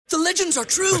The legends are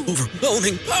true.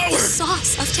 Overwhelming power!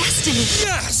 Sauce of destiny.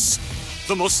 Yes!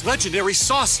 The most legendary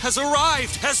sauce has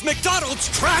arrived as McDonald's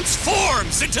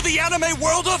transforms into the anime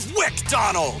world of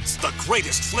WickDonald's. The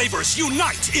greatest flavors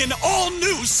unite in all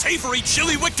new savory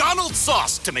chili McDonald's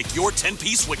sauce to make your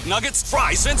 10-piece Wick Nuggets,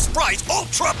 fries, and Sprite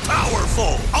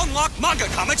ultra-powerful. Unlock manga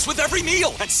comics with every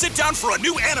meal and sit down for a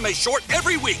new anime short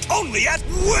every week only at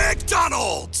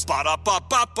WickDonald's.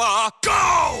 Ba-da-ba-ba-ba,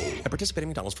 go! At participating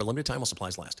McDonald's for a limited time while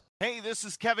supplies last. Hey, this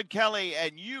is Kevin Kelly,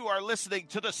 and you are listening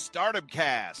to the Stardom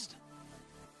Cast.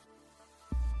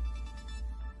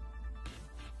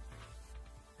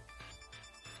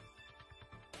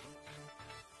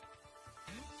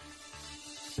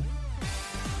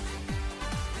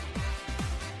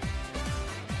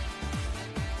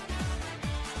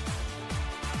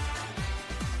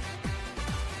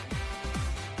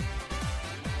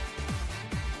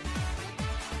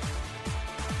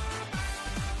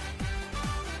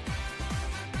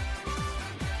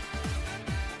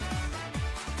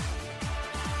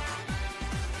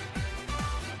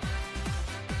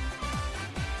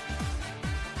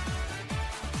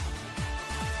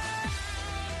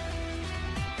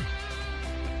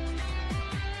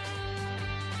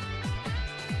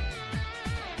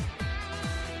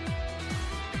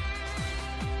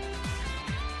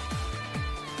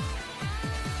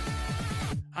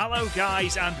 Hello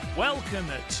guys, and welcome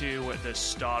to the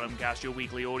Stardom Cast, your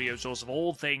weekly audio source of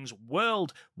all things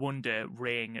World Wonder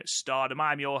Ring Stardom.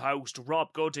 I'm your host,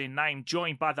 Rob Goodin, and I'm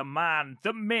joined by the man,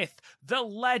 the myth, the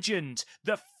legend,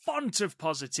 the font of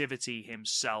positivity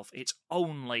himself. It's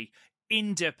only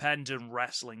independent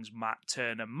wrestling's Matt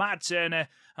Turner. Matt Turner,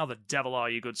 how the devil are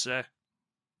you, good sir?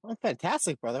 Well,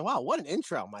 fantastic, brother. Wow, what an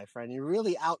intro, my friend. You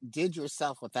really outdid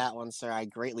yourself with that one, sir. I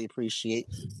greatly appreciate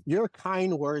your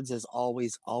kind words. Is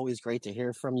always great to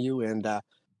hear from you. And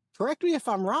correct me if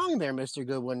I'm wrong there, Mr.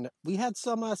 Goodwin. We had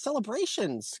some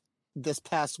celebrations this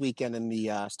past weekend in the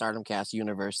Stardom Cast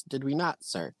universe, did we not,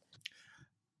 sir?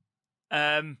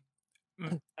 I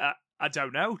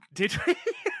don't know. Did we?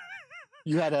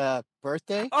 You had a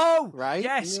birthday? Oh, right?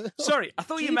 Yes. Sorry, I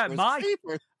thought you meant my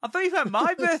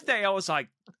birthday. I was like,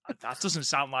 that doesn't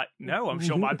sound like. No, I'm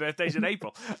sure my birthday's in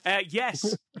April.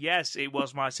 Yes, it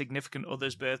was my significant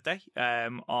other's birthday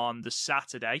on the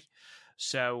Saturday.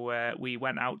 So we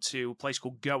went out to a place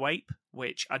called Go Ape,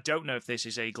 which I don't know if this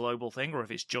is a global thing or if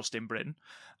it's just in Britain.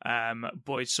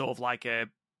 But it's sort of like a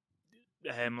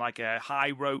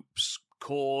high ropes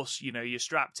course. You know, you're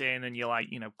strapped in and you're like,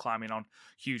 climbing on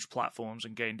huge platforms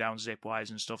and going down zip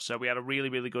wires and stuff. So we had a really,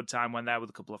 really good time. Went there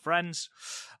with a couple of friends.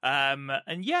 And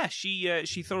yeah,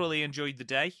 she thoroughly enjoyed the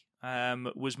day.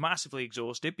 Was massively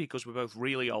exhausted because we're both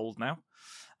really old now.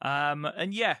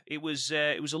 And yeah, it was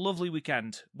a lovely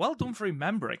weekend. Well done for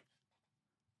remembering.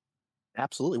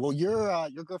 Absolutely. Well, your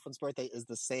girlfriend's birthday is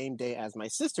the same day as my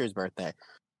sister's birthday.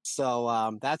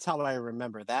 So that's how I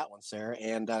remember that one, sir.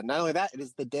 And not only that, it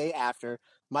is the day after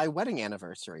my wedding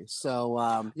anniversary.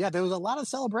 So, yeah, there was a lot of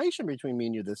celebration between me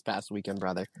and you this past weekend,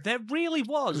 brother. There really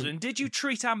was. And did you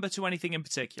treat Amber to anything in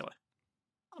particular?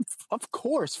 Of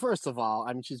course. First of all,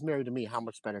 I mean, she's married to me. How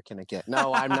much better can it get?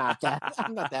 No, I'm not that.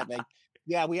 I'm not that big.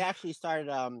 Yeah, we actually started.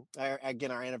 Our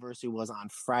anniversary was on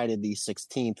Friday the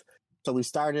 16th. So we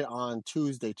started on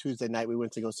Tuesday night. We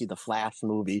went to go see the Flash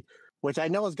movie, which I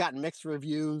know has gotten mixed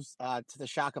reviews to the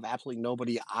shock of absolutely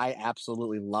nobody. I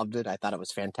absolutely loved it. I thought it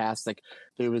was fantastic.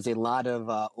 There was a lot of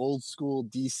old school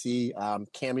DC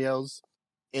cameos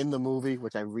in the movie,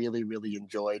 which I really, really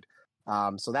enjoyed.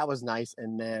 So that was nice.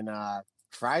 And then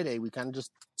Friday, we kind of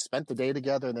just spent the day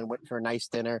together and then went for a nice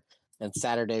dinner. And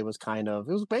Saturday was it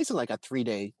was basically like a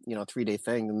 3-day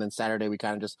thing. And then Saturday, we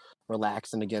kind of just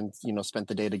relaxed and again, spent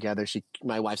the day together.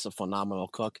 My wife's a phenomenal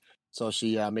cook. So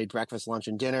she made breakfast, lunch,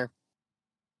 and dinner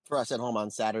for us at home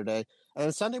on Saturday. And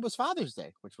then Sunday was Father's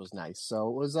Day, which was nice. So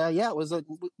it was, it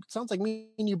sounds like me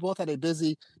and you both had a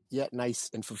busy yet nice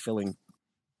and fulfilling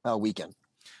weekend.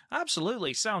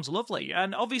 Absolutely. Sounds lovely.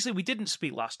 And obviously we didn't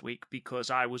speak last week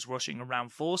because I was rushing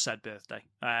around for said birthday.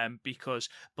 Because,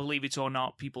 believe it or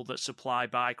not, people that supply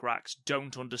bike racks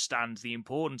don't understand the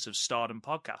importance of Stardom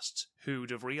podcasts. Who'd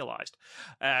have realised?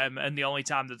 And the only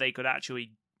time that I could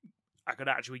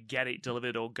actually get it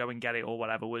delivered or go and get it or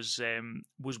whatever was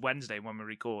Wednesday when we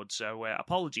record. So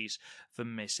apologies for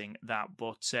missing that.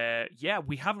 But yeah,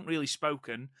 we haven't really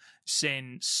spoken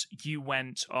since you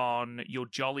went on your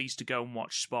jollies to go and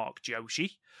watch Spark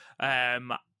Joshi,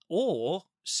 or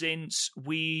since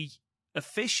we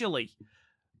officially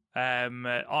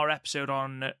our episode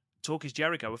on Talk is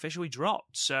Jericho officially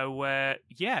dropped. So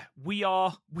yeah, we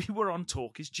were on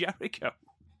Talk is Jericho.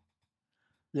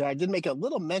 Yeah, I did make a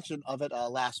little mention of it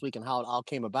last week and how it all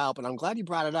came about, but I'm glad you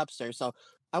brought it up, sir. So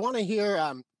I want to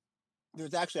hear.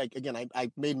 There's actually, again,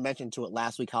 I made mention to it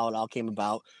last week how it all came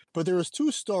about, but there was two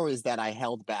stories that I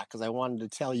held back because I wanted to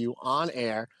tell you on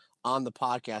air on the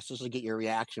podcast just to get your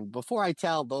reaction before I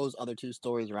tell those other two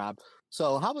stories, Rob.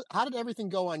 So how did everything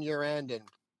go on your end, and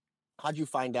how'd you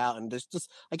find out? And just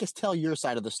I guess tell your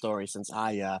side of the story since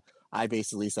I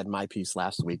basically said my piece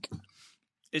last week.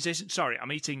 Is this, sorry,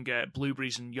 I'm eating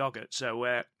blueberries and yogurt.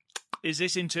 So is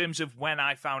this in terms of when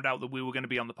I found out that we were going to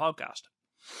be on the podcast?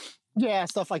 Yeah,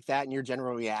 stuff like that, and your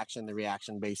general reaction, the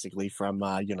reaction basically from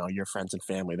your friends and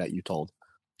family that you told.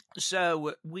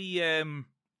 So we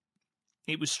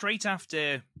it was straight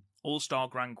after All-Star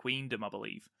Grand Queendom, I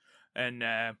believe. And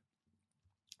I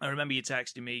remember you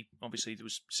texting me. Obviously, there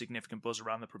was significant buzz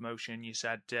around the promotion. You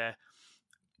said,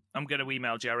 I'm going to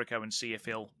email Jericho and see if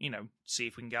he'll, see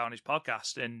if we can get on his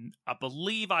podcast. And I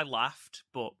believe I laughed,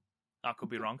 but I could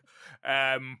be wrong.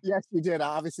 Yes, you did.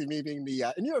 Obviously, me being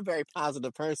and you're a very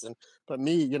positive person, but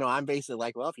me, I'm basically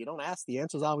like, well, if you don't ask, the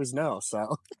answer's always no.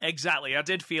 So exactly, I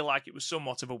did feel like it was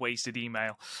somewhat of a wasted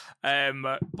email.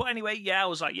 But anyway, yeah, I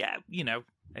was like, yeah,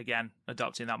 again,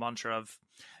 adopting that mantra of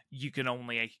you can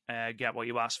only get what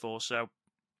you ask for. So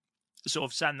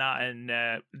sort of sent that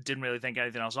and didn't really think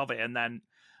anything else of it. And then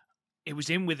it was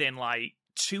within like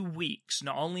 2 weeks.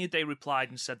 Not only had they replied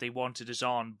and said they wanted us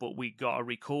on, but we got a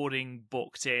recording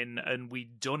booked in and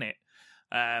we'd done it,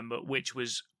 which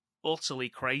was utterly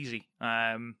crazy.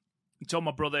 I told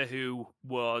my brother, who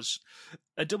was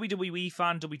a WWE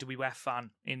fan, WWF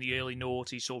fan in the early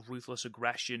noughties, sort of ruthless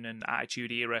aggression and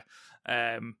attitude era.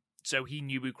 So he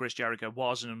knew who Chris Jericho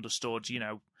was and understood,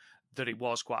 that it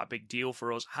was quite a big deal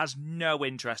for us, has no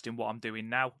interest in what I'm doing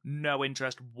now, no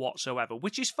interest whatsoever,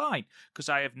 which is fine, because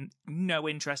I have no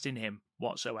interest in him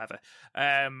whatsoever.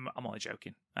 I'm only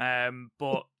joking.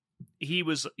 But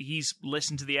he's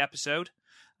listened to the episode,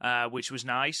 which was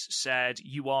nice, said,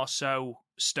 "You are so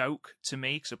stoic" to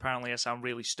me, because apparently I sound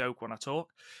really stoic when I talk.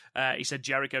 He said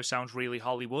Jericho sounds really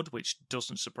Hollywood, which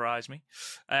doesn't surprise me.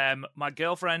 My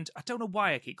girlfriend, I don't know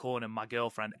why I keep calling her my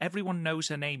girlfriend. Everyone knows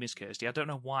her name is Kirsty. I don't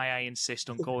know why I insist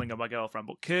on calling her my girlfriend,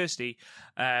 but Kirsty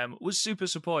was super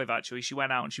supportive, actually. She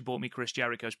went out and she bought me Chris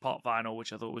Jericho's pop vinyl,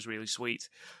 which I thought was really sweet.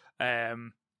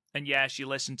 And yeah, she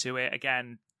listened to it.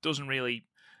 Again, doesn't really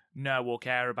know or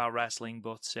care about wrestling,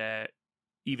 but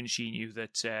even she knew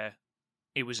that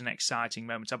it was an exciting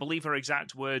moment. I believe her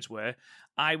exact words were,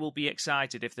 "I will be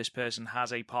excited if this person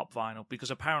has a pop vinyl,"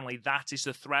 because apparently that is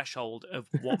the threshold of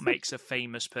what makes a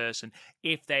famous person,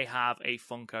 if they have a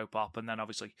Funko Pop. And then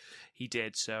obviously he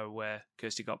did, so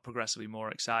Kirsty got progressively more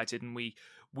excited, and we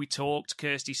talked.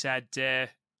 Kirsty said,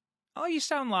 "Oh, you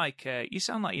sound like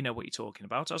you know what you're talking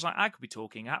about." I was like, "I could be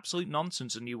talking absolute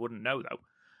nonsense and you wouldn't know, though."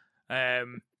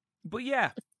 But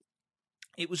yeah,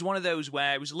 it was one of those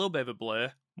where it was a little bit of a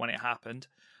blur when it happened.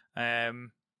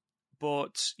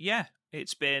 But yeah,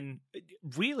 it's been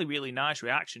really, really nice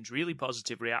reactions, really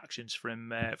positive reactions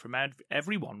from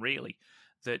everyone, really,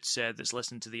 that's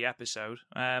listened to the episode.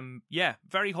 Yeah,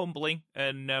 very humbling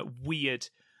and weird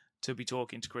to be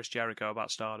talking to Chris Jericho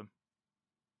about Stardom.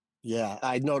 Yeah,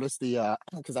 I noticed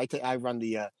because I run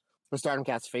the Stardom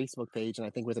Cast Facebook page, and I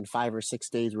think within 5 or 6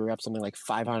 days we were up something like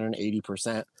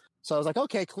 580%. So I was like,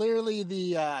 okay, clearly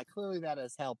that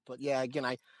has helped. But yeah, again,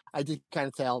 I did kind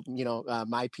of tell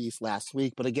my piece last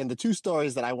week. But again, the two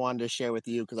stories that I wanted to share with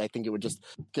you, because I think it would just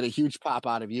get a huge pop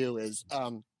out of you, is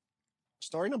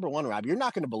story number one, Rob. You're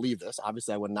not going to believe this.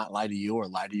 Obviously, I would not lie to you or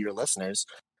lie to your listeners.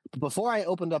 But before I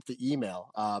opened up the email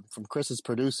from Chris's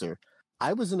producer,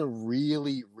 I was in a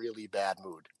really, really bad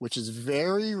mood, which is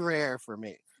very rare for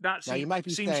me. That now, you might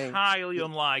be seems saying, highly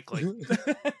unlikely.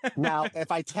 Now,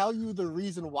 if I tell you the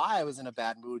reason why I was in a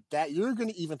bad mood, that you're going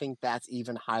to even think that's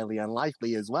even highly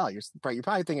unlikely as well. You're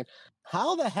probably thinking,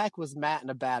 how the heck was Matt in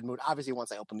a bad mood? Obviously,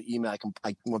 once I opened the email,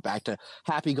 I went back to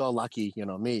happy-go-lucky,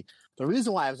 me. The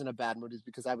reason why I was in a bad mood is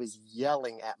because I was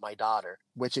yelling at my daughter,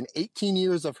 which in 18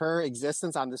 years of her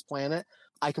existence on this planet,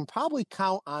 I can probably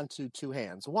count onto two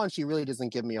hands. One, she really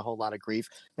doesn't give me a whole lot of grief.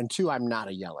 And two, I'm not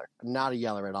a yeller. I'm not a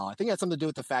yeller at all. I think it has something to do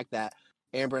with the fact that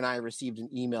Amber and I received an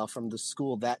email from the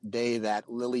school that day that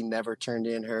Lily never turned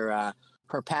in her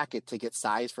packet to get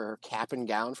sized for her cap and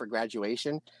gown for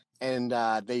graduation. And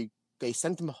they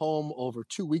sent them home over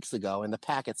 2 weeks ago, and the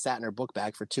packet sat in her book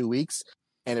bag for 2 weeks.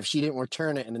 And if she didn't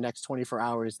return it in the next 24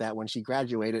 hours, that when she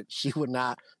graduated, she would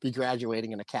not be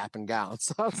graduating in a cap and gown.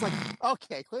 So I was like,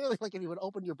 okay, clearly, like if you would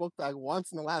open your book bag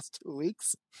once in the last 2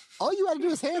 weeks, all you had to do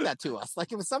is hand that to us.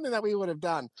 Like it was something that we would have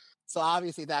done. So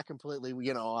obviously that completely,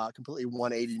 completely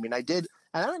 180. I mean, I did,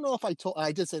 and I don't know if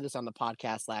I did say this on the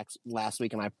podcast last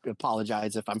week, and I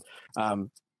apologize if I'm,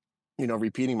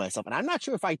 repeating myself. And I'm not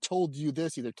sure if I told you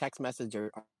this, either text message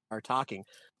or talking,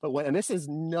 but and I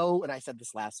said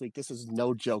this last week, this is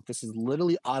no joke. This is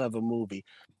literally out of a movie.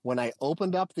 When I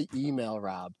opened up the email,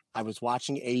 Rob, I was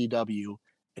watching AEW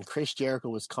and Chris Jericho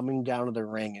was coming down to the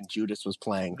ring and Judas was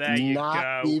playing. There you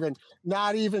go.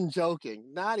 Not even joking.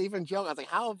 Not even joking. I was like,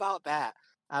 how about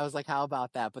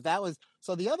that? But that was,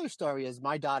 so the other story is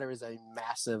my daughter is a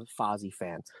massive Fozzy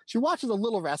fan. She watches a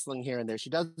little wrestling here and there. She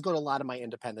does go to a lot of my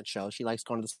independent shows. She likes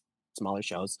going to the smaller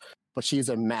shows, but she's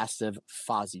a massive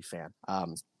Fozzy fan.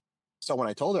 So when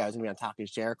I told her I was going to be on Talk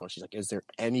is Jericho, she's like, is there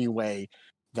any way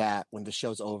that when the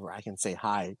show's over, I can say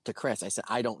hi to Chris? I said,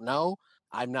 I don't know.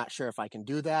 I'm not sure if I can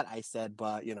do that. I said,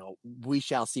 but, we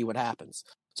shall see what happens.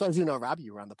 So as you know, Rob,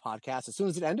 you were on the podcast. As soon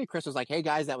as it ended, Chris was like, hey,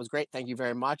 guys, that was great. Thank you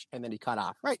very much. And then he cut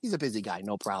off. Right? He's a busy guy.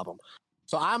 No problem.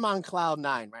 So I'm on cloud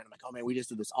 9, right? I'm like, oh, man, we just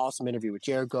did this awesome interview with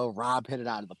Jericho. Rob hit it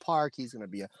out of the park. He's going to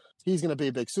be a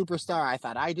big superstar. I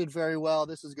thought I did very well.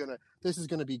 This is going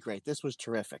to be great. This was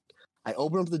terrific. I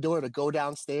opened up the door to go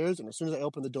downstairs. And as soon as I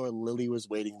opened the door, Lily was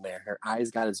waiting there. Her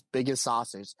eyes got as big as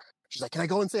saucers. She's like, can I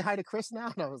go and say hi to Chris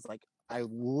now? And I was like,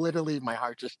 my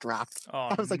heart just dropped. Oh,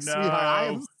 I was like, no. sweetheart, I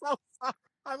am so sorry.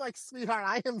 I'm like, sweetheart,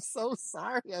 I am so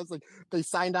sorry. I was like, they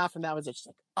signed off and that was it. She's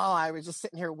like, oh, I was just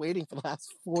sitting here waiting for the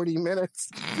last 40 minutes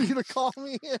for you to call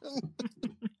me in.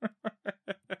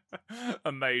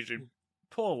 Amazing.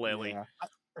 Poor Lily. Yeah.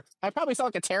 I probably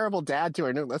sound like a terrible dad to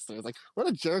our new listeners. Like, what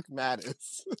a jerk Matt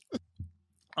is.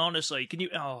 Honestly,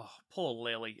 poor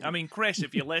Lily. I mean, Chris,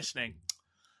 if you're listening,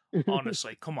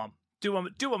 honestly, come on. Do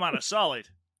a man a solid.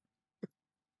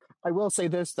 I will say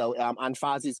this, though. On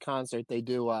Fozzy's concert, they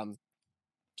do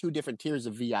 2 different tiers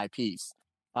of VIPs.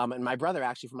 And my brother,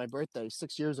 actually, for my birthday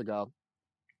 6 years ago,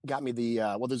 got me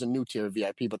there's a new tier of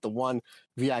VIP, but the one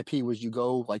VIP was you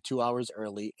go like 2 hours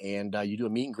early and you do a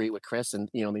meet and greet with Chris and,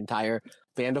 the entire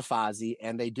band of Fozzy,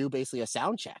 and they do basically a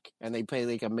sound check and they play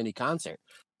like a mini concert.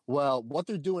 Well, what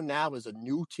they're doing now is a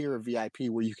new tier of VIP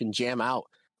where you can jam out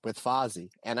with Fozzy.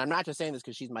 And I'm not just saying this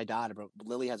because she's my daughter, but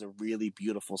Lily has a really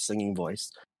beautiful singing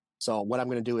voice. So what I'm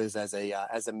going to do is as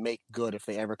a make good, if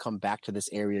they ever come back to this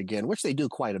area again, which they do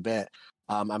quite a bit,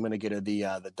 I'm going to get her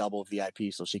the double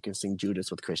VIP so she can sing Judas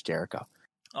with Chris Jericho.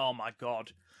 Oh my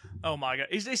god!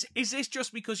 Is this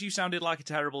just because you sounded like a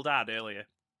terrible dad earlier?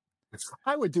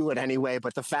 I would do it anyway,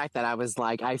 but the fact that I was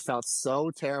like, I felt so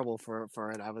terrible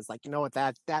for it. I was like, you know what,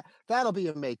 that'll be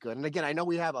a make good. And again, I know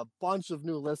we have a bunch of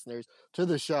new listeners to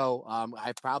the show.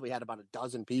 I probably had about a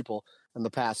dozen people in the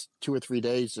past 2 or 3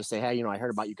 days just say, hey, I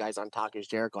heard about you guys on Talk is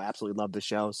Jericho. I absolutely love the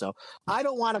show. So I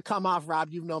don't want to come off, Rob.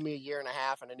 You've known me a year and a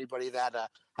half, and anybody that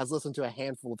has listened to a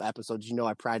handful of episodes,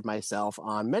 I pride myself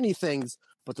on many things,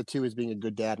 but the 2 is being a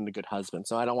good dad and a good husband.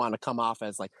 So I don't want to come off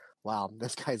as like, wow,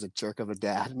 this guy's a jerk of a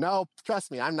dad. No,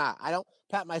 trust me, I'm not. I don't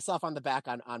pat myself on the back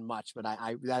on much, but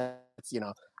I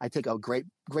take a great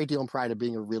deal of pride of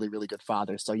being a really, really good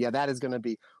father. So yeah, that is going to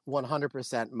be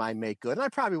 100% my make good. And I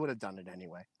probably would have done it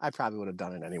anyway.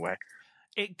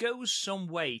 It goes some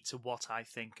way to what I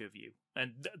think of you.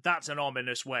 And that's an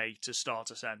ominous way to start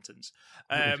a sentence.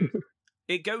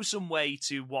 It goes some way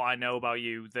to what I know about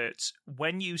you, that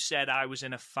when you said I was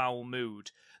in a foul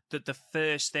mood, that the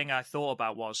first thing I thought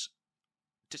about was,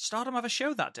 did Stardom have a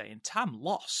show that day and Tam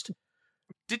lost?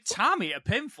 Did Tam eat a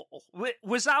pinfall?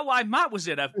 Was that why Matt was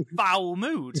in a foul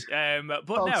mood? But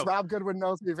no. Rob Goodwin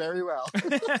knows me very well.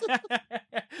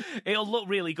 It'll look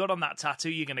really good on that tattoo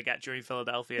you're going to get during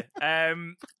Philadelphia.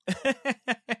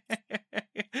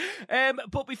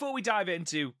 But before we dive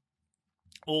into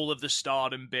all of the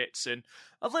Stardom bits and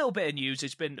a little bit of news,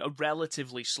 it's been a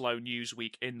relatively slow news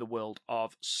week in the world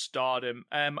of Stardom.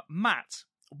 Matt,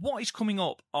 what is coming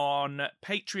up on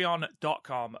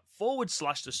patreon.com/the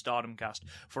Stardomcast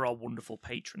for our wonderful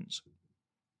patrons?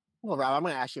 Well, Rob, I'm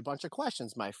going to ask you a bunch of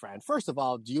questions, my friend. First of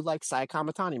all, do you like Saya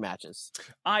Kamatani matches?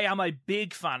 I am a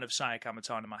big fan of Saya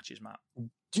Kamatani matches, Matt.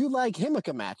 Do you like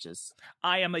Himika matches?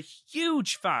 I am a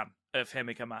huge fan of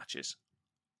Himika matches.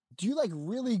 Do you like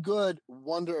really good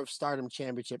Wonder of Stardom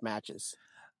Championship matches?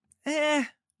 No,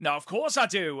 of course I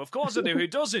do. Of course I do. Who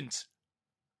doesn't?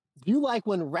 Do you like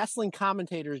when wrestling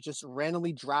commentators just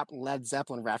randomly drop Led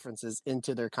Zeppelin references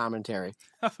into their commentary?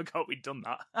 I forgot we'd done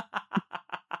that.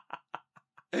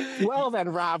 Well then,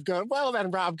 Rob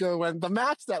Goodwin, the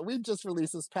match that we just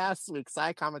released this past week,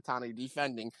 Sai Kamatani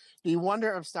defending the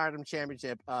Wonder of Stardom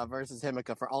Championship versus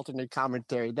Himika for alternate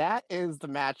commentary. That is the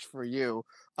match for you.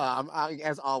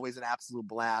 As always, an absolute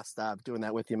blast doing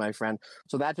that with you, my friend.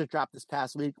 So that just dropped this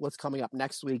past week. What's coming up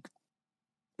next week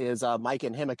is Mike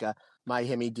and Himika. My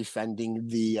Himi defending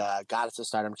the Goddess of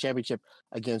Stardom Championship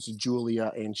against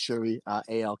Julia and Shuri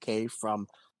ALK from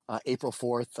April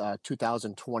 4th,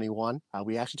 2021.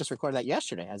 We actually just recorded that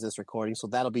yesterday as this recording, so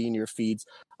that'll be in your feeds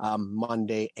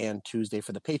Monday and Tuesday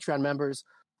for the Patreon members.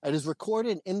 It is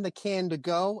recorded in the can to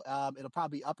go. It'll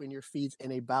probably be up in your feeds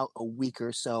in about a week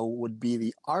or so. Would be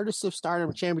the Artists of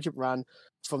Stardom Championship run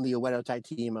from the Uedo Tai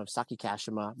team of Saki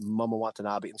Kashima, Momo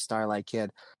Watanabe, and Starlight Kid.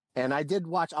 And I did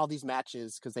watch all these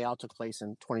matches because they all took place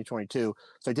in 2022.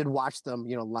 So I did watch them,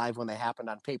 live when they happened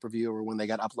on pay-per-view or when they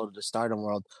got uploaded to Stardom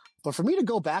World. But for me to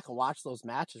go back and watch those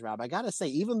matches, Rob, I got to say,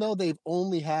 even though they've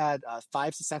only had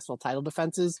 5 successful title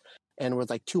defenses and was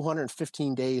like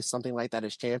 215 days, something like that,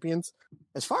 as champions,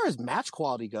 as far as match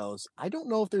quality goes, I don't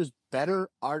know if there's better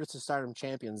Artists of Stardom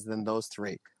champions than those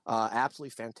three. Absolutely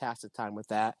fantastic time with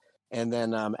that. And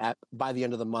then by the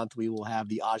end of the month, we will have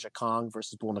the Aja Kong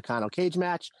versus Bull Nakano cage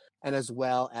match, and as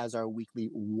well as our weekly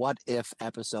What If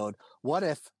episode. What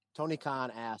if Tony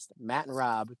Khan asked Matt and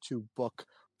Rob to book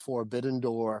Forbidden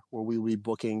Door, where we will be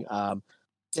booking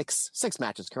six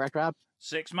matches, correct, Rob?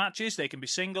 6 matches. They can be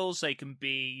singles, they can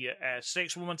be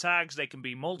 6-woman tags, they can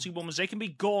be multi-womans, they can be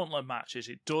gauntlet matches.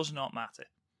 It does not matter.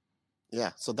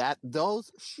 Yeah, so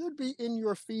those should be in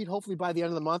your feed hopefully by the end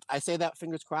of the month. I say that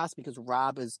fingers crossed because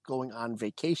Rob is going on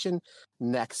vacation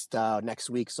next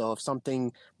week. So if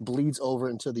something bleeds over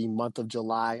into the month of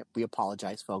July, we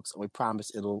apologize, folks. We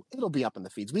promise it'll be up in the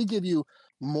feeds. We give you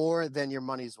more than your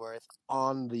money's worth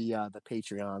on the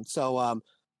Patreon. So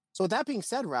with that being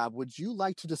said, Rob, would you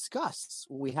like to discuss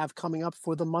what we have coming up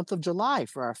for the month of July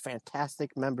for our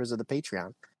fantastic members of the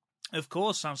Patreon? Of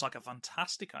course, sounds like a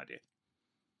fantastic idea.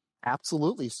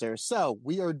 Absolutely, sir. So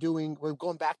we're going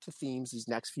back to themes these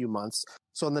next few months.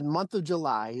 So in the month of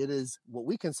July, it is what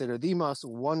we consider the most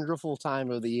wonderful time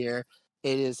of the year.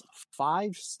 It is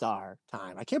 5-star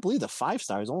time. I can't believe the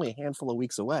 5-star is only a handful of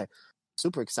weeks away.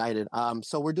 Super excited.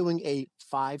 So we're doing a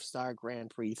 5-star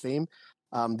Grand Prix theme.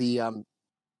 The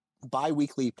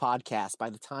bi-weekly podcast.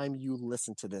 By the time you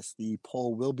listen to this, the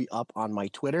poll will be up on my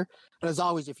Twitter. And as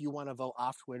always, if you want to vote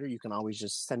off Twitter, you can always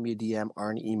just send me a DM or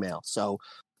an email. So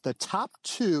the top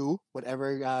 2,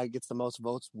 whatever gets the most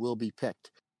votes, will be picked.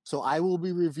 So I will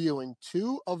be reviewing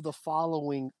 2 of the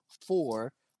following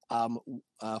 4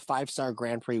 5-star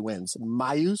Grand Prix wins.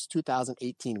 Mayu's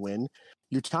 2018 win,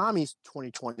 Utami's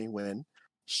 2020 win,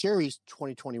 Sherry's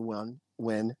 2021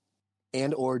 win,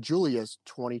 and or Julia's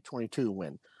 2022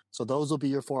 win. So those will be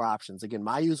your 4 options. Again,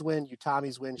 Mayu's win,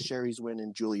 Utami's win, Sherry's win,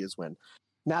 and Julia's win.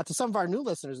 Now, to some of our new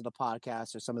listeners of the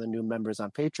podcast or some of the new members on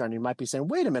Patreon, you might be saying,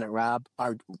 wait a minute,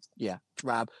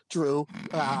 Drew,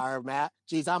 or Matt.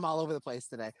 Geez, I'm all over the place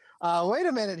today. Wait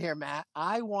a minute here, Matt.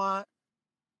 I want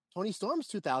Tony Storm's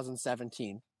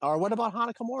 2017. Or what about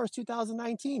Hana Kimura's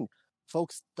 2019?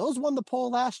 Folks, those won the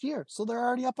poll last year, so they're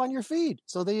already up on your feed.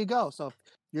 So there you go. So if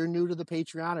you're new to the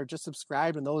Patreon or just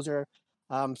subscribed and those are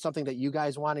something that you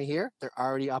guys want to hear, they're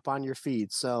already up on your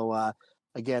feed. So,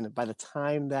 again, by the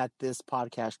time that this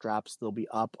podcast drops, they'll be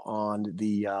up on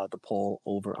the poll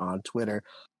over on Twitter.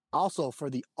 Also, for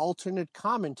the alternate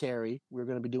commentary, we're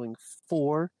going to be doing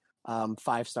 4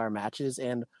 5-star matches.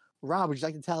 And Rob, would you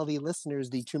like to tell the listeners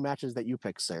the 2 matches that you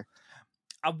picked, sir?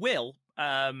 I will.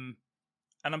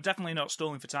 And I'm definitely not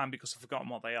stalling for time because I've forgotten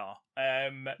what they are.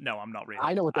 No, I'm not really.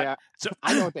 I know what they are.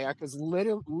 I know what they are because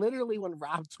literally when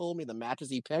Rob told me the matches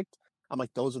he picked, I'm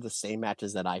like, those are the same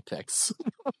matches that I picked.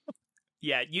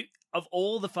 Yeah, of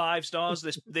all the 5 stars,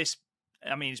 this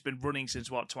I mean, it's been running since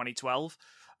 2012,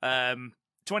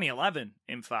 2011,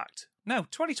 in fact. No,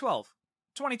 2012,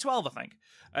 I think.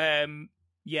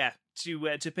 Yeah,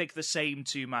 to pick the same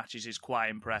 2 matches is quite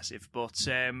impressive. But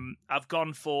I've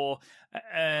gone for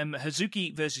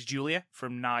Hazuki versus Julia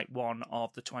from night 1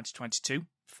 of the 2022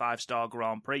 5-star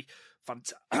Grand Prix.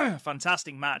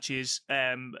 Fantastic matches.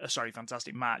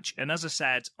 Fantastic match. And as I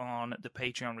said on the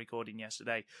Patreon recording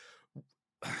yesterday.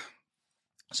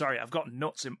 Sorry, I've got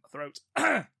nuts in my throat.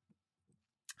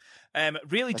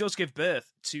 Really does give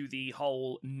birth to the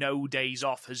whole no days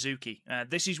off Hazuki.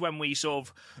 This is when we sort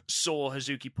of saw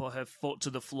Hazuki put her foot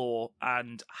to the floor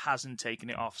and hasn't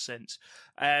taken it off since.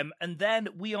 And then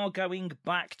we are going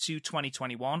back to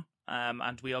 2021.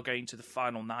 And we are going to the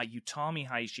final night, Utami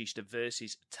Hayashishita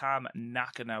versus Tam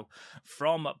Nakano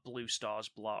from Blue Stars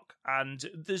block. And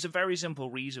there's a very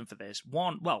simple reason for this.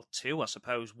 2, I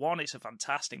suppose. 1, it's a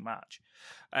fantastic match.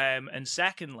 And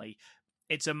secondly,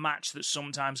 it's a match that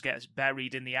sometimes gets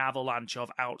buried in the avalanche of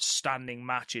outstanding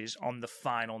matches on the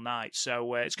final night.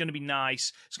 So it's going to be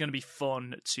nice. It's going to be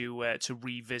fun to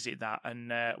revisit that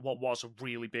and what was a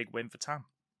really big win for Tam.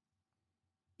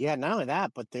 Yeah, not only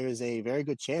that, but there's a very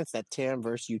good chance that Tam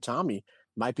versus Utami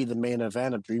might be the main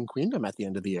event of Dream Queendom at the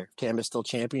end of the year. Tam is still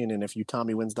champion, and if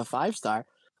Utami wins the 5-star,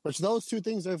 which those two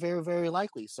things are very, very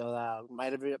likely. So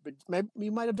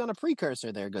you might have done a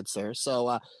precursor there, good sir.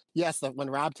 So yes, when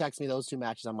Rob texts me those two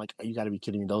matches, I'm like, you got to be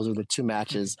kidding me. Those are the two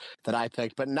matches that I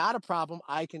picked, but not a problem.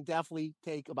 I can definitely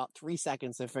take about 3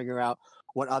 seconds to figure out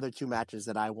what other two matches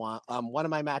that I want. One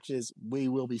of my matches, we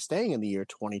will be staying in the year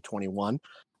 2021,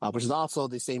 which is also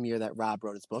the same year that Rob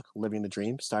wrote his book, Living the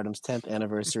Dream, Stardom's 10th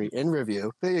anniversary in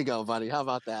review. There you go, buddy. How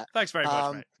about that? Thanks very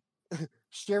much, mate.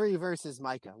 Sherry versus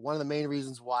Micah. One of the main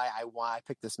reasons why I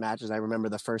picked this match is I remember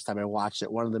the first time I watched it,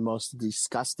 one of the most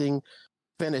disgusting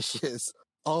finishes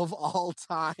of all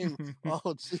time.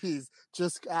 Oh, geez.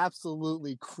 Just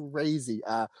absolutely crazy.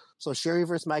 So Sherry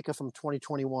versus Micah from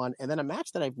 2021, and then a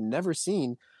match that I've never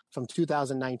seen from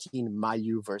 2019,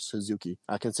 Mayu versus Hazuki,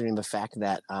 considering the fact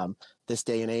that this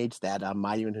day and age that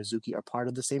Mayu and Hazuki are part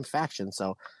of the same faction.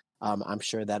 So I'm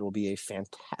sure that will be a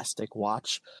fantastic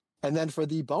watch. And then for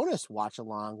the bonus watch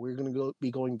along, we're going to be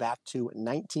going back to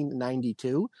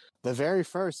 1992, the very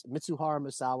first Mitsuharu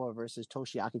Misawa versus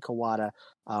Toshiaki Kawada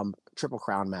Triple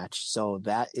Crown match. So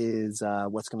that is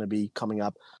what's going to be coming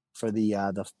up for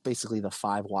the basically the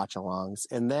 5 watch alongs.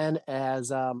 And then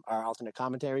as our alternate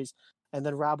commentaries. And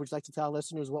then Rob, would you like to tell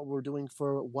listeners what we're doing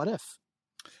for What If?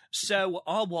 So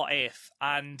our What If,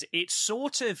 and it's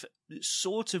sort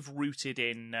of rooted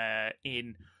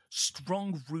in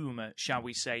strong rumor, shall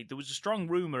we say. There was a strong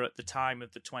rumor at the time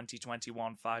of the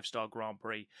 2021 5-star Grand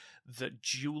Prix that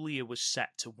Julia was set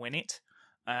to win it.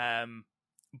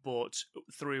 But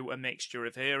through a mixture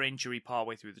of her injury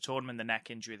partway through the tournament, the neck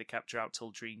injury that kept her out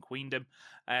till Dream Queendom,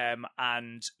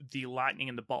 and the lightning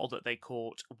in the bottle that they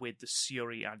caught with the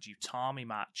Syuri and Utami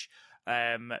match,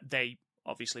 they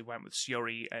obviously went with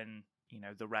Syuri, and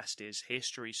the rest is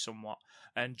history somewhat.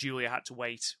 And Julia had to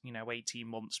wait 18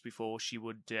 months before she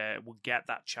would get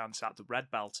that chance at the red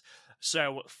belt.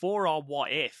 So for our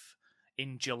What If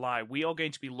in July, we are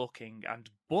going to be looking and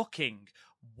booking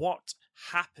what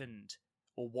happened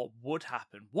or what would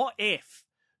happen. What if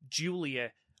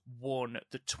Julia won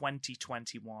the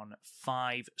 2021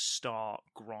 5-star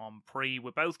Grand Prix?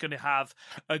 We're both going to have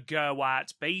a go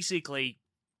at basically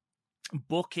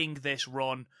booking this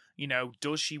run.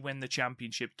 Does she win the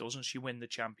championship? Doesn't she win the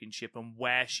championship? And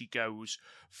where she goes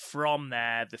from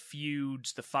there, the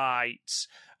feuds, the fights,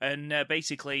 and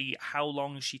basically how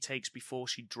long she takes before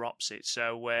she drops it.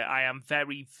 So I am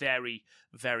very, very,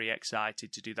 very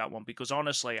excited to do that one because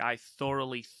honestly, I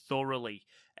thoroughly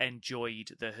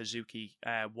enjoyed the Hazuki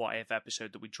What If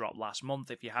episode that we dropped last month.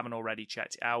 If you haven't already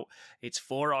checked it out, it's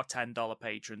for our $10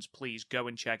 patrons. Please go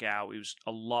and check it out. It was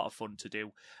a lot of fun to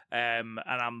do. And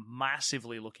I'm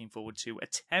massively looking forward to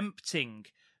attempting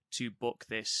to book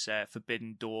this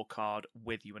Forbidden Door card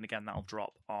with you. And again, that'll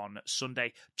drop on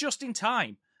Sunday, just in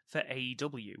time for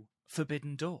AEW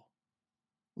Forbidden Door.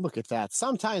 Look at that.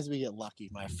 Sometimes we get lucky,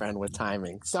 my friend, with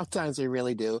timing. Sometimes we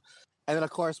really do. And then,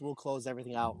 of course, we'll close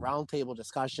everything out. Roundtable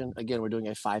discussion. Again, we're doing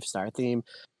a 5-star theme.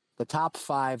 Our top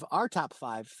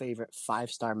 5 favorite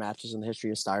 5-star matches in the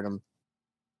history of Stardom.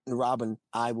 And Rob and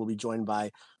I will be joined by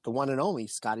the one and only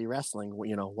Scotty Wrestling,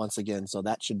 once again. So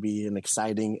that should be an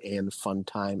exciting and fun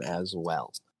time as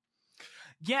well.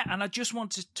 Yeah, and I just want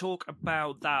to talk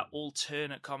about that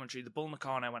alternate commentary, the Bull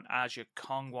Nakano and Aja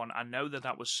Kong one. I know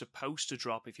that was supposed to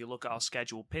drop, if you look at our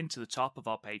schedule pinned to the top of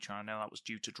our Patreon, I know that was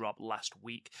due to drop last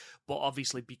week. But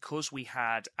obviously, because we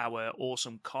had our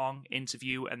Awesome Kong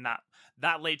interview, and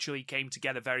that literally came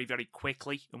together very, very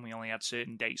quickly, and we only had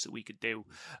certain dates that we could do,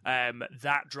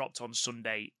 that dropped on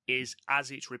Sunday. Is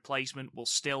as its replacement, we'll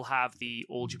still have the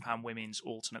All Japan Women's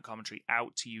alternate commentary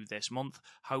out to you this month,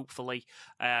 hopefully.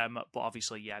 But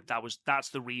obviously, yeah, that's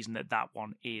the reason that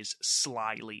one is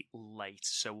slightly late.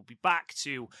 So we'll be back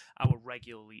to our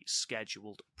regularly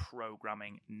scheduled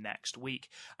programming next week.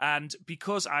 And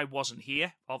because I wasn't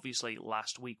here, obviously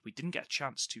last week, we didn't get a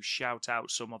chance to shout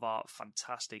out some of our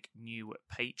fantastic new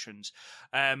patrons.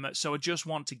 So I just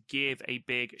want to give a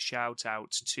big shout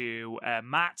out to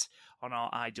Matt on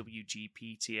our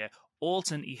IWGP tier,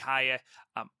 Alton Ihaya.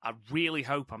 I really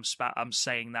hope I'm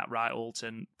saying that right,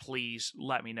 Alton. Please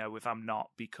let me know if I'm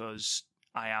not, because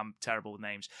I am terrible with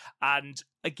names. And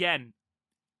again,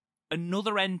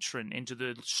 another entrant into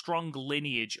the strong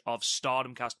lineage of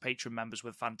Stardom Cast patron members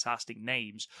with fantastic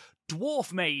names,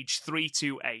 Dwarf Mage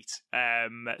 328.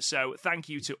 So thank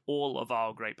you to all of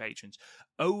our great patrons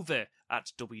over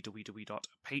at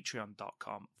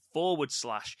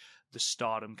www.patreon.com/the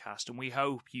Stardom Cast, and we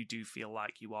hope you do feel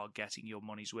like you are getting your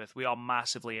money's worth. We are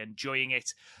massively enjoying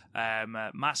it,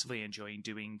 massively enjoying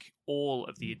doing all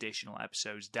of the additional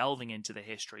episodes, delving into the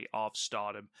history of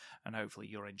Stardom, and hopefully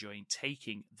you're enjoying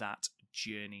taking that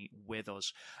journey with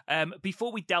us.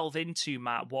 Before we delve into,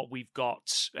 Matt, what we've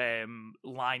got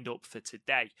lined up for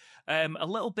today, a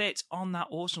little bit on that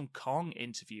Awesome Kong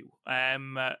interview.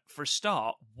 For a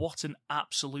start, what an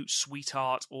absolute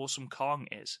sweetheart Awesome Kong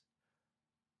is.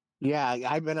 Yeah,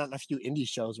 I've been on a few indie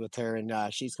shows with her, and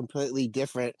she's completely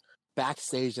different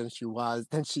backstage than she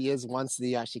is once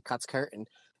she cuts curtain.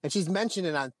 And she's mentioned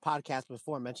it on podcasts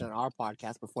before, mentioned on our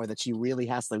podcast before, that she really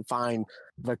has to find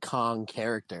the Kong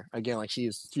character again. Like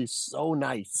she's so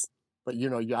nice, but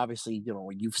you obviously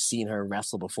you've seen her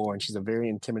wrestle before, and she's a very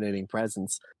intimidating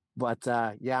presence. But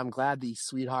yeah, I'm glad the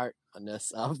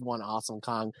sweetheartness of one Awesome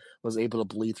Kong was able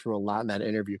to bleed through a lot in that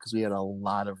interview, because we had a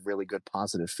lot of really good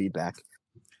positive feedback.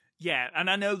 Yeah, and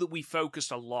I know that we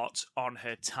focused a lot on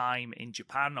her time in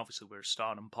Japan. Obviously, we're a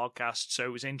Stardom podcast, so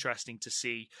it was interesting to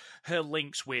see her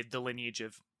links with the lineage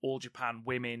of All Japan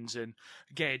Women's and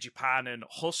Gay Japan and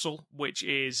Hustle, which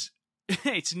is,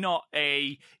 it's not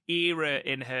a era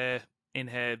in her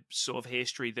sort of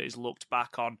history that is looked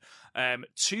back on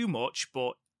too much,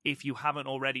 but if you haven't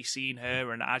already seen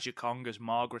her and Aja Kong as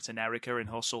Margaret and Erica in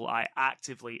Hustle, I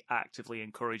actively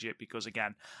encourage it, because,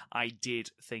 again, I did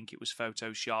think it was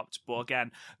photoshopped. But,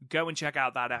 again, go and check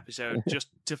out that episode just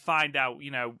to find out,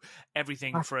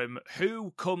 everything from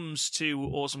who comes to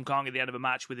Awesome Kong at the end of a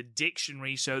match with a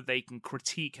dictionary so they can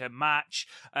critique her match,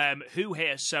 who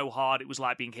hit her so hard it was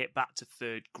like being hit back to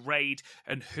third grade,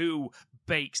 and who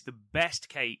bakes the best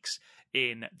cakes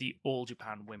in the All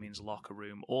Japan Women's locker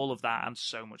room. All of that and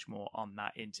so much more on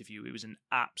that interview. It was an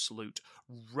absolute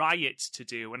riot to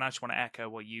do, and I just want to echo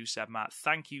what you said, Matt.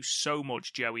 Thank you so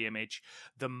much, Joey Image,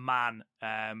 the man,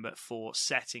 for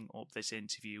setting up this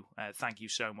interview. Thank you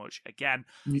so much again.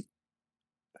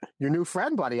 Your new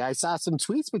friend, buddy. I saw some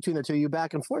tweets between the two of you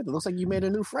back and forth. It looks like you made a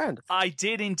new friend. I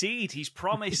did indeed. He's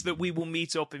promised that we will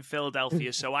meet up in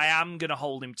Philadelphia, so I am going to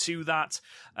hold him to that.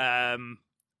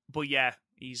 But yeah,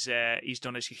 he's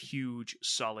done us a huge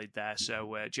solid there.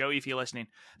 So, Joey, if you're listening,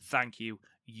 thank you.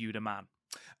 You the man.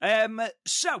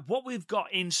 So, what we've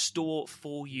got in store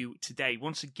for you today,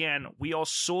 once again, we are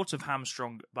sort of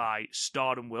hamstrung by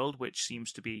Stardom World, which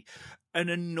seems to be an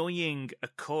annoying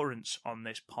occurrence on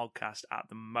this podcast at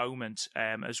the moment,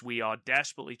 as we are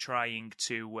desperately trying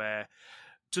to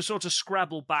sort of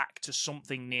scrabble back to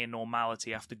something near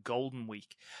normality after Golden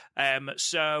Week.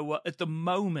 So, at the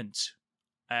moment,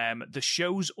 the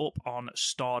shows up on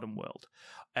Stardom World,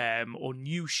 or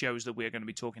new shows that we're going to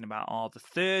be talking about, are the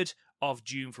 3rd of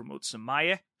June from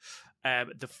Utsunomiya.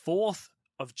 The 4th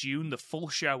of June, the full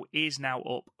show is now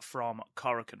up from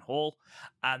Korakuen Hall.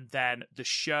 And then the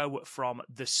show from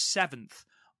the 7th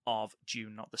of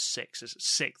June, not the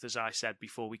 6th, as I said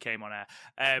before we came on air,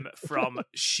 from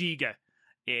Shiga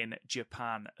in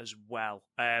Japan as well.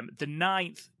 The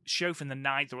 9th, show from the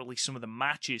 9th, or at least some of the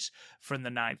matches from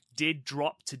the 9th, did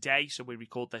drop today, so we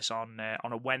record this on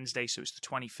a Wednesday, so it's the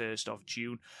 21st of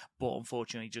June, but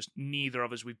unfortunately just neither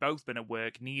of us, we've both been at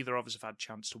work, neither of us have had a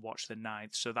chance to watch the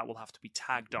 9th, so that will have to be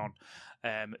tagged on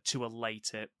to a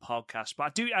later podcast.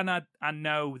 But I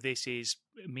know this is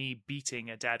me beating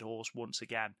a dead horse once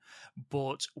again,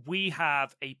 but we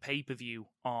have a pay-per-view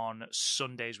on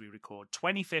Sundays we record,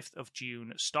 25th of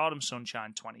June, Stardom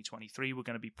Sunshine 2023. We're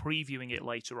going to be previewing it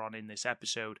later on in this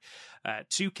episode.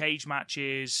 2 cage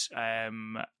matches,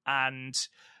 and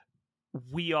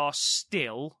we are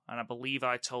still, and I believe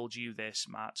I told you this,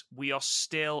 Matt, we are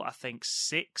still, I think,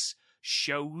 6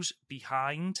 shows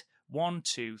behind. 1,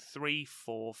 2, 3,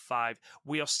 4, 5.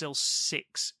 We are still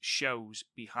 6 shows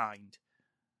behind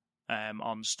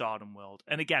on Stardom World.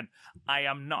 And again, I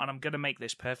am not, and I'm going to make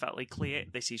this perfectly clear,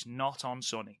 this is not on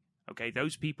Sonny. Okay,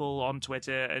 those people on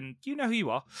Twitter, and you know who you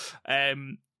are,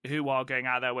 who are going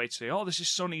out of their way to say, oh, this is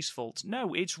Sonny's fault.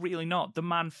 No, it's really not. The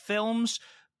man films,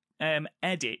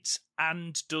 edits,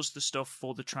 and does the stuff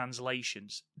for the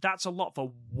translations. That's a lot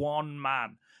for one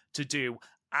man to do,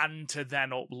 and to then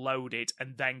upload it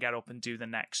and then get up and do the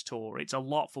next tour. It's a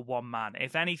lot for one man.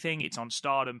 If anything, it's on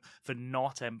Stardom for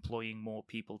not employing more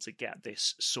people to get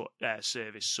this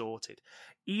service sorted.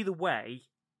 Either way,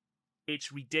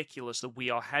 it's ridiculous that we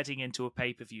are heading into a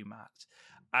pay-per-view match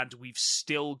and we've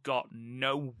still got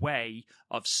no way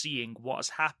of seeing what has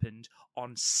happened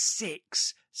on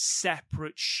 6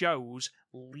 separate shows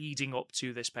leading up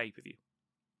to this pay-per-view.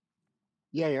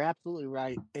 Yeah, you're absolutely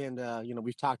right. And,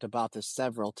 we've talked about this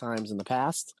several times in the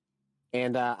past.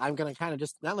 And I'm going to kind of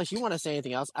just, not unless you want to say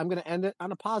anything else, I'm going to end it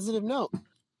on a positive note.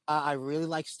 I really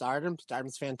like Stardom.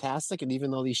 Stardom's fantastic. And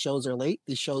even though these shows are late,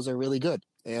 these shows are really good.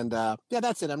 And yeah,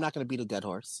 that's it. I'm not going to beat a dead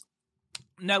horse.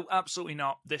 No, absolutely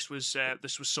not. This was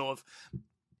sort of.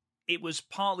 It was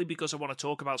partly because I want to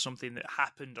talk about something that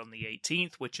happened on the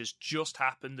 18th, which has just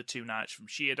happened, the 2 nights from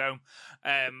Shiga.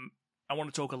 I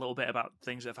want to talk a little bit about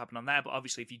things that have happened on there, but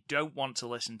obviously if you don't want to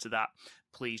listen to that,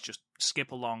 please just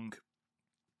skip along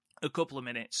a couple of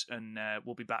minutes and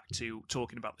we'll be back to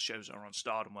talking about the shows that are on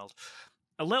Stardom World.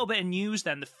 A little bit of news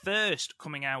then. The first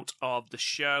coming out of the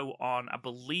show on, I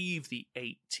believe, the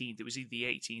 18th. It was either the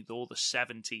 18th or the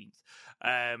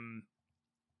 17th.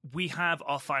 We have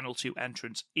our final 2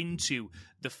 entrants into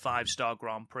the 5-star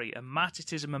Grand Prix. And Matt,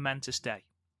 it is a momentous day.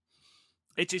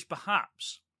 It is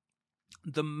perhaps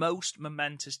the most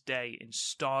momentous day in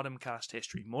Stardom cast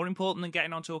history. More important than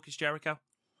getting on Talk Is Jericho.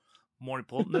 More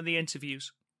important than the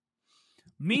interviews.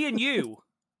 Me and you,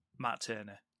 Matt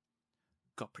Turner,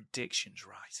 got predictions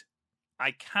right.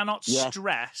 I cannot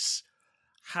stress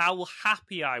how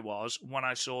happy I was when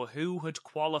I saw who had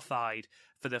qualified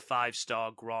for the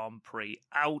 5-star Grand Prix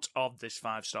out of this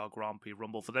 5-star Grand Prix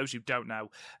Rumble. For those who don't know,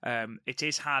 it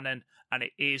is Hanan and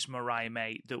it is Mariah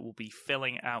May that will be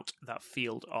filling out that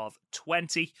field of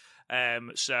 20.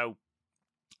 So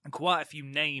quite a few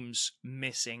names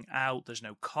missing out. There's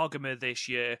no Koguma this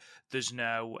year. There's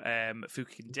no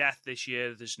Fukigen Death this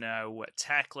year. There's no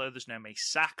Tekla. There's no Mei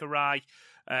Sakurai.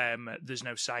 There's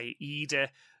no Saida.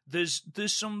 There's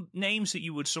some names that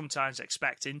you would sometimes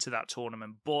expect into that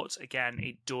tournament, but again,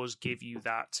 it does give you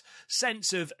that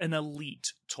sense of an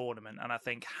elite tournament. And I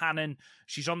think Hanan,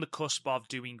 she's on the cusp of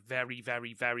doing very,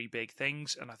 very, very big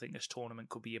things, and I think this tournament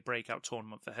could be a breakout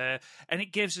tournament for her. And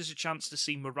it gives us a chance to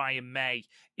see Mariah May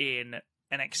in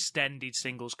an extended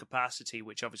singles capacity,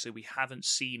 which obviously we haven't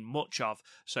seen much of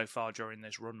so far during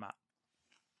this run, Matt.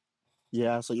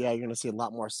 Yeah, so you're going to see a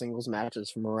lot more singles matches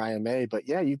from Mariah May. But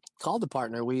yeah, you called the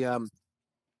partner. We were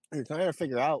trying to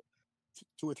figure out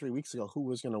 2 or 3 weeks ago who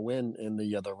was going to win in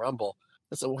the Rumble.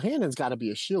 I said, well, Hanan's got to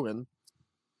be a shoo-in.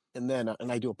 And then,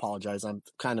 and I do apologize, I'm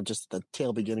kind of just at the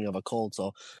tail beginning of a cold,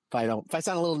 so if I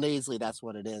sound a little nasally, that's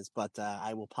what it is. But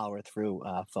I will power through,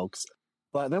 folks.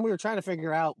 But then we were trying to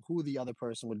figure out who the other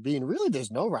person would be, and really, there's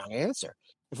no wrong answer.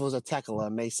 If it was a Tekla,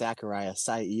 Mei Sakurai, a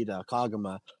Saida,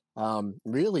 Koguma.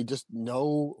 Really just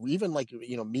no, even like,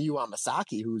 Miyu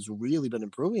Amasaki, who's really been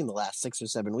improving the last 6 or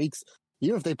 7 weeks.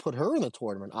 Even if they put her in the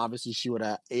tournament, obviously she would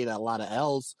have ate a lot of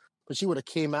L's, but she would have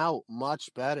came out much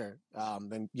better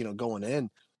than, going in.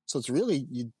 So it's really,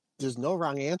 there's no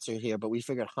wrong answer here, but we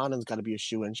figured Hanan's got to be a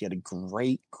shoe-in. She had a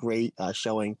great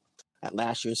showing at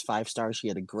last year's 5-star. She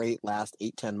had a great last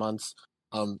 8-10 months.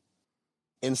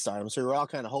 In Stardom. So we were all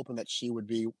kind of hoping that she would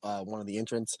be one of the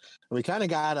entrants. And we kind of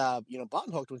got,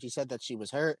 button hooked when she said that she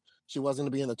was hurt. She wasn't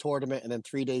going to be in the tournament. And then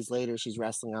 3 days later, she's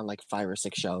wrestling on like 5 or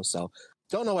 6 shows. So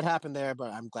don't know what happened there,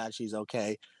 but I'm glad she's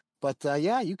okay. But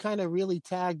you kind of really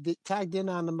tagged in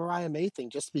on the Mariah May thing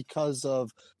just because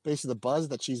of basically the buzz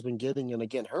that she's been getting. And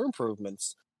again, her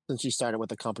improvements since she started with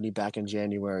the company back in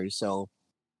January. So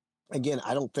again,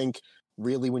 I don't think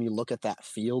really when you look at that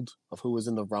field of who was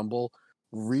in the Rumble,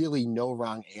 really no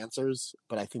wrong answers,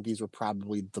 but I think these were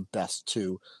probably the best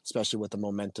 2, especially with the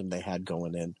momentum they had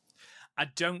going in. I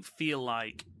don't feel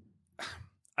like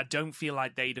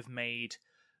they'd have made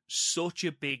such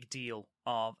a big deal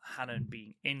of Hanan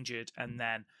being injured and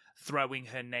then throwing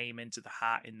her name into the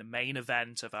hat in the main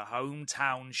event of a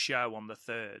hometown show on the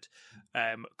 3rd,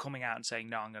 coming out and saying,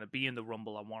 no, I'm going to be in the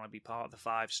Rumble, I want to be part of the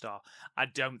 5-star. I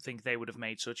don't think they would have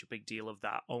made such a big deal of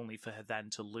that only for her then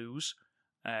to lose.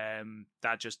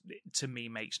 That just, to me,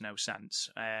 makes no sense.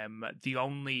 The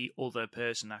only other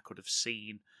person I could have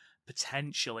seen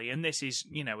potentially, and this is,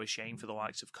 a shame for the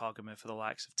likes of Koguma, for the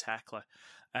likes of Tekla,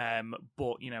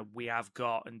 but,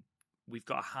 we've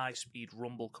got a high-speed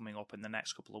Rumble coming up in the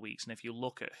next couple of weeks, and if you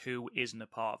look at who isn't a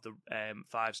part of the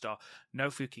 5-star, no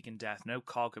Fukigen Death, no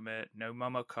Koguma, no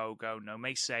Momokogo, no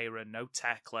Mei Seira, no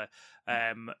Tekla,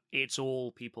 it's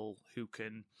all people who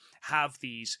can have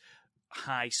these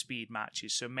high-speed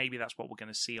matches, so maybe that's what we're going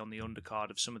to see on the undercard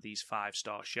of some of these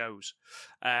 5-star shows.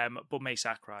 But Mei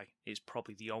Sakurai is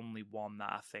probably the only one that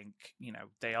I think,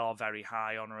 they are very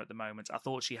high on her at the moment. I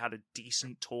thought she had a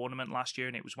decent tournament last year,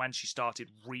 and it was when she started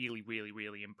really, really,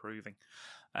 really improving.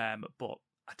 But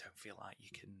I don't feel like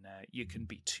you can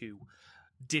be too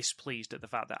displeased at the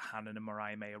fact that Hanan and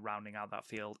Mariah May are rounding out that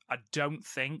field. I don't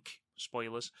think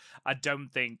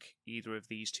either of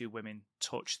these 2 women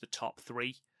touch the top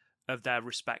 3 of their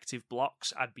respective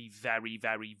blocks. I'd be very,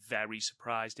 very, very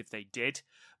surprised if they did.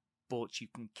 But you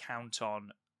can count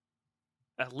on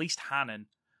at least Hannon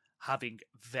having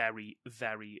very,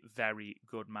 very, very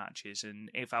good matches.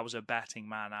 And if I was a betting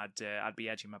man, I'd be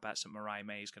edging my bets that Mariah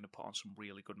May is going to put on some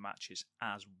really good matches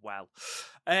as well.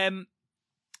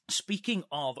 Speaking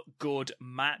of good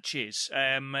matches,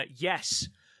 yes,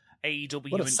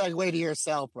 AEW. What a segue to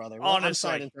yourself, brother.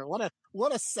 Honestly.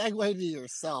 What a segue to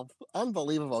yourself.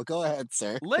 Unbelievable. Go ahead,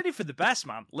 sir. Learning for the best,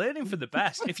 man. Learning for the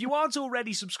best. If you aren't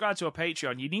already subscribed to our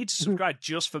Patreon, you need to subscribe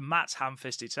just for Matt's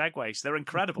ham-fisted segues. They're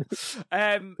incredible.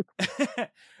 And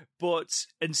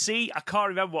see, I can't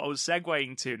remember what I was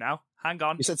segueing to now. Hang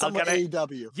on. You said something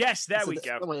AEW. Yes, there we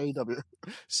go. AEW.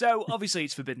 So, obviously,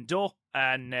 it's Forbidden Door,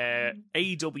 and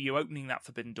AEW opening that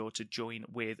Forbidden Door to join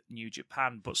with New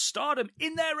Japan. But Stardom,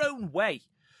 in their own way,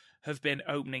 have been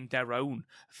opening their own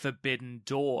Forbidden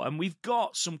Door. And we've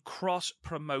got some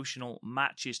cross-promotional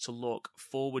matches to look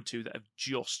forward to that have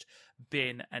just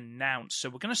been announced. So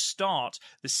we're going to start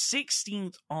the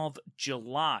 16th of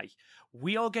July.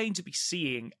 We are going to be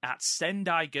seeing at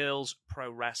Sendai Girls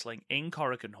Pro Wrestling in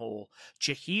Korakuen Hall,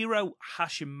 Chihiro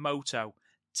Hashimoto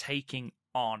taking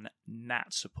on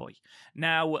Natsupoi.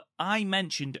 Now, I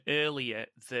mentioned earlier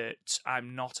that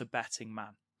I'm not a betting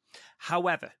man.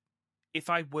 However, if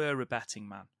I were a betting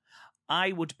man,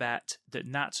 I would bet that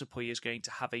Natsupoi is going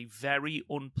to have a very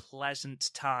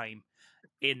unpleasant time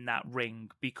in that ring,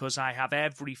 because I have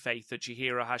every faith that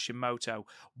Chihiro Hashimoto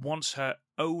wants her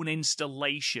own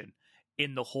installation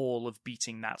in the hall of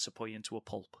beating Natsupoi into a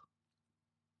pulp.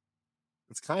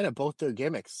 It's kind of both their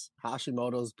gimmicks.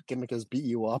 Hashimoto's gimmick is beat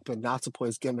you up, and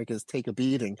Natsupoi's gimmick is take a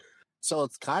beating. So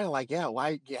it's kind of like, yeah,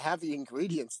 why you have the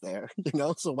ingredients there,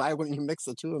 so why wouldn't you mix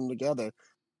the two of them together?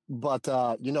 But,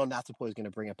 Natsupoi is going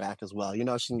to bring it back as well. She's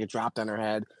going to get dropped on her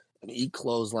head and eat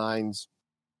clotheslines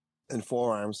and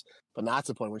forearms. But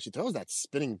Natsupoi, when she throws that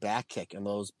spinning back kick and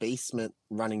those basement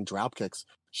running drop kicks,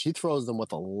 she throws them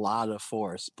with a lot of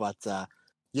force. But,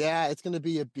 it's going to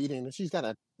be a beating. She's got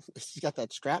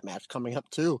that scrap match coming up,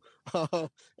 too,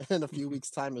 in a few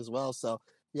weeks' time as well. So,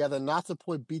 yeah, the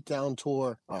Natsupoi Beatdown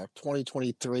Tour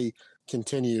 2023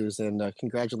 continues, and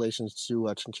congratulations to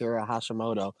Chihiro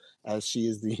Hashimoto, as she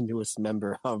is the newest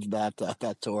member of that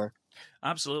tour.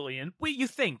 Absolutely, and you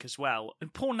think as well,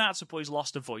 and poor Natsupoi's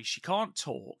lost her voice. She can't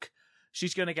talk.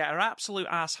 She's going to get her absolute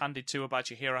ass handed to her by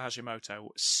Chihiro Hashimoto.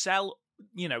 Sell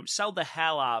the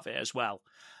hell out of it as well.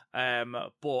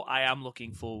 But I am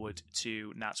looking forward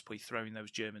to Natsupoi throwing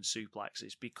those German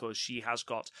suplexes, because she has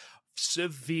got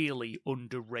severely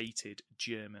underrated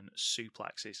German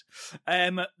suplexes.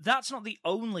 That's not the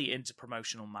only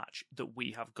interpromotional match that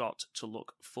we have got to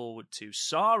look forward to.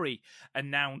 Sari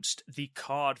announced the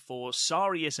card for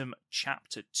Sariism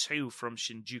Chapter 2 from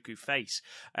Shinjuku Face.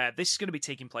 This is going to be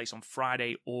taking place on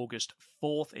Friday, August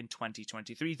 4th in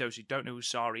 2023. Those who don't know who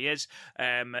Sari is,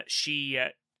 she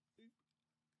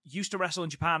used to wrestle in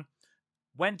Japan,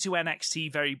 went to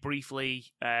NXT very briefly,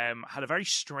 had a very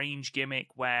strange gimmick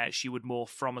where she would morph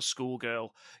from a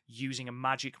schoolgirl using a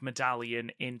magic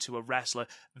medallion into a wrestler.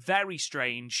 Very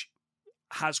strange.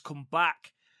 Has come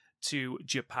back to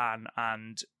Japan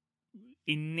and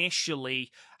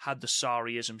initially had the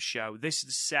Sariism show. This is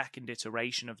the second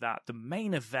iteration of that. The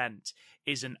main event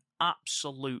is an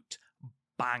absolute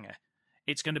banger.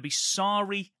 It's going to be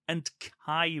Sari and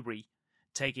Kairi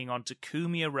taking on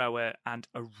Takumi Iroha and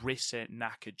Arisa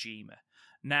Nakajima.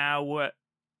 Now,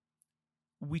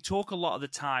 we talk a lot of the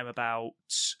time about,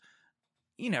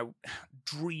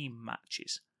 dream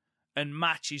matches and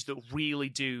matches that really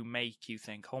do make you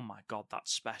think, oh my God,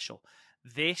 that's special.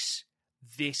 This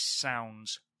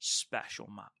sounds special,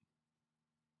 Matt.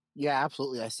 Yeah,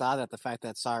 absolutely. I saw that, the fact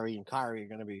that Sari and Kairi are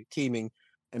going to be teaming,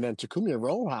 and then Takumi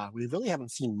Iroha, we really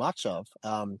haven't seen much of.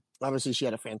 Obviously, she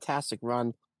had a fantastic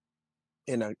run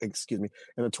in the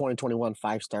 2021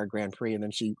 5-star Grand Prix, and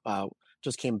then she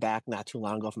just came back not too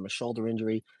long ago from a shoulder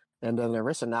injury. And then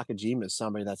Arisa Nakajima is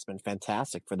somebody that's been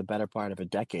fantastic for the better part of a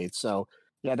decade. So,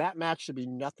 yeah, that match should be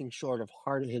nothing short of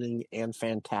hard-hitting and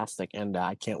fantastic, and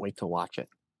I can't wait to watch it.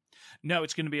 No,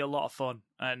 it's going to be a lot of fun.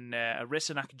 And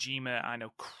Arisa Nakajima, I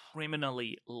know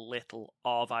criminally little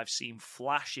of. I've seen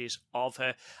flashes of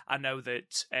her. I know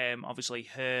that obviously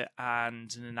her and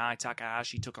Nanai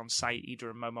Takahashi took on Saito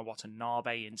and Momo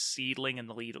Watanabe in Seedling in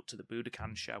the lead up to the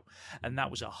Budokan show. And that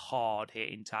was a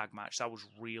hard-hitting tag match. That was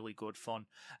really good fun.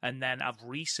 And then I've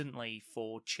recently,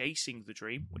 for Chasing the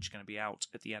Dream, which is going to be out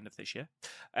at the end of this year,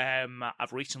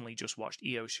 I've recently just watched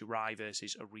Io Shirai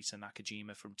versus Arisa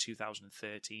Nakajima from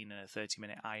 2013 in a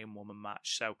 30-minute Iron Woman match.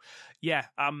 match. So, yeah,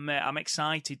 I'm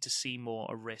excited to see more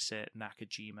Arisa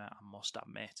Nakajima, I must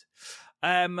admit.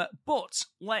 But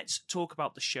let's talk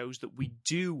about the shows that we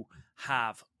do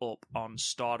have up on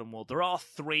Stardom World. There are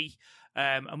 3,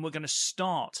 and we're going to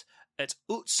start at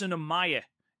Utsunomiya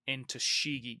in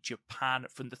Toshigi, Japan,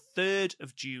 from the 3rd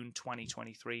of June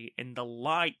 2023 in the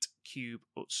Light Cube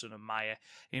Utsunomiya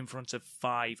in front of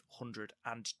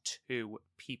 502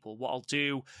 people. What I'll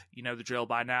do, you know the drill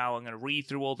by now, I'm going to read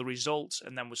through all the results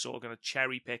and then we're sort of going to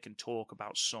cherry pick and talk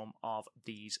about some of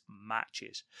these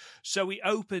matches. So we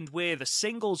opened with a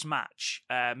singles match,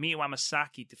 Miyu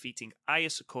Amasaki defeating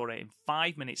Aya Sakura in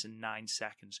 5 minutes and 9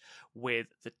 seconds with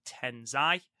the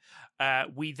Tenzai.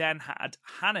 We then had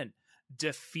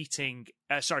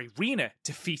Rina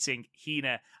defeating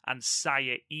Hina and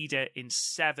Saya Ida in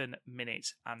 7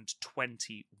 minutes and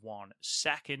 21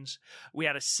 seconds. We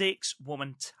had a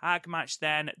 6-woman tag match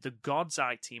then. The God's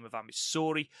Eye team of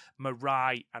Amisori,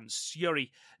 Mirai, and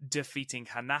Syuri defeating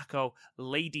Hanako,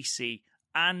 Lady C,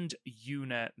 and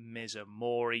Yuna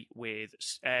Mizumori, with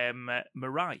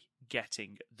Mirai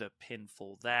getting the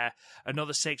pinfall there.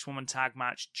 Another 6-woman tag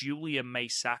match, Julia May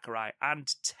Sakurai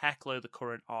and Tekla, the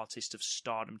current Artist of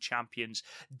Stardom champions,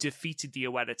 defeated the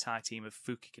Ueda Tai team of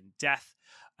Fukigen Death.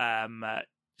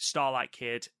 Starlight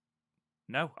Kid...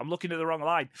 No, I'm looking at the wrong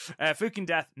line. Fukigen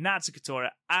Death,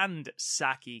 Natsukatora, and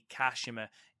Saki Kashima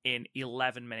in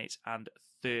 11 minutes and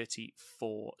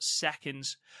 34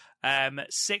 seconds.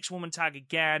 6-woman tag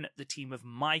again. The team of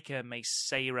Maika,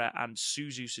 Meisera, and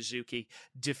Suzu Suzuki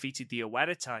defeated the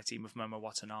Ueda Tai team of Momo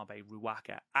Watanabe,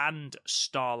 Ruaka, and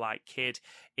Starlight Kid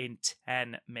in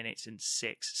 10 minutes and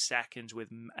 6 seconds,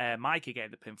 with Maika getting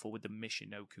the pinfall with the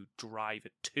Michinoku Driver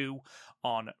 2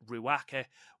 on Ruaka.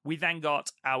 We then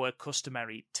got our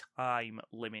customary time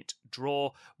limit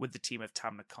draw, with the team of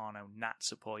Tam Nakano,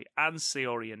 Natsupoi, and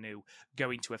Saori Anou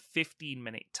going to a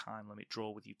 15-minute time limit draw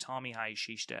with Utami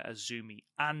Hayashishita, Azumi,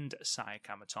 and Saya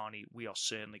Kamatani. We are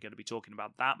certainly going to be talking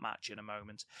about that match in a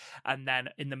moment. And then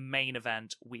in the main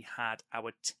event, we had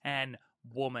our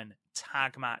 10-woman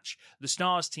tag match. The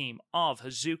Stars team of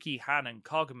Hazuki, Hanan,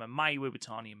 Koguma, Mayu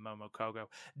Iwatani, and Momo Kogo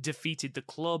defeated the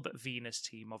Club Venus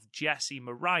team of Jessie,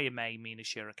 Mariah May, Mina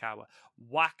Shirakawa,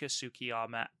 Waka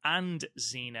Tsukiyama, and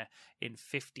Xena in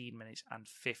 15 minutes and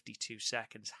 52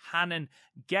 seconds. Hanan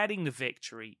getting the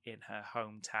victory in her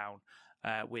hometown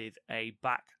with a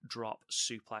backdrop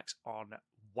suplex on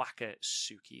Waka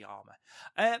Tsukiyama.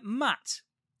 Matt,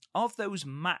 of those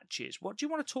matches, what do you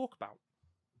want to talk about?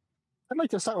 I'd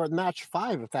like to start with match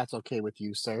 5, if that's okay with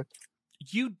you, sir.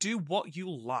 You do what you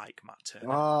like, Matt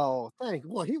Turner. Oh, thank you.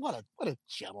 Well, what a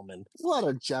gentleman. What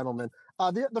a gentleman.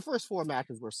 The first 4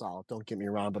 matches were solid, don't get me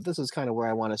wrong, but this is kind of where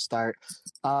I want to start.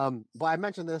 But I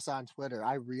mentioned this on Twitter.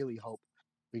 I really hope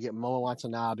we get Momo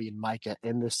Watanabe and Maika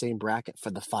in the same bracket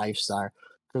for the 5-star,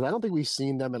 because I don't think we've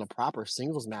seen them in a proper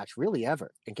singles match really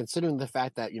ever. And considering the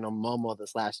fact that, Momo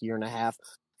this last year and a half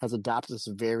has adopted this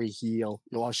very heel,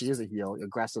 well, she is a heel,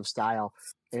 aggressive style.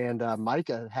 And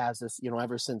Maika has this,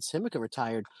 ever since Himika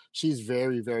retired, she's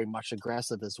very, very much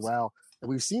aggressive as well. And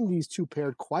we've seen these two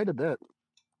paired quite a bit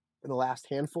in the last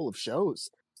handful of shows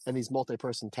and these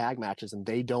multi-person tag matches, and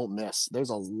they don't miss. There's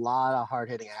a lot of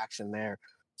hard-hitting action there.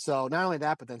 So not only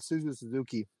that, but then Suzu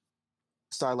Suzuki,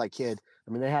 Starlight Kid,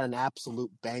 they had an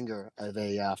absolute banger of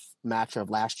a match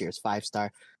of last year's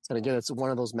 5-star. And again, it's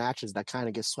one of those matches that kind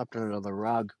of gets swept under the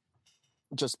rug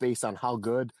just based on how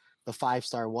good the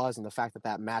 5-star was and the fact that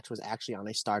that match was actually on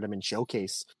a Stardom and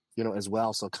Showcase, as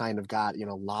well. So kind of got,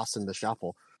 lost in the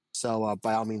shuffle. So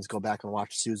by all means, go back and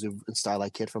watch Suzu and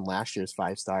Starlight Kid from last year's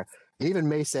 5-star. And even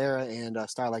May Sarah and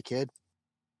Starlight Kid,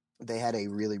 they had a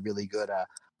really, really good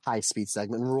high-speed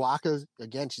segment. And Ruaka,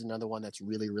 again, she's another one that's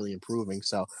really, really improving.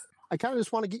 So I kind of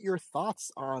just want to get your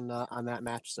thoughts on that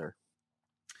match, sir.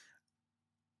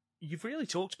 You've really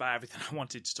talked about everything I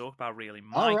wanted to talk about, really,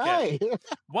 Mike. All right.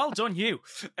 Well done, you.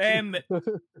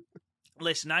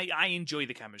 Listen, I enjoy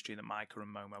the chemistry that Maika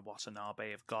and Momo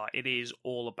Watanabe have got. It is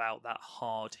all about that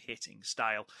hard-hitting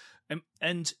style.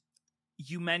 And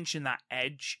you mentioned that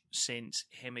edge since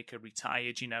Himika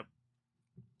retired,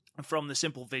 from the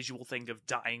simple visual thing of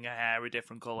dyeing her hair a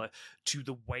different color to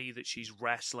the way that she's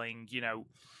wrestling,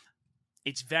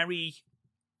 it's very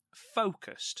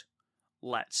focused,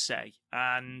 let's say.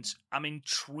 And I'm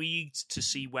intrigued to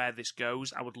see where this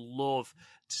goes. I would love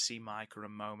to see Maika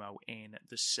and Momo in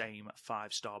the same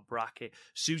 5-star bracket.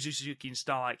 Suzu Suzuki and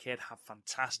Starlight Kid have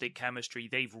fantastic chemistry.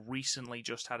 They've recently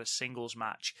just had a singles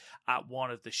match at one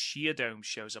of the Shiga Dome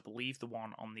shows, I believe the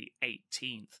one on the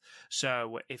 18th.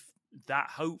 So if that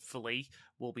hopefully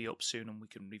will be up soon and we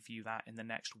can review that in the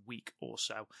next week or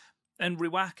so. And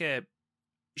Ruaka,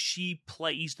 she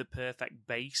plays the perfect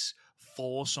base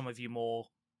for some of your more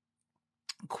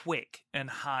quick and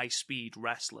high-speed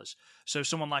wrestlers. So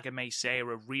someone like a Mei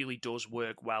Seira really does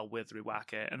work well with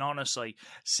Ruaka. And honestly,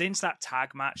 since that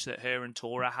tag match that her and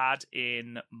Tora had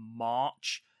in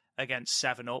March against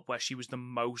 7-Up, where she was the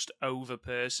most over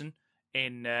person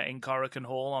in Korakuen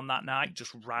Hall on that night,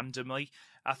 just randomly,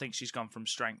 I think she's gone from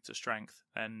strength to strength.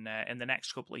 And in the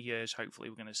next couple of years, hopefully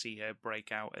we're going to see her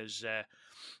break out as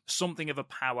something of a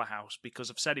powerhouse, because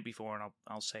I've said it before and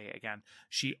I'll say it again.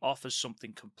 She offers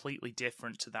something completely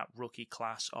different to that rookie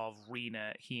class of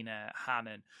Rina, Hina,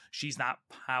 Hanan. She's that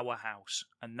powerhouse,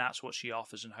 and that's what she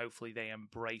offers, and hopefully they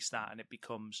embrace that, and it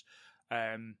becomes...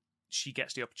 she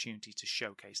gets the opportunity to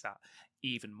showcase that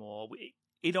even more.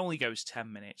 It only goes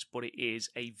 10 minutes, but it is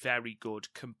a very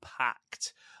good,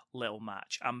 compact little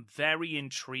match. I'm very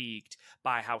intrigued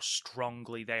by how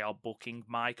strongly they are booking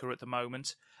Micah at the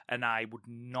moment, and I would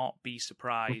not be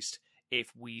surprised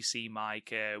if we see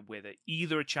Micah with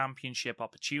either a championship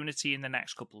opportunity in the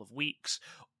next couple of weeks,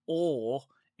 or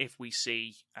if we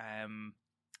see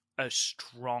a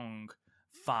strong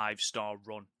 5-star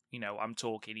run. You know, I'm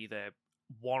talking either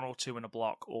 1 or 2 in a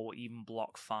block, or even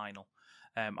block final.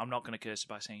 I'm not going to curse her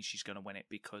by saying she's going to win it,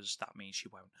 because that means she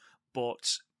won't.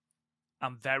 But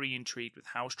I'm very intrigued with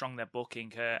how strong they're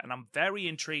booking her, and I'm very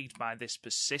intrigued by this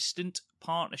persistent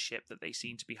partnership that they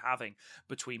seem to be having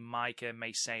between Micah,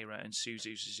 Mei Seira, and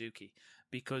Suzu Suzuki,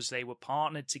 because they were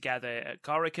partnered together at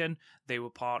Korakuen, they were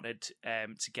partnered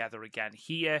together again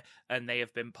here, and they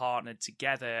have been partnered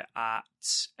together at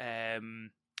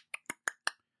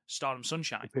Stardom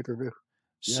Sunshine. Pay-per-view.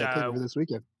 Yeah, So, pay-per-view this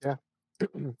weekend. Yeah.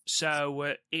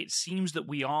 So it seems that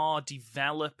we are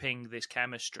developing this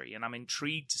chemistry, and I'm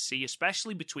intrigued to see,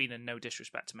 especially between, and no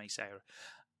disrespect to Mei Seira,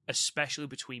 especially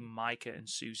between Micah and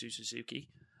Suzu Suzuki.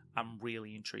 I'm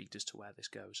really intrigued as to where this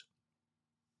goes.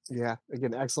 Yeah,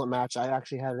 again, excellent match. I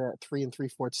actually had it at 3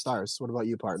 3/4 stars. What about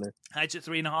you, partner? I had it at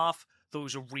 3.5. Thought it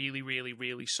was a really, really,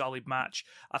 really solid match.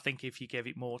 I think if you give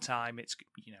it more time, it's,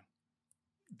 you know,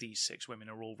 these 6 women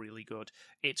are all really good.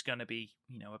 It's going to be,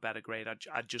 you know, a better grade.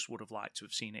 I just would have liked to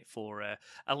have seen it for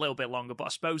a little bit longer, but I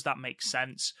suppose that makes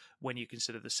sense when you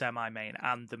consider the semi-main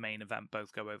and the main event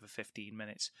both go over 15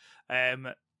 minutes.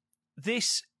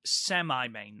 This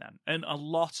semi-main then, and a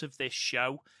lot of this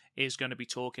show is going to be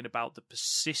talking about the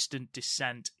persistent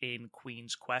descent in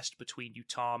Queen's Quest between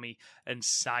Utami and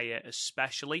Saya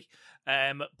especially.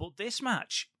 But this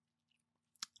match,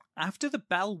 after the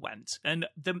bell went, and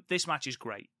this match is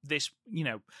great. This, you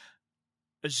know,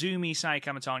 Azumi, Saya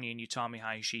Kamitani, and Utami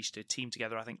Hayashishita teamed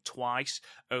together, I think, twice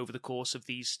over the course of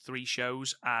these 3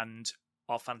 shows and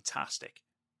are fantastic.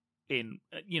 In,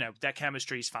 you know, their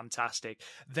chemistry is fantastic.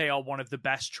 They are one of the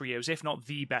best trios, if not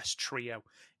the best trio,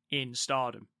 in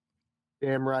Stardom.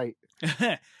 Damn right.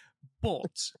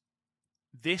 But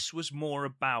this was more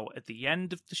about, at the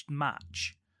end of the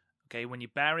match, okay, when you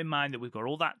bear in mind that we've got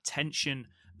all that tension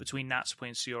between Natsupoi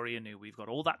and Saori Anou, we've got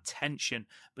all that tension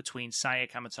between Saya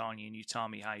Kamitani and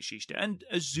Utami Hayashishita, and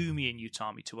Azumi and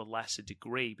Utami to a lesser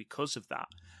degree because of that.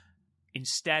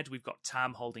 Instead, we've got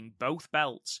Tam holding both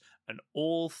belts and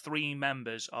all 3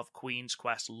 members of Queen's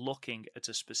Quest looking at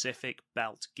a specific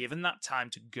belt, given that time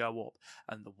to go up.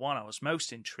 And the one I was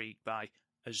most intrigued by,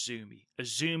 Azumi.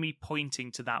 Azumi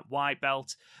pointing to that white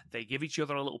belt. They give each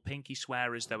other a little pinky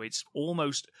swear as though it's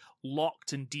almost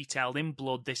locked and detailed in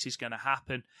blood this is going to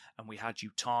happen. And we had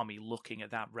Utami looking at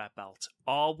that red belt.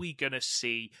 Are we going to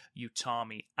see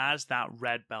Utami as that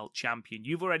red belt champion?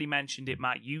 You've already mentioned it,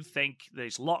 Matt. You think that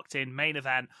it's locked in main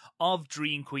event of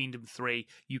Dream Queendom 3,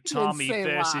 Utami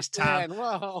versus Tam.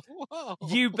 Whoa.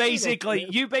 You basically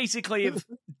have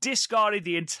discarded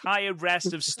the entire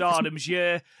rest of Stardom's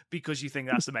year because you think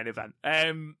that's the main event.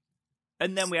 And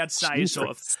then we had Saya sort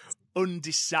of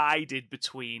undecided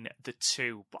between the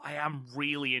 2. But I am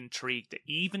really intrigued that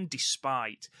even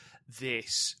despite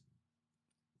this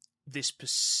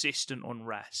persistent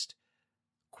unrest,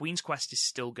 Queen's Quest is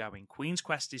still going. Queen's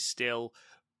Quest is still,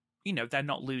 you know, they're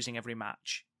not losing every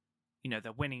match. You know,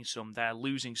 they're winning some, they're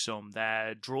losing some,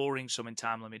 they're drawing some in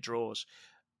time limit draws.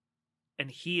 And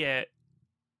here,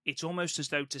 it's almost as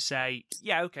though to say,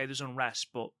 yeah, okay, there's unrest,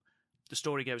 but the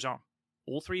story goes on.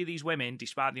 All 3 of these women,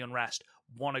 despite the unrest,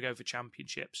 want to go for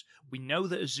championships. We know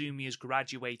that Azumi has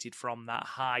graduated from that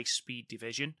high-speed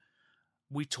division.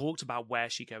 We talked about where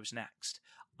she goes next.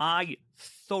 I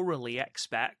thoroughly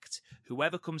expect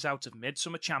whoever comes out of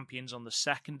Midsummer Champions on the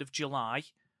 2nd of July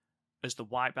as the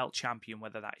white belt champion,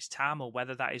 whether that is Tam or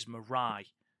whether that is Mirai,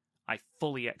 I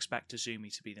fully expect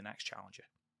Azumi to be the next challenger.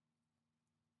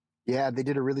 Yeah, they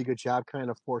did a really good job kind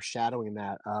of foreshadowing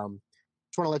that.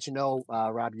 just want to let you know,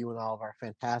 Rob, you and all of our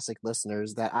fantastic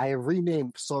listeners, that I have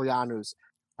renamed Soriano's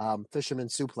Fisherman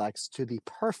Suplex to the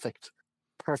perfect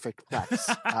plex.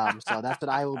 So that's what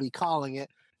I will be calling it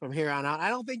from here on out. I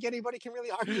don't think anybody can really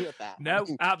argue with that. No,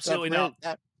 absolutely not.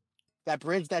 That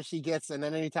bridge that she gets, and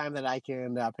then anytime that I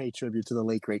can pay tribute to the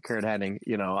late great Kurt Hennig,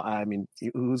 I mean,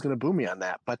 who's going to boo me on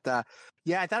that? But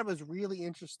yeah, I thought it was really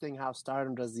interesting how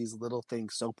Stardom does these little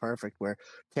things so perfect. Where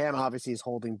Tam obviously is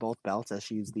holding both belts as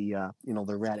she's the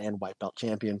the red and white belt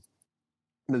champion.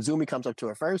 Mizumi comes up to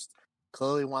her first,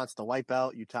 clearly wants the white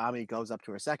belt. Utami goes up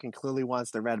to her second, clearly wants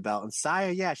the red belt. And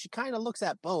Saya, yeah, she kind of looks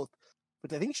at both.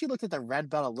 But I think she looked at the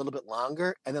red belt a little bit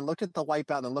longer and then looked at the white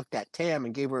belt and then looked at Tam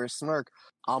and gave her a smirk,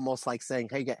 almost like saying,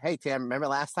 hey, Tam, remember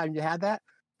last time you had that?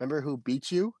 Remember who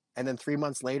beat you? And then 3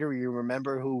 months later, you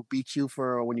remember who beat you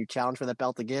for when you challenged for that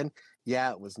belt again? Yeah,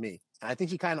 it was me. And I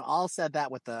think she kind of all said that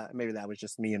with maybe that was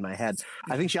just me in my head.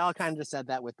 I think she all kind of just said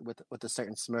that with a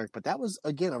certain smirk. But that was,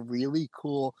 again, a really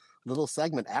cool little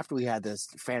segment after we had this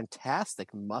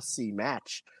fantastic must-see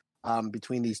match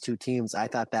between these two teams. I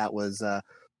thought that was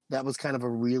kind of a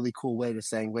really cool way to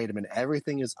saying, wait a minute,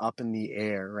 everything is up in the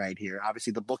air right here.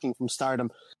 Obviously, the booking from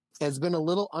Stardom has been a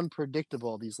little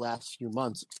unpredictable these last few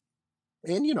months.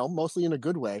 And, mostly in a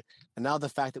good way. And now the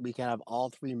fact that we can have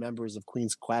all three members of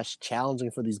Queen's Quest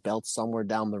challenging for these belts somewhere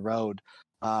down the road.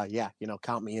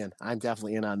 Count me in. I'm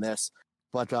definitely in on this.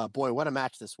 But, boy, what a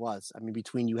match this was. I mean,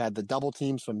 between you had the double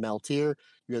teams from Meltier,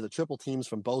 you had the triple teams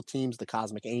from both teams, the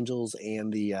Cosmic Angels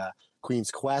and the Queen's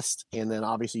Quest. And then,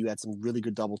 obviously, you had some really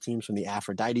good double teams from the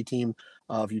Aphrodite team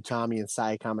of Utami and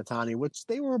Saya Kamatani, which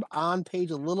they were on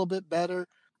page a little bit better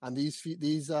on these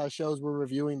shows we're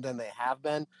reviewing than they have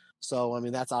been. So, I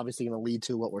mean, that's obviously going to lead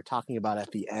to what we're talking about at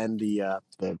the end,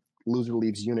 the loser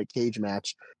leaves unit cage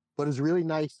match. But it's really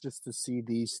nice just to see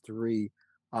these three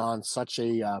on such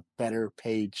a better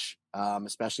page,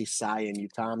 especially Sai and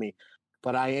Utami.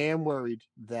 But I am worried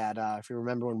that if you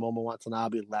remember when Momo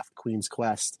Watanabe left Queen's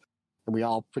Quest, and we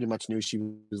all pretty much knew she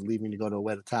was leaving to go to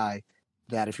Oedo Tai,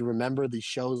 that if you remember the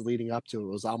shows leading up to it,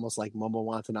 it was almost like Momo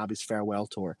Watanabe's farewell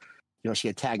tour. She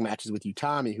had tag matches with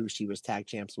Utami, who she was tag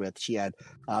champs with. She had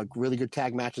really good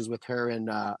tag matches with her and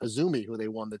Azumi, who they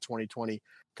won the 2020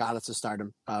 Goddess of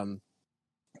Stardom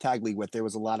tag league with. There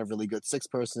was a lot of really good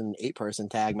 6-person, 8-person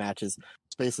tag matches.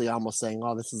 It's basically almost saying,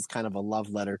 oh, this is kind of a love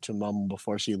letter to Momo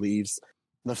before she leaves.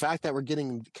 And the fact that we're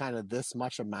getting kind of this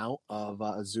much amount of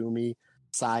Azumi,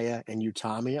 Saya, and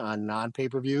Utami on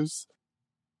non-pay-per-views,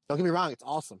 don't get me wrong, it's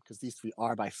awesome because these three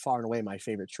are by far and away my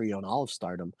favorite trio in all of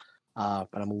Stardom. But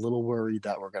I'm a little worried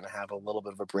that we're going to have a little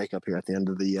bit of a breakup here at the end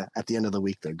of the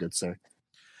week there, good sir.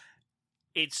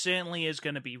 It certainly is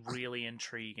going to be really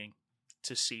intriguing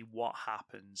to see what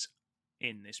happens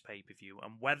in this pay-per-view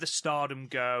and whether Stardom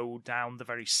go down the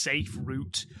very safe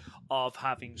route of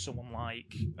having someone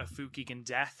like a Fukigen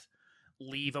Death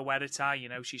leave Oedo Tai.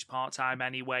 She's part-time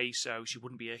anyway, so she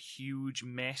wouldn't be a huge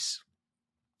miss.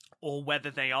 Or whether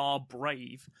they are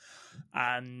brave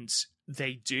and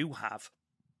they do have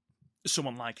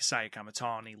someone like Saya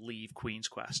Kamatani leave Queen's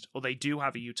Quest, or they do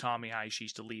have a Utami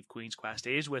Aishis to leave Queen's Quest.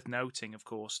 It is worth noting, of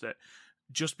course, that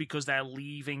just because they're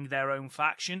leaving their own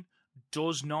faction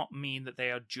does not mean that they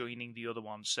are joining the other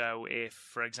one. So if,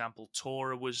 for example,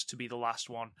 Tora was to be the last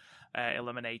one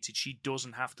eliminated, she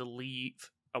doesn't have to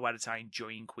leave Oedo Tai and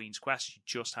join Queen's Quest. She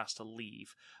just has to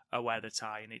leave Oedo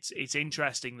Tai. And it's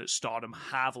interesting that Stardom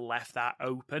have left that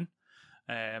open.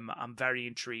 I'm very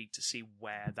intrigued to see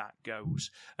where that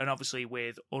goes. And obviously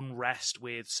with unrest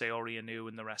with Saori Anou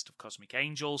and the rest of Cosmic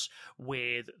Angels,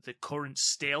 with the current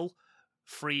still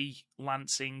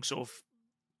freelancing sort of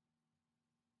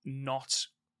not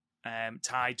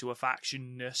tied to a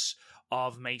factionness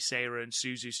of Mei Seira and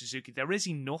Suzu Suzuki, there is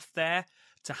enough there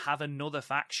to have another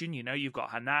faction. You've got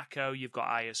Hanako, you've got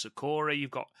Aya Sakura,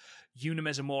 you've got Yuna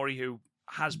Mizumori, who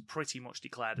has pretty much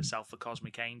declared herself for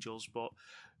Cosmic Angels, but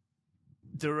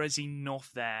there is enough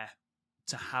there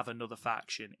to have another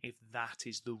faction if that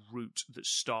is the route that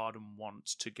Stardom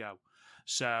wants to go.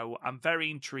 So I'm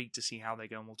very intrigued to see how they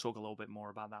go, and we'll talk a little bit more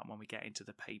about that when we get into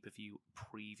the pay-per-view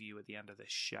preview at the end of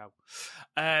this show.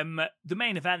 The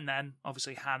main event then,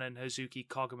 obviously Hanan, Hazuki,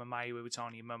 Koguma, Mayu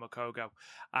Iwatani, and Momokogo,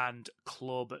 and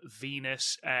Club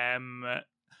Venus.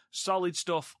 Solid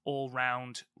stuff all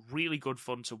round. Really good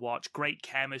fun to watch. Great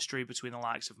chemistry between the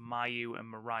likes of Mayu and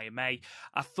Mariah May.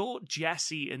 I thought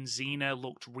Jessie and Xena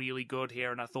looked really good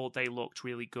here, and I thought they looked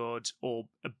really good, or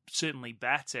certainly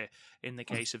better in the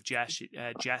case of Jessie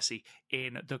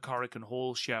in the Korakuen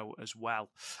Hall show as well.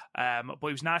 But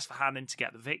it was nice for Hanan to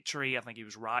get the victory. I think it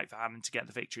was right for Hanan to get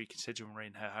the victory considering we're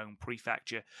in her home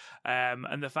prefecture.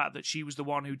 And the fact that she was the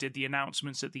one who did the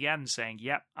announcements at the end saying,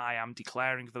 yep, I am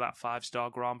declaring for that 5-star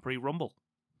Grand Prix Rumble.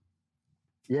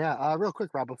 Yeah, real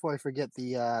quick, Rob, before I forget,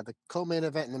 the co-main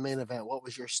event and the main event, what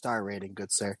was your star rating,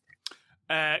 good sir?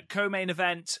 Co-main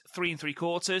event, 3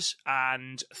 3/4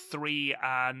 and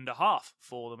 3.5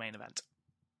 for the main event.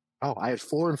 Oh, I had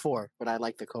 4 and 4, but I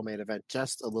like the co-main event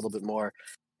just a little bit more.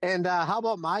 And how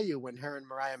about Mayu when her and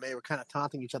Mariah May were kind of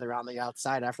taunting each other on the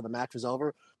outside after the match was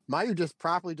over? Mayu just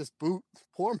properly boot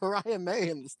poor Mariah May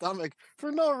in the stomach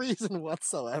for no reason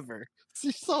whatsoever.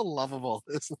 She's so lovable,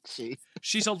 isn't she?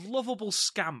 She's a lovable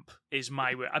scamp, is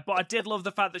Mayu. But I did love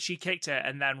the fact that she kicked her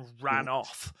and then ran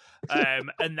off,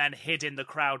 and then hid in the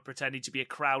crowd pretending to be a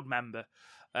crowd member.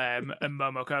 And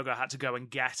Momo Kogo had to go and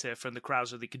get her from the crowd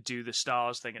so they could do the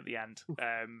stars thing at the end.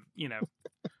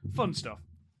 Fun stuff.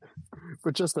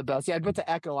 But just the best. Yeah, but to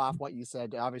echo off what you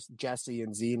said, obviously Jessie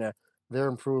and Xena, their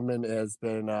improvement has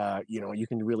been, you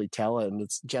can really tell it. And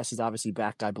Jessie's obviously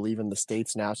back, I believe, in the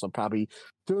States now, so probably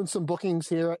doing some bookings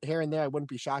here and there. I wouldn't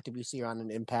be shocked if you see her on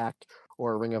an Impact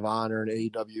or a Ring of Honor, an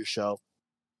AEW show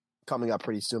coming up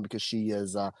pretty soon because she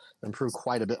has improved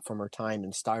quite a bit from her time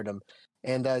in Stardom.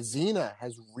 And Xena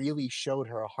has really showed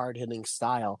her a hard-hitting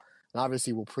style. And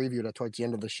obviously, we'll preview that towards the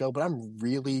end of the show, but I'm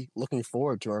really looking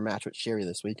forward to her match with Sherry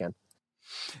this weekend.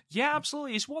 Yeah,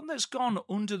 absolutely. It's one that's gone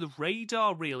under the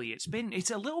radar, really. It's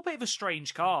a little bit of a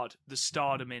strange card, the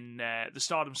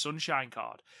Stardom Sunshine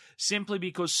card, simply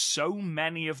because so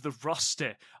many of the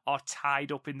roster are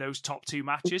tied up in those top 2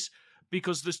 matches.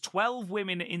 Because there's 12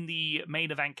 women in the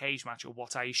main event cage match, or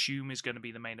what I assume is going to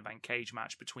be the main event cage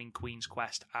match between Queen's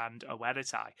Quest and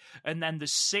Oedetai. And then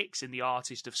there's 6 in the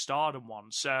Artist of Stardom one.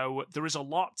 So there is a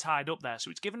lot tied up there. So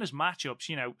it's given us matchups.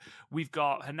 We've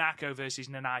got Hanako versus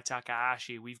Nanai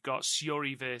Takahashi. We've got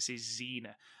Syuri versus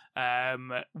Xena.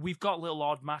 We've got little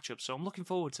odd matchups. So I'm looking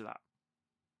forward to that.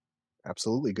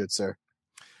 Absolutely, good sir.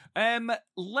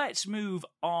 Let's move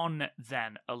on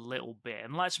then a little bit,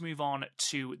 and let's move on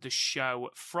to the show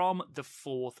from the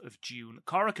 4th of June,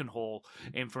 Korakuen Hall,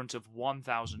 in front of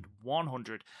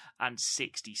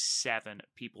 1,167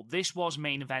 people. This was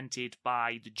main evented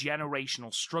by the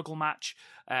Generational Struggle match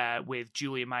with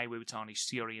Julia Mai Iwatani,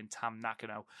 Syuri, and Tam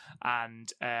Nakano,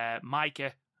 and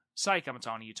Maika, Sai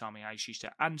Kamatani, Utami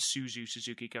Aishishita, and Suzu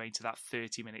Suzuki going to that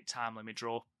 30-minute time limit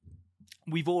draw.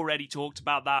 We've already talked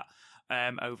about that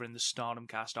over in the Stardom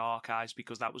Cast archives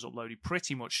because that was uploaded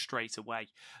pretty much straight away.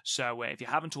 So if you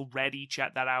haven't already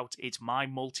checked that out, it's my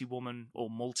multi-woman or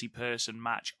multi-person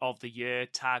match of the year,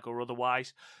 tag or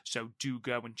otherwise. So do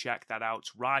go and check that out.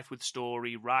 It's rife with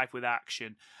story, rife with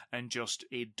action, and just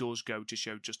it does go to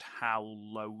show just how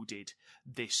loaded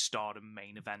this Stardom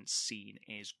main event scene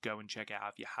is. Go and check it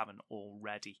out if you haven't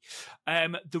already.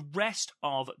 The rest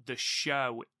of the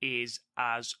show is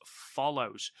as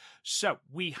follows. So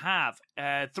we have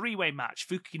a 3-way match.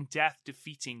 Fukigen Death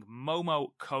defeating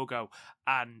Momo, Kogo,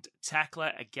 and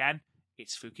Tekla. Again,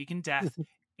 it's Fukigen Death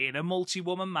in a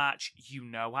multi-woman match. You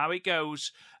know how it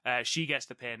goes. She gets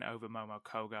the pin over Momo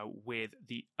Kogo with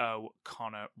the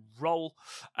O'Connor roll.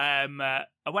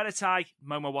 Oedetai,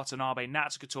 Momo Watanabe,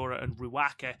 Natsuko Tora, and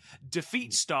Ruaka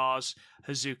defeat stars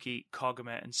Hazuki,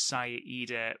 Koguma, and Saya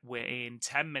Iida within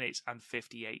 10 minutes and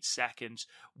 58 seconds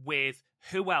with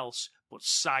who else but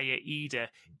Saya Iida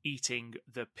eating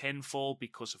the pinfall,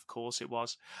 because of course it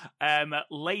was.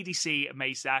 Lady C,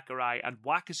 Mei Sakurai, and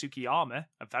Waka Tsukiyama,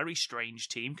 a very strange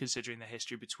team considering the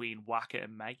history between Waka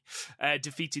and Mei,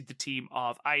 defeated the team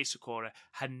of Aya Sakura,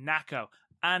 Hanako,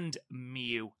 and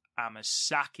Miyu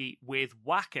Amasaki, with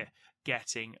Waka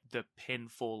getting the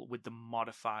pinfall with the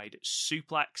modified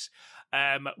suplex.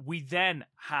 We then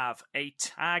have a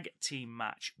tag team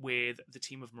match with the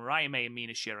team of Mariah May and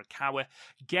Mina Shirakawa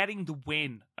getting the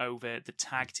win over the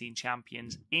tag team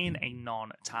champions in a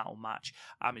non-title match,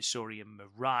 Amisori and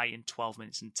Mirai, in 12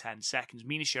 minutes and 10 seconds.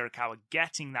 Mina Shirakawa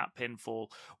getting that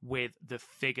pinfall with the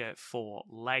figure 4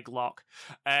 leg lock.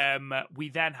 We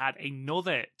then had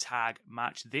another tag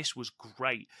match. This was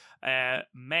great.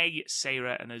 Mei,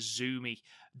 Seira, and Azumi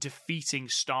defeating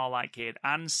Starlight Kid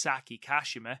and Saki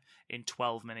Kashima in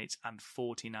 12 minutes and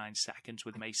 49 seconds,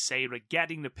 with Mei Seira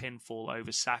getting the pinfall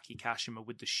over Saki Kashima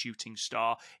with the shooting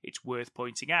star. It's worth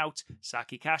pointing out,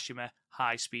 Saki Kashima,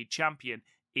 high-speed champion,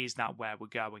 is that where we're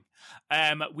going?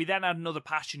 We then had another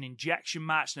Passion injection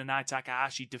match, Nanai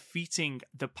Takahashi defeating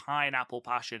the Pineapple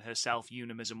Passion herself,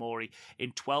 Yuna Mizumori,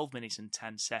 in 12 minutes and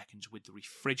 10 seconds with the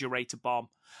refrigerator bomb.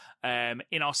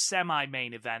 In our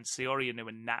semi-main event, Saori Anou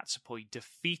and Natsupoi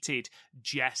defeated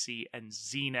Jessie and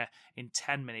Xena in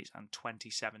 10 minutes and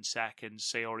 27 seconds.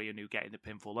 Saori Anou getting the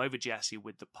pinfall over Jessie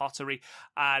with the pottery.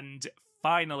 And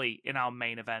finally, in our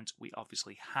main event, we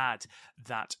obviously had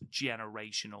that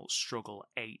generational struggle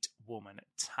 8-woman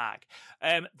tag.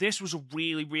 This was a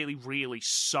really, really, really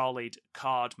solid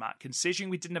card, Matt.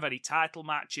 Considering we didn't have any title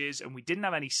matches and we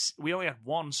only had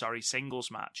one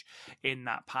singles match in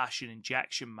that Passion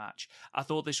injection match. I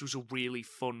thought this was a really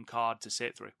fun card to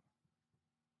sit through.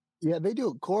 Yeah, they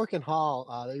do. Cork and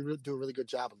Hall, they do a really good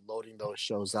job of loading those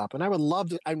shows up. And I would love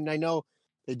to, I know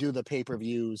they do the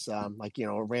pay-per-views, a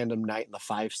random night in the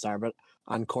 5-star, but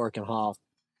on Cork and Hall.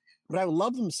 But I would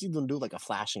love to see them do like a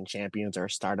Flashing Champions or a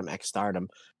Stardom X Stardom,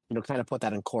 kind of put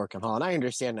that in Cork and Hall. And I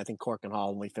understand, I think Cork and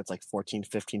Hall only fits like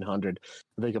 1,500.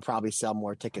 They could probably sell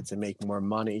more tickets and make more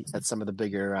money at some of the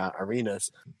bigger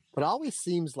arenas. But it always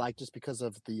seems like, just because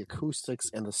of the acoustics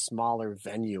and the smaller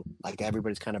venue, like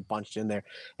everybody's kind of bunched in there,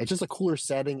 it's just a cooler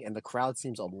setting, and the crowd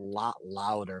seems a lot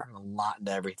louder, a lot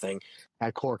into everything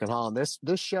at Cork and Hall. And this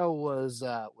show was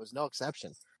no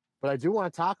exception. But I do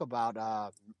want to talk about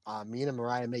Mina and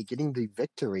Mariah May getting the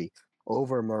victory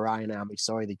over Mariah and Ami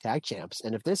Sourei, the tag champs.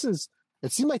 And if this is,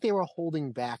 it seemed like they were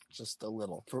holding back just a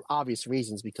little for obvious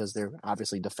reasons, because they're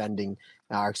obviously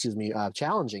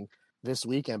challenging this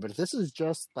weekend. But if this is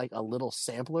just like a little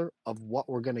sampler of what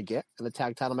we're going to get in the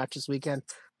tag title match this weekend,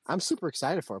 I'm super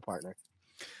excited for a partner.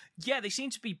 Yeah, they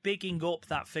seem to be bigging up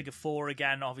that figure 4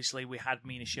 again. Obviously, we had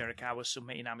Mina Shirakawa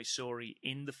submitting Ami Sourei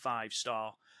in the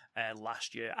 5-star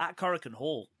last year at Korakuen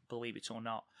Hall, believe it or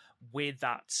not, with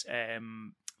that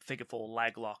figure 4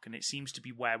 leg lock, and it seems to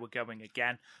be where we're going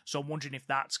again. So I'm wondering if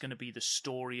that's going to be the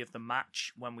story of the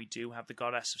match when we do have the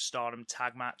Goddess of Stardom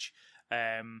tag match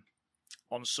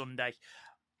on Sunday.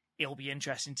 It'll be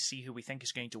interesting to see who we think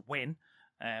is going to win,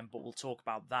 but we'll talk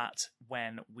about that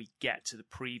when we get to the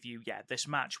preview. Yeah, this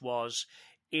match was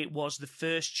the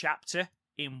first chapter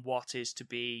in what is to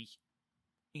be,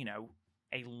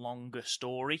 a longer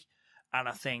story. And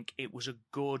I think it was a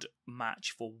good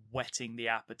match for whetting the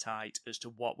appetite as to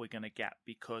what we're going to get.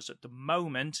 Because at the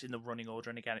moment, in the running order,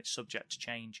 and again, it's subject to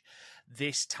change,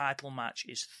 this title match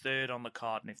is 3rd on the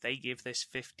card. And if they give this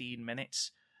 15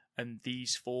 minutes and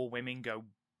these 4 women go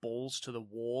balls to the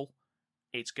wall,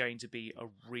 it's going to be a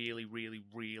really, really,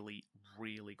 really,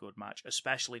 really good match.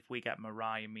 Especially if we get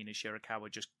Mariah and Mina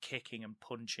Shirakawa just kicking and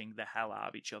punching the hell out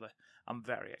of each other. I'm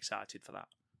very excited for that.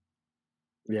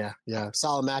 Yeah.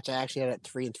 Solid match. I actually had it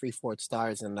 3 3/4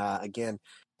 stars. And again,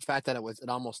 the fact that it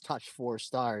almost touched 4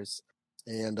 stars.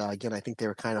 And again, I think they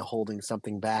were kind of holding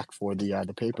something back for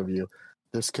the pay-per-view.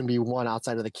 This can be one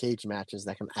outside of the cage matches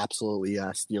that can absolutely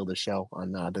steal the show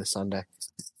on this Sunday.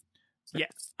 Yeah,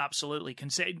 absolutely.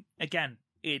 Again,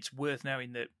 it's worth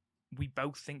knowing that we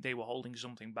both think they were holding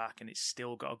something back, and it's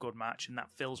still got a good match, and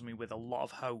that fills me with a lot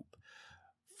of hope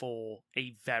for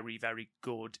a very, very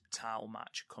good title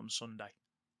match come Sunday.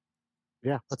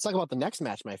 Yeah, let's talk about the next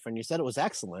match, my friend. You said it was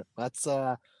excellent. Let's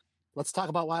talk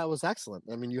about why it was excellent.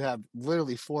 I mean, you have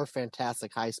literally 4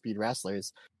 fantastic high-speed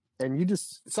wrestlers, and you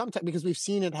just sometimes, because we've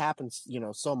seen it happen,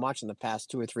 so much in the past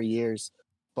 2 or 3 years,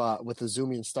 but with the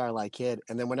Zumi and Starlight Kid,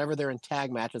 and then whenever they're in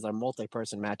tag matches or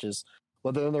multi-person matches,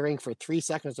 whether they're in the ring for 3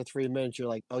 seconds or 3 minutes, you're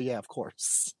like, oh yeah, of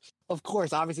course. Of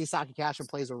course. Obviously, Saki Kashima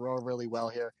plays a role really well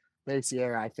here. May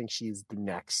Sierra, I think she's the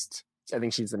next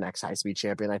high-speed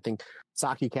champion. I think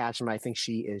Saki Kashima,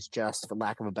 she is just, for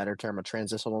lack of a better term, a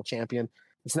transitional champion.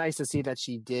 It's nice to see that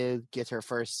she did get her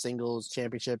first singles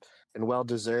championship, and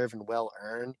well-deserved and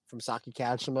well-earned from Saki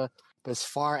Kashima. But as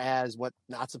far as what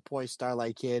Natsupoi,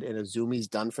 Starlight Kid, and Azumi's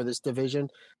done for this division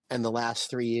in the last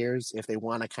 3 years, if they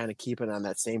want to kind of keep it on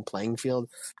that same playing field,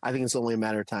 I think it's only a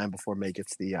matter of time before May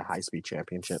gets the high-speed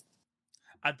championship.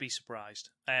 I'd be surprised.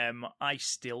 I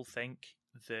still think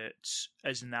that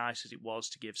as nice as it was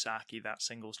to give Saki that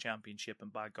singles championship,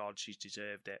 and by God, she's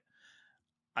deserved it,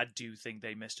 I do think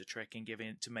they missed a trick in giving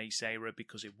it to May Sarah,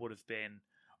 because it would have been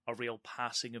a real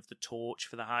passing of the torch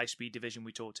for the high-speed division.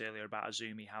 We talked earlier about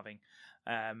Azumi having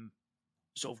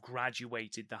sort of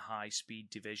graduated the high-speed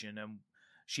division, and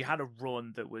she had a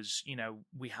run that was,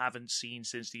 we haven't seen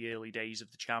since the early days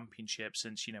of the championship,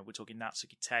 since, we're talking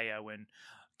Natsuki Teo and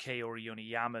Kaori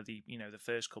Yoneyama, the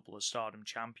first couple of Stardom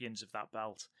champions of that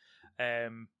belt.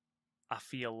 I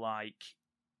feel like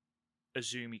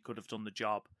Azumi could have done the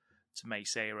job to May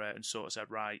Sarah and sort of said,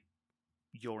 right,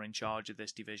 you're in charge of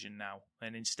this division now.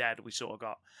 And instead, we sort of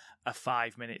got a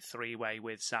 5-minute three-way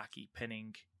with Saki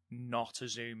pinning not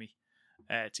Azumi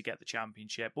to get the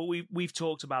championship. But we've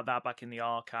talked about that back in the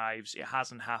archives. It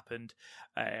hasn't happened.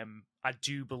 I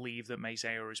do believe that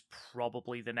Meisera is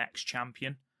probably the next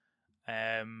champion.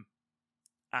 And,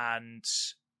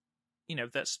 you know,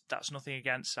 that's nothing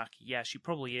against Saki. Yeah, she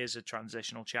probably is a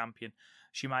transitional champion.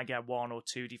 She might get 1 or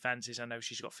 2 defenses. I know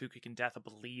she's got Fukigen and Death, I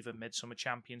believe, at Midsummer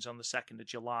Champions on the 2nd of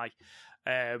July.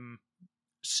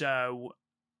 So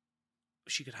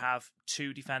she could have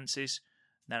 2 defenses,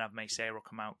 then have Meisera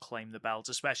come out, claim the belt,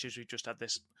 especially as we've just had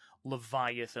this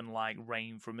Leviathan-like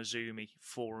reign from Azumi,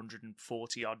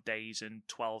 440-odd days and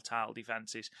 12 title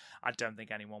defenses. I don't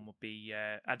think anyone would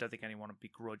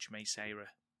begrudge Meisera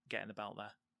getting the belt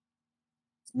there.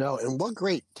 No, and what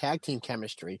great tag team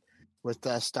chemistry with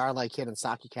Starlight Kid and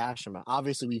Saki Kashima.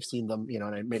 Obviously, we've seen them, you know,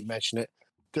 and I mentioned it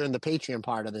during the Patreon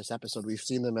part of this episode. We've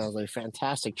seen them as a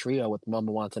fantastic trio with Momo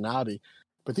Watanabe.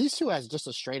 But these two as just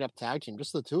a straight-up tag team,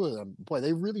 just the two of them, boy,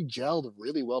 they really gelled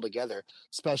really well together,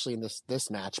 especially in this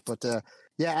match. But,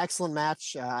 yeah, excellent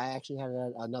match. I actually had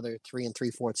another 3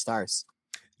 3/4 stars.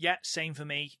 Yeah, same for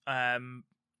me. And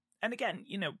again,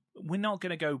 you know, we're not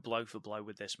going to go blow for blow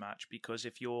with this match because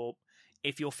if you're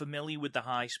familiar with the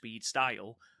high-speed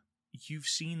style, you've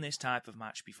seen this type of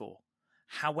match before.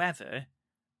 However,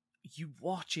 you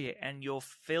watch it and you're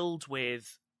filled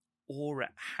with awe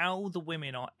at how the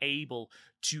women are able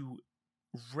to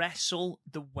wrestle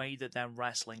the way that they're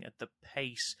wrestling at the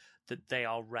pace that they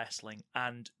are wrestling,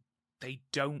 and they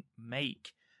don't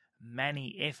make many,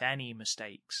 if any,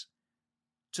 mistakes.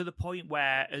 To the point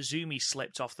where Azumi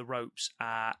slipped off the ropes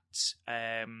at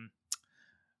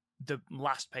the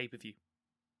last pay-per-view.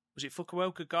 Was it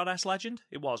Fukuoka Goddess Legend?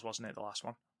 It was, wasn't it, the last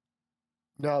one?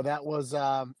 No, that was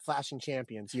Flashing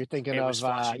Champions. You're thinking it of was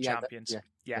Flashing Champions.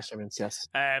 Yeah. Champions, yes.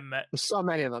 There's so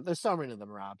many of them. There's so many of them,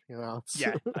 Rob. You know.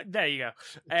 Yeah, there you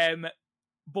go.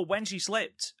 But when she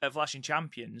slipped at Flashing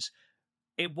Champions,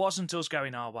 it wasn't us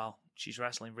going, oh, well, she's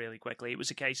wrestling really quickly. It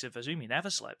was a case of Azumi never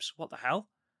slips. What the hell?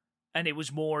 And it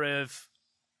was more of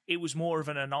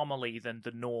an anomaly than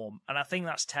the norm. And I think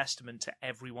that's testament to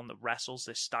everyone that wrestles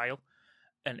this style.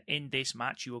 And in this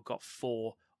match, you have got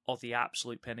 4 of the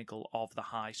absolute pinnacle of the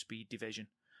high-speed division.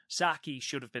 Saki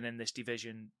should have been in this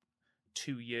division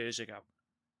 2 years ago,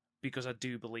 because I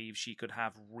do believe she could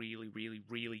have really, really,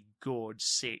 really good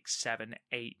 6, 7,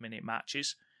 8-minute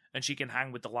matches, and she can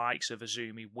hang with the likes of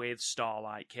Azumi with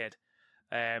Starlight Kid.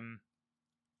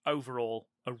 Overall,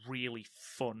 a really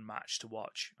fun match to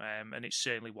watch, and it's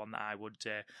certainly one that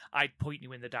I'd point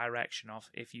you in the direction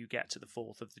of if you get to the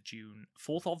 4th of June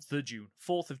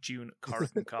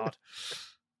Korakuen card.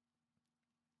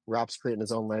 Rob's creating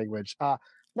his own language.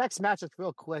 Next match is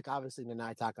real quick. Obviously,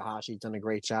 Nanai Takahashi's done a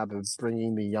great job of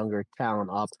bringing the younger talent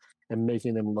up and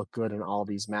making them look good in all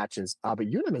these matches. But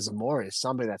Yuna Mizumori is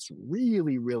somebody that's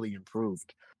really, really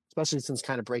improved, especially since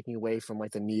kind of breaking away from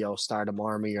like the Neo Stardom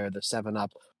Army or the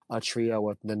 7-Up trio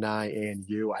with Nanai and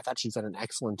Yu. I thought she's done an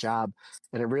excellent job,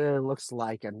 and it really looks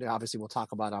like, and obviously we'll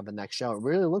talk about it on the next show, it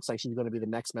really looks like she's going to be the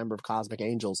next member of Cosmic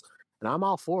Angels, and I'm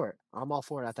all for it. I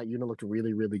thought Yuna looked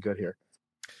really, really good here.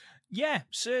 Yeah,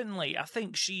 certainly. I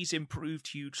think she's improved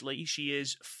hugely. She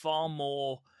is far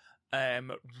more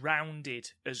rounded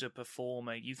as a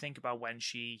performer. You think about when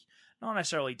she not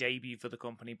necessarily debuted for the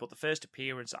company, but the first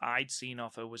appearance I'd seen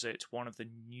of her was at one of the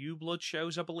New Blood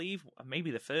shows, I believe,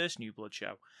 maybe the first New Blood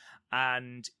show,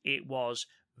 and it was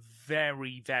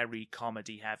very, very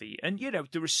comedy heavy. And, you know,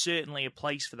 there is certainly a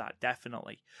place for that,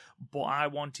 definitely. But I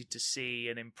wanted to see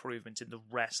an improvement in the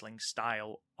wrestling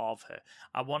style of her.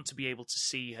 I want to be able to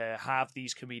see her have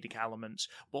these comedic elements,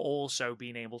 but also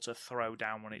being able to throw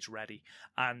down when it's ready.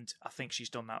 And I think she's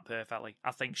done that perfectly.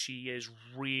 I think she is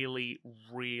really,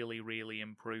 really, really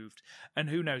improved. And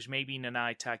who knows, maybe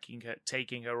Nanai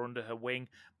taking her under her wing,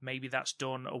 maybe that's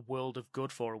done a world of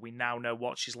good for her. We now know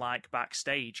what she's like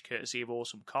backstage, courtesy of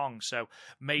Awesome Kong. So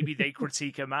maybe they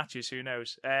critique her matches. Who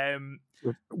knows?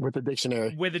 With the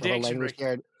dictionary. With the dictionary.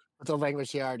 With the language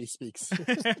she already speaks.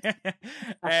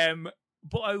 But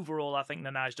overall, I think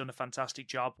Nanai's done a fantastic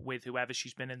job with whoever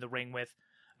she's been in the ring with.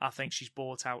 I think she's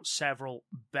brought out several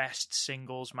best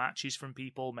singles matches from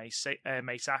people. Mei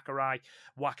Sakurai,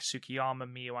 Waka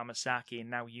Tsukiyama, Miyu Amasaki, and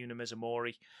now Yuna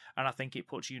Mizumori. And I think it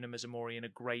puts Yuna Mizumori in a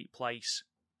great place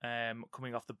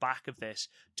coming off the back of this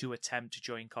to attempt to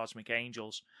join Cosmic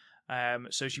Angels.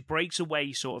 So she breaks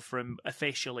away sort of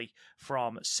officially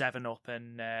from 7-Up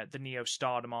and the Neo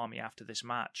Stardom Army after this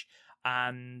match,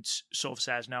 and sort of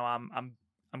says, "No, I'm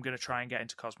going to try and get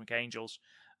into Cosmic Angels."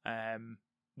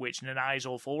 which Nanai's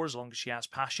all for as long as she has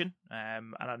passion.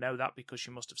 And I know that because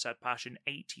she must have said passion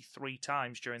 83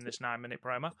 times during this 9-minute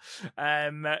promo.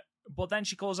 But then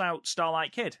she calls out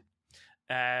Starlight Kid.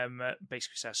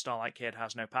 Basically says Starlight Kid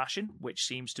has no passion, which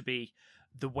seems to be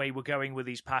the way we're going with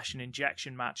these passion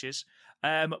injection matches.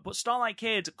 But Starlight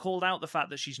Kid called out the fact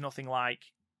that she's nothing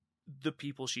like the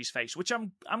people she's faced, which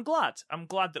I'm glad. I'm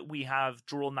glad that we have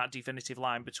drawn that definitive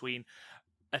line between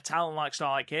a talent like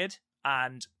Starlight Kid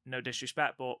and, no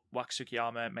disrespect, but Waka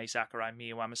Tsukiyama, Mei Sakurai,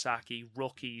 Miyu Amasaki,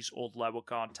 rookies or lower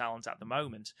card talent at the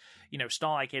moment. You know,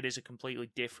 Starlight Kid is a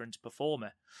completely different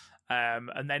performer.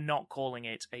 And they're not calling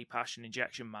it a passion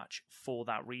injection match for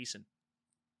that reason.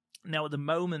 Now, at the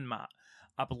moment, Matt,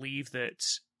 I believe that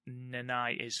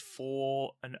Nanai is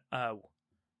 4-0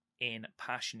 in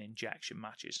passion injection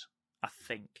matches, I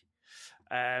think.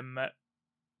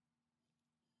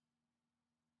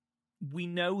 We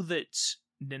know that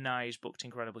Nanai is booked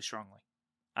incredibly strongly,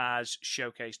 as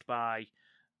showcased by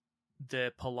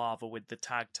the palaver with the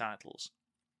tag titles.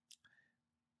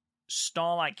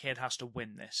 Starlight Kid has to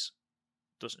win this,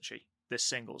 doesn't she? This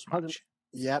singles match.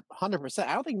 Yep, 100%.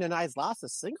 I don't think Nanai's lost a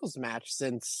singles match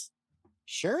since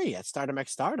Shuri at Stardom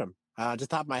X Stardom.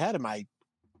 Just top of my head, am I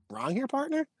wrong here,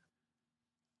 partner?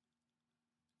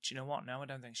 Do you know what? No, I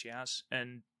don't think she has.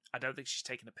 And I don't think she's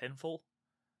taken a pinfall.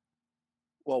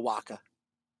 Well, Waka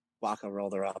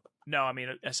rolled her up. No, I mean,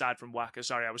 aside from Waka,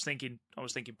 sorry, I was thinking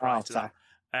prior to sorry.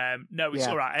 that. No, it's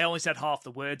all right. I only said half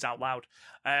the words out loud.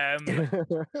 I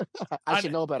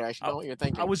should know better. I should know what you're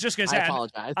thinking. I was just going to say, I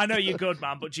apologize. I know you're good,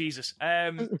 man, but Jesus.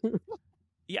 Yeah,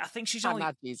 I think she's only. I'm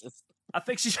not Jesus. I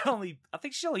think she's only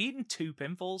eaten 2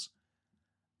 pinfalls,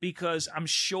 because I'm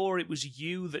sure it was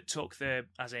you that took the,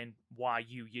 as in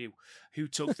you, who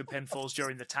took the pinfalls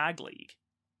during the tag league.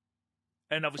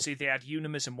 And obviously they had Yuna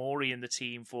Mizumori in the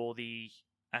team for the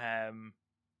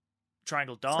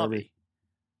Triangle Derby.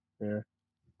 Yeah.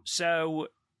 So,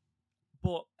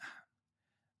 but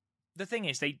the thing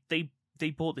is, they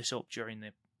brought this up during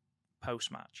the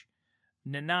post-match.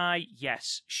 Nanai,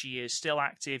 yes, she is still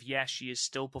active. Yes, she is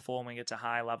still performing at a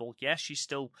high level. Yes, she's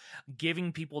still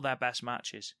giving people their best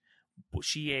matches. But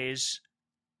she is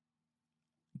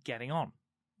getting on.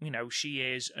 You know, she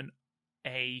is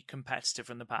a competitor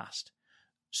from the past.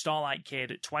 Starlight Kid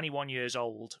at 21 years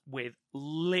old with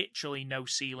literally no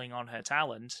ceiling on her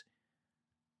talent.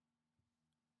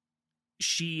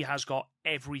 She has got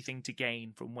everything to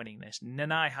gain from winning this.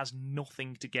 Nanai has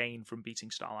nothing to gain from beating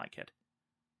Starlight Kid.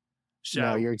 So,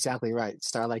 no, you're exactly right.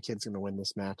 Starlight Kid's going to win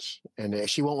this match, and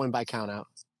she won't win by count out.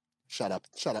 Shut up,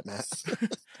 Matt.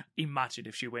 Imagine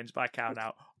if she wins by count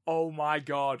out. Oh my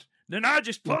God. Nanai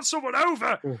just put someone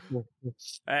over.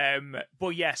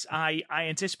 But yes, I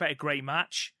anticipate a great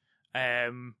match.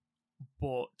 But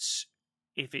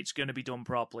if it's going to be done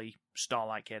properly,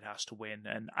 Starlight Kid has to win.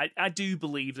 And I do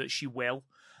believe that she will.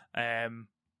 I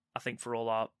think for all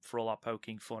our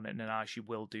poking fun at Nanai, she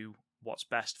will do what's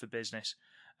best for business.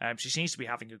 She seems to be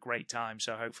having a great time,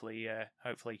 so hopefully,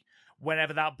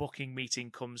 whenever that booking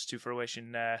meeting comes to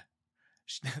fruition,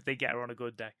 they get her on a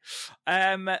good day.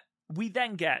 We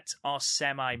then get our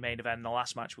semi-main event, the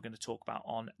last match we're going to talk about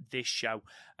on this show,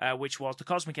 which was the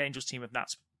Cosmic Angels team of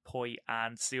Natsupoi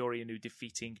and Saori Anou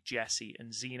defeating Jessie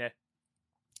and Xena.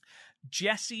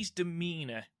 Jessie's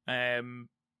demeanour, there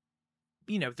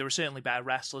are certainly better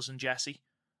wrestlers than Jessie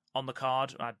on the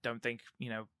card. I don't think,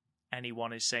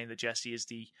 anyone is saying that Jessie is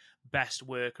the best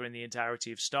worker in the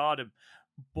entirety of Stardom.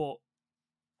 But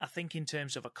I think in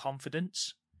terms of her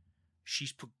confidence,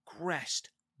 she's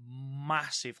progressed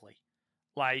massively.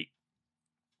 Like,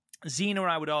 Xena,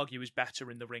 I would argue, is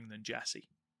better in the ring than Jessie.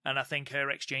 And I think her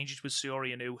exchanges with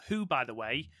Saori Anou, who, by the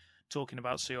way, talking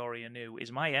about Saori Anou,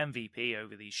 is my MVP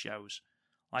over these shows.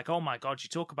 Like, oh my God, you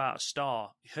talk about a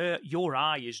star. Your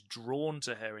eye is drawn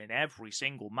to her in every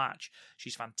single match.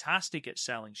 She's fantastic at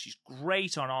selling. She's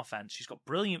great on offense. She's got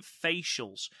brilliant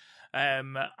facials.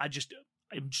 I'm just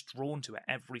drawn to it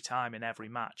every time in every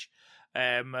match.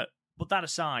 But that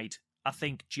aside, I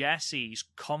think Jessie's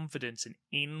confidence and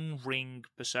in-ring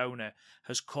persona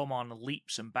has come on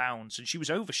leaps and bounds, and she was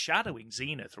overshadowing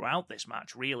Xena throughout this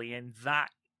match, really, in that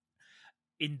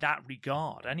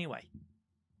regard, anyway.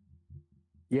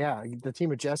 Yeah, the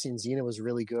team of Jessie and Xena was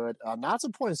really good.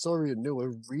 Natsupoi and Saori Anou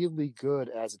were really good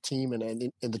as a team and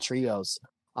in the trios.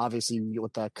 Obviously,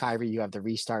 with the Kairi, you have the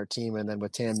Restart team, and then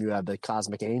with Tam, you have the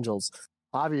Cosmic Angels.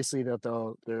 Obviously, it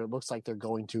looks like they're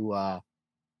going to.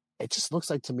 It just looks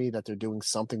like to me that they're doing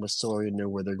something with Saori Anou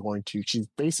where they're going to. She's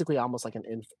basically almost like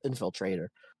an infiltrator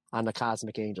on the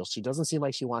Cosmic Angels. She doesn't seem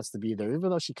like she wants to be there, even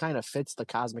though she kind of fits the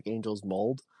Cosmic Angels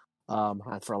mold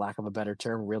for lack of a better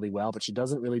term, really well, but she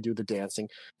doesn't really do the dancing.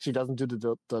 She doesn't do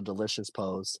the delicious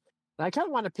pose. And I kind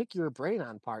of want to pick your brain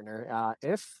on, partner.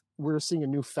 If we're seeing a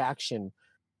new faction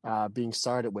being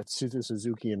started with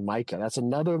Suzuki and Maika, that's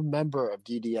another member of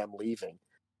DDM leaving.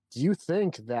 Do you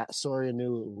think that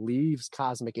Soryu leaves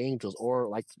Cosmic Angels, or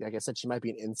like I said, she might be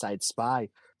an inside spy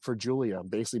for Julia and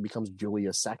basically becomes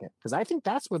Julia's second? Because I think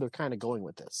that's where they're kind of going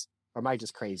with this. Or am I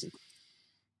just crazy?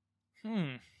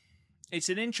 It's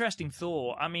an interesting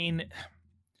thought. I mean,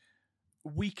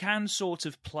 we can sort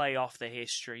of play off the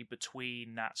history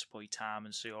between Natsupoi Tam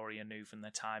and Soryu Anu from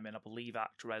their time in, I believe,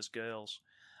 Actress Girls.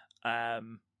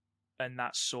 And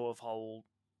that sort of whole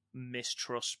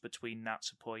mistrust between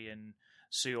Natsupoi and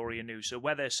Soryu Anu. So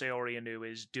whether Soryu Anu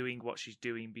is doing what she's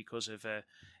doing because of her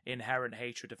inherent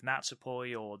hatred of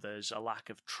Natsupoi, or there's a lack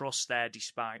of trust there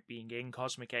despite being in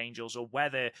Cosmic Angels, or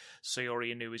whether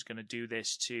Soryu Anu is going to do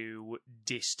this to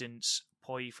distance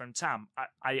Poi from Tam,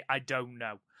 I don't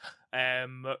know.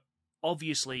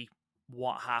 Obviously,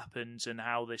 what happens and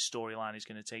how this storyline is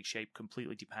going to take shape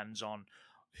completely depends on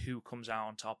who comes out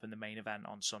on top in the main event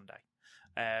on Sunday.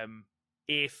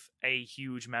 If a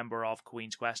huge member of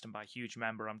Queen's Quest, and by huge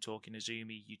member I'm talking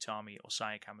Izumi, Utami, or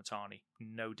Saya Kamatani,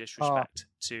 no disrespect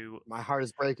to... My heart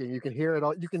is breaking. You can hear it.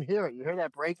 You can hear it. You hear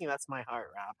that breaking? That's my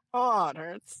heart, Rob. Oh, it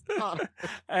hurts. Oh.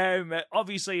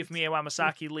 Obviously, if Mio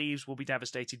Amasaki leaves, we'll be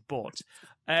devastated, but...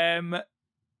 then...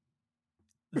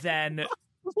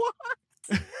 What?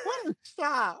 What a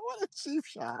shot. What a cheap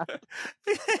shot.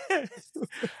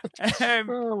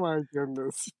 Oh, my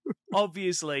goodness.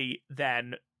 Obviously,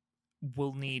 then...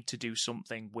 we'll need to do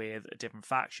something with a different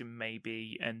faction,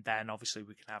 maybe, and then obviously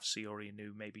we can have Soryu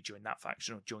Anu maybe join that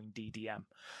faction or join DDM.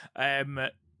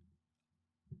 I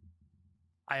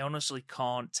honestly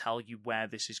can't tell you where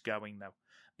this is going, though,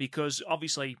 because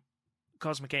obviously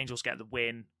Cosmic Angels get the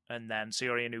win, and then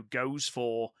Soryu Anu goes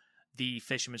for the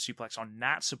Fisherman Suplex on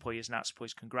Natsupoi as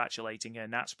Natsupoi's congratulating her.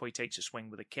 Natsupoi takes a swing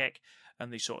with a kick,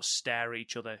 and they sort of stare at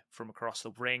each other from across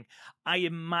the ring. I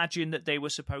imagine that they were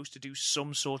supposed to do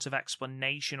some sort of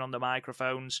explanation on the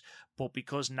microphones, but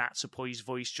because Natsupoi's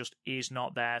voice just is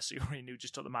not there, Soryu Anu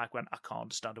just took the mic, went, I can't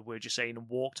understand a word you're saying, and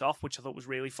walked off, which I thought was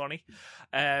really funny.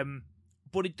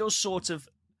 But it does sort of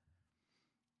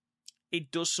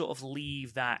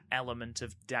leave that element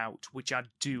of doubt, which I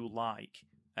do like.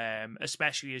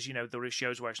 Especially as, there are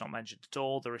shows where it's not mentioned at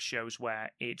all. There are shows where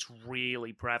it's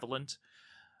really prevalent.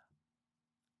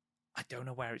 I don't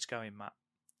know where it's going, Matt.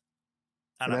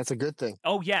 And that's a good thing.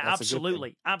 Oh, yeah,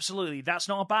 absolutely. Absolutely. That's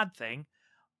not a bad thing.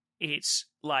 It's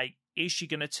like, is she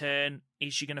going to turn?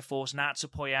 Is she going to force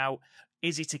Natsupoi out?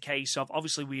 Is it a case of,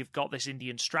 obviously, we've got this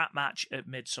Indian strap match at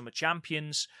Midsummer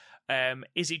Champions.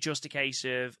 Is it just a case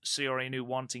of Soryu Anu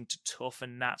wanting to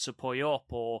toughen Natsupoi up,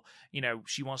 or,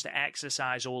 she wants to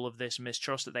exercise all of this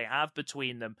mistrust that they have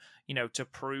between them, to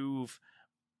prove,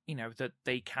 that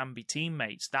they can be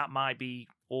teammates? That might be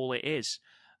all it is.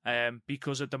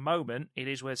 Because at the moment, it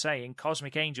is worth saying,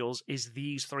 Cosmic Angels is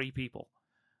these three people.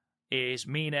 It is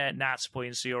Mina, Natsupoi,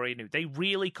 and Soryu Anu. They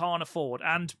really can't afford,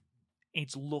 and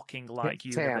it's looking like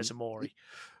Yuma Mizumori.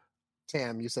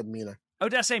 Tam, you said Mina. Oh,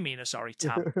 did I say Mina? Sorry,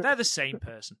 Tam. They're the same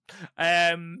person.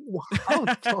 Wow,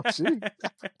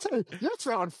 you're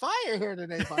throwing fire here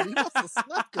today, buddy. You must have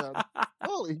slept good.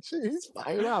 Holy jeez,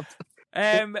 fired up.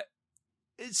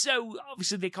 So,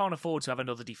 obviously, they can't afford to have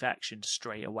another defection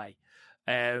straight away.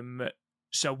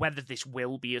 So, whether this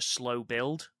will be a slow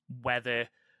build, whether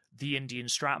the Indian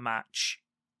strap match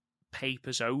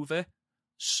papers over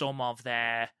some of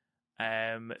their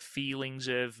feelings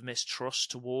of mistrust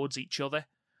towards each other,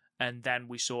 and then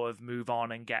we sort of move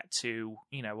on and get to,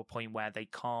 a point where they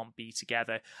can't be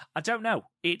together. I don't know.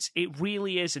 It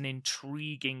really is an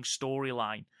intriguing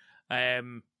storyline.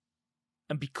 And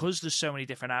because there's so many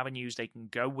different avenues they can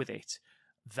go with it,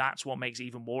 that's what makes it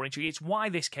even more intriguing. It's why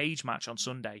this cage match on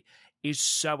Sunday is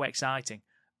so exciting,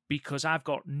 because I've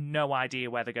got no idea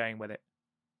where they're going with it.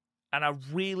 And I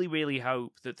really, really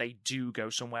hope that they do go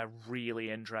somewhere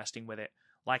really interesting with it.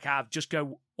 Like, just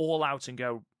go all out and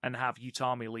go and have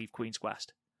Utami leave Queen's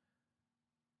Quest.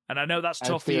 And I know that's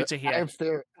tough for you to hear.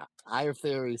 I have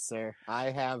theories, sir.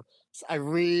 I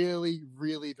really,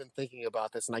 really been thinking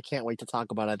about this, and I can't wait to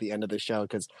talk about it at the end of the show,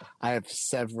 because I have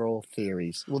several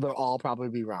theories. Well, they'll all probably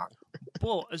be wrong.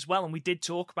 But as well, and we did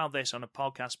talk about this on a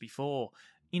podcast before,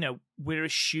 we're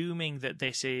assuming that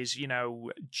this is,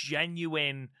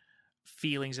 genuine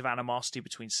feelings of animosity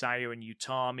between Saya and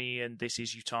Utami, and this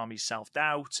is Utami's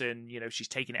self-doubt, and, she's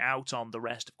taking it out on the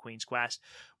rest of Queen's Quest.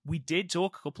 We did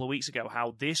talk a couple of weeks ago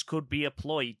how this could be a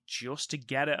ploy just to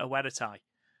get at Uedatai.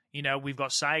 You know, we've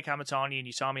got Saya Kamatani and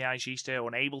Utsunomiya Ishishita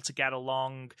unable to get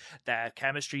along. Their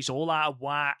chemistry's all out of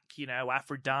whack. You know,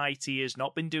 Aphrodite has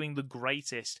not been doing the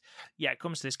greatest. Yeah, it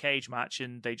comes to this cage match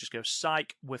and they just go,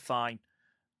 psych, we're fine.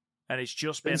 And it's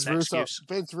just been an excuse.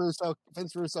 Vince Russo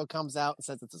comes out and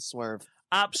says it's a swerve.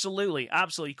 Absolutely.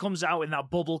 He comes out in that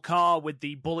bubble car with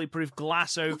the bulletproof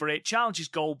glass over it, challenges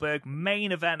Goldberg,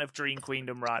 main event of Dream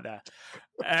Queendom right there.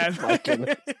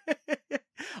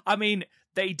 I mean,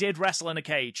 they did wrestle in a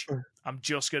cage. I'm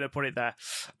just going to put it there.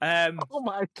 Oh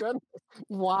my goodness.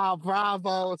 Wow,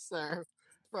 bravo, sir.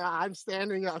 I'm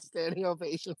standing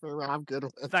ovation for Rob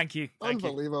Goodwin. Thank you.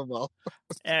 Unbelievable.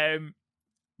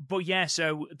 But yeah,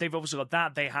 so they've obviously got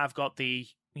that. They have got the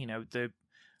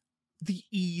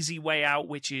easy way out,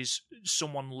 which is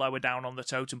someone lower down on the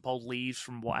totem pole leaves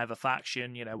from whatever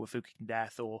faction, you know, with Fukigen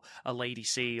Death or a Lady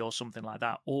C or something like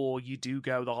that. Or you do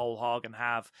go the whole hog and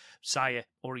have Saya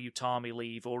or a Utami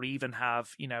leave, or even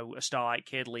have, you know, a Starlight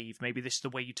Kid leave. Maybe this is the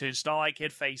way you turn Starlight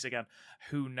Kid face again.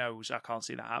 Who knows? I can't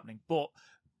see that happening. But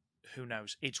who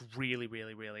knows? It's really,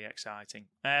 really, really exciting.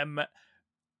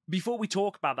 Before we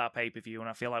talk about that pay-per-view, and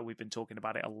I feel like we've been talking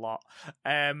about it a lot,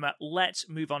 let's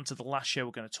move on to the last show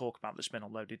we're going to talk about that's been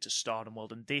uploaded to Stardom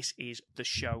World, and this is the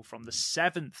show from the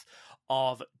 7th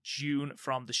of June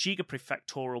from the Shiga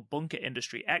Prefectural Bunker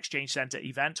Industry Exchange Center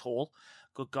Event Hall.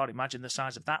 Good God, imagine the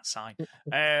size of that sign.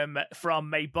 From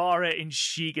Maibara in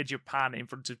Shiga, Japan, in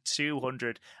front of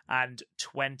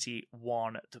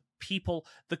 221 people.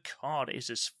 The card is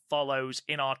as follows.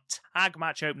 In our tag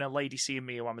match opener, Lady C and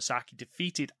Miyu Wamasaki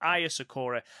defeated Aya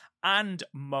Sakura and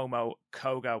Momo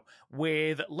Kogo,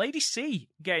 with Lady C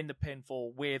getting the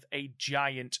pinfall with a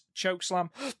giant chokeslam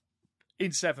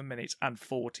in 7 minutes and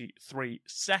 43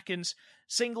 seconds.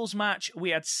 Singles match,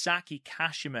 we had Saki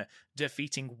Kashima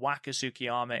defeating Waka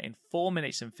Tsukiyama in 4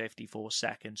 minutes and 54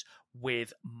 seconds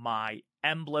with My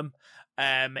Emblem.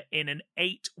 In an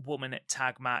 8-woman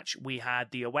tag match, we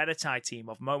had the Oedetai team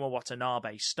of Momo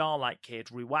Watanabe, Starlight Kid,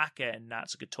 Ruaka, and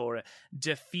Natsukatora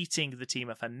defeating the team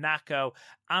of Hanako,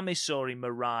 Amisori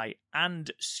Mirai,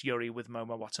 and Syuri, with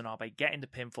Momo Watanabe getting the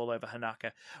pinfall over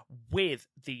Hanaka with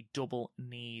the double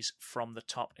knees from the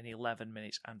top in 11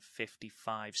 minutes and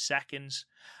 55 seconds.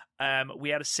 We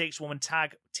had a 6-woman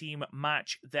tag team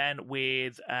match then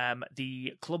with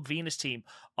the Club Venus team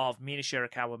of Mina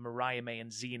Shirakawa, Mariah May,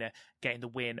 and Xena getting the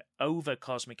win over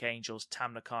Cosmic Angels,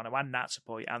 Tam Nakano, and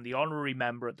Natsupoi, and the honorary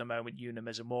member at the moment, Yuna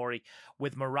Mizumori,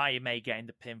 with Mariah May getting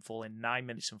the pinfall in 9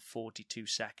 minutes and 42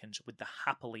 seconds with the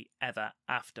Happily Ever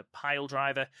After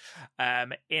piledriver.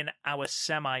 In our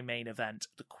semi-main event,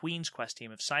 the Queen's Quest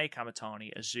team of Saya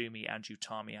Kamatani, Azumi, and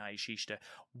Utsunomiya Ishishita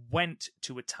went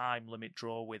to a time limit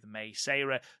draw with Mei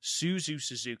Seira, Suzu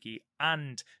Suzuki,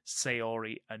 and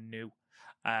Saori Anu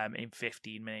in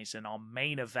 15 minutes. And our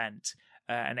main event,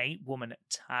 an 8-woman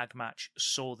tag match,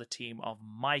 saw the team of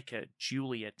Maika,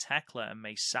 Julia, Tekla, and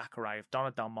Mei Sakurai of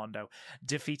Donna Del Mondo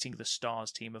defeating the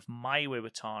Stars team of Mayu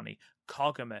Iwatani,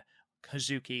 Koguma,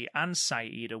 Kazuki, and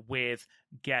Saida, with,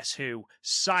 guess who,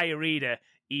 Sairida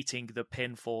eating the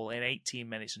pinfall in 18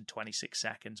 minutes and 26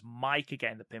 seconds. Maika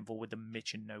getting the pinfall with the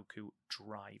Michinoku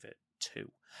Driver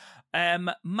 2.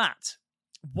 Matt,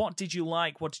 what did you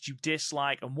like? What did you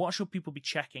dislike? And what should people be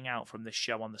checking out from this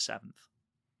show on the 7th?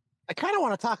 I kind of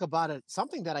want to talk about it,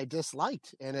 something that I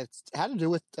disliked, and it's had to do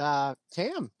with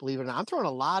Tam, believe it or not. I'm throwing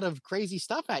a lot of crazy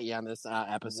stuff at you on this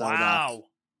episode. Wow.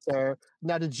 So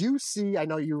now, did you see, I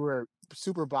know you were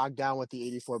super bogged down with the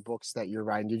 84 books that you're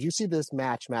writing. Did you see this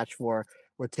match 4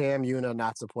 with Tam, Yuna,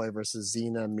 Natsupoi versus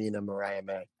Xena, Mina, Mariah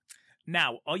May?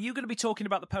 Now, are you going to be talking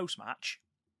about the post-match?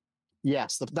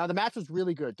 Yes. Now, the match was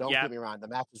really good. Don't get me wrong. The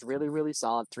match was really, really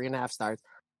solid. 3.5 stars.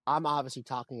 I'm obviously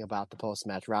talking about the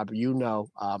post-match. Rob, you know,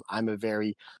 I'm a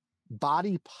very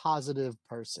body positive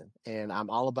person, and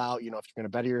I'm all about, you know, if you're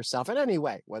going to better yourself in any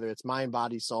way, whether it's mind,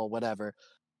 body, soul, whatever.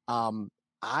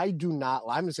 I do not,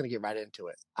 I'm just going to get right into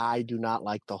it. I do not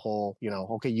like the whole, you know,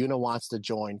 okay, Yuna wants to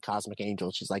join Cosmic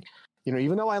Angels. She's like, you know,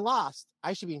 even though I lost,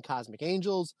 I should be in Cosmic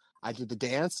Angels. I did the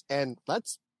dance, and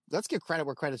let's give credit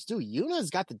where credit's due. Yuna's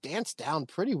got the dance down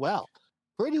pretty well.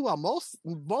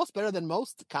 Most better than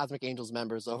most Cosmic Angels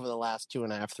members over the last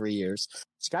 2.5, 3 years.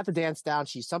 She's got the dance down.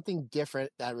 She's something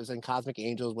different that was in Cosmic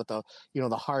Angels with the, you know,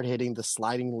 the hard hitting, the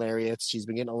sliding lariats. She's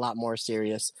been getting a lot more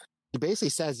serious. She basically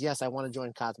says, yes, I want to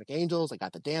join Cosmic Angels. I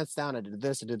got the dance down. I did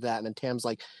this, I did that. And then Tam's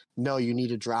like, no, you need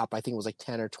to drop, I think it was like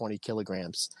 10 or 20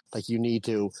 kilograms. Like, you need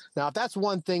to. Now, if that's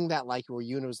one thing that, like, where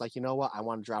Yuna was like, you know what, I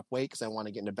want to drop weight because I want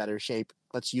to get into better shape.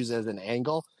 Let's use it as an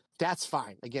angle. That's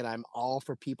fine. Again, I'm all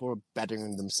for people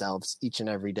bettering themselves each and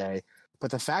every day. But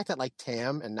the fact that, like,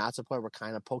 Tam and Natsupoi were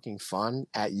kind of poking fun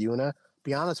at Yuna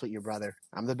be honest with you, brother.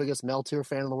 I'm the biggest Meltier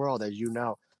fan in the world, as you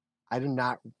know. I do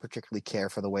not particularly care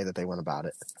for the way that they went about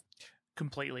it.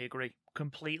 Completely agree.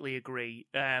 Completely agree.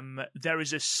 There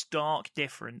is a stark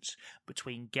difference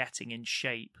between getting in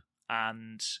shape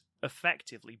and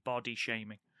effectively body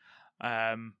shaming,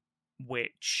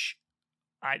 which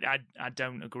I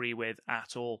don't agree with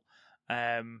at all.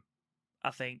 I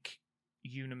think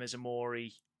Yuna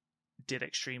Mizumori did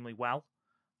extremely well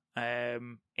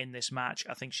in this match.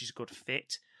 I think she's a good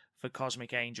fit for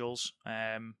Cosmic Angels.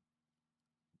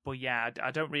 But yeah,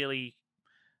 I don't really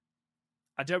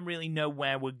know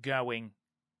where we're going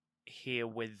here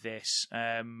with this.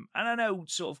 And I know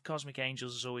sort of Cosmic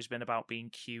Angels has always been about being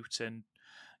cute and,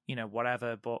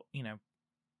 whatever, but,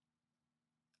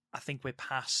 I think we're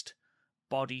past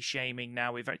body shaming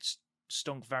now. We've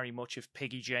stunk very much of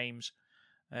Piggy James.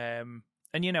 And,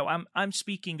 I'm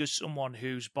speaking as someone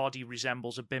whose body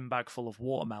resembles a bin bag full of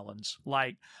watermelons.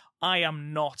 Like, I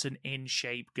am not an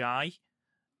in-shape guy.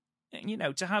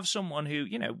 To have someone who,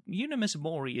 Yuna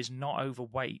Mizumori is not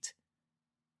overweight.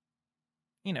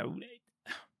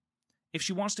 If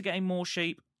she wants to get in more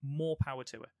shape, more power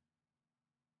to her.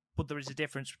 But there is a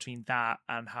difference between that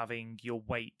and having your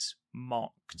weight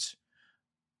mocked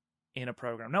in a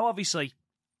program. Now, obviously,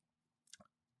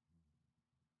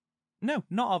 no,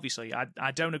 not obviously.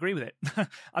 I don't agree with it.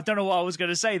 I don't know what I was going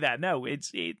to say there. No,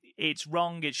 it's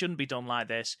wrong. It shouldn't be done like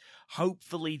this.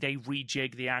 Hopefully, they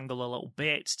rejig the angle a little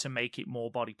bit to make it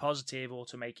more body positive or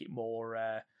to make it more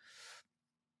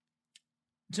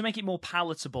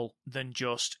palatable than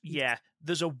just,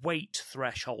 there's a weight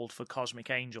threshold for Cosmic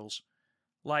Angels.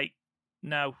 Like,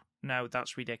 no,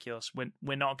 that's ridiculous.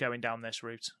 We're not going down this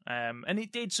route. And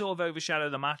it did sort of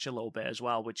overshadow the match a little bit as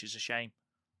well, which is a shame.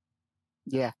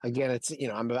 Yeah, again, it's,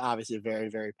 I'm obviously a very,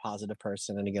 very positive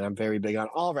person. And again, I'm very big on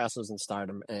all wrestlers in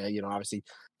Stardom. Obviously,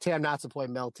 Tam Natsupoi,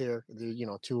 Meltier,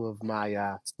 two of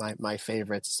my my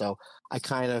favorites. So I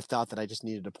kind of thought that I just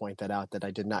needed to point that out, that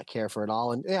I did not care for it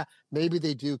all. And yeah, maybe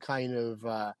they do kind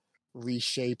of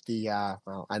reshape the,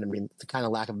 to kind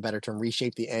of lack of a better term,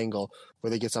 reshape the angle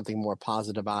where they get something more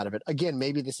positive out of it. Again,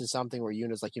 maybe this is something where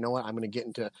Yuna's like, you know what, I'm going to get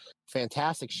into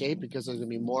fantastic shape because there's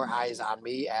going to be more eyes on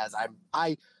me as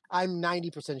I'm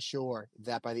 90% sure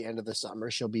that by the end of the summer,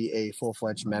 she'll be a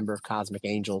full-fledged member of Cosmic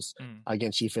Angels.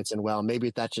 Again, she fits in well. Maybe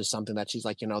that's just something that she's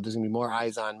like, there's going to be more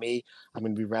eyes on me. I'm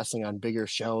going to be wrestling on bigger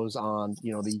shows on,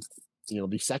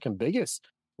 the second biggest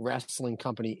wrestling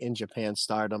company in Japan,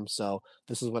 Stardom. So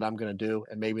this is what I'm going to do.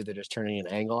 And maybe they're just turning an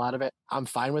angle out of it. I'm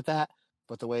fine with that.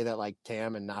 But the way that like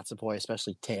Tam and Natsupoi,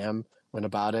 especially Tam, went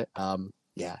about it,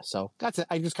 so that's it.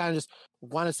 I just kind of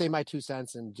want to say my 2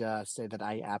 cents and just say that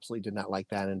I absolutely did not like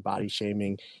that. And body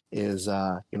shaming is,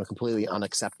 completely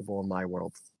unacceptable in my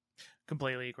world.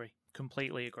 Completely agree.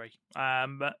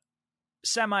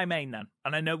 Semi-main then,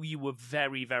 and I know you were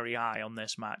very, very high on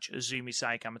this match: Azumi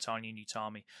Sai Kamitani and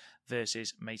Utami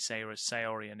versus Meiseiru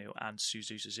Saorianu and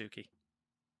Suzu Suzuki.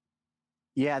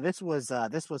 Yeah, this was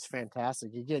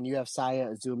fantastic. Again, you have Saya,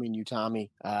 Azumi, and Utami.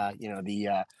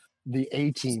 The A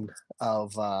team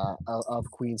of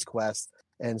Queen's Quest,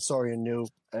 and Saorianu.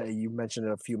 You mentioned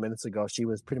it a few minutes ago. She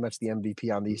was pretty much the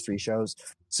MVP on these 3 shows.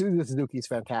 Suzu Suzuki is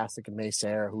fantastic, and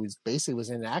Meiseiru, who basically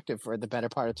was inactive for the better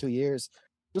part of 2 years.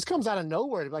 Just comes out of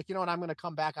nowhere. Like, you know what? I'm going to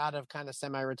come back out of kind of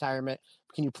semi-retirement.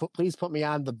 Can you please put me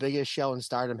on the biggest show in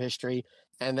Stardom history?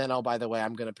 And then, oh, by the way,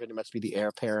 I'm going to pretty much be the heir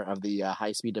apparent of the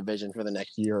high-speed division for the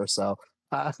next year or so.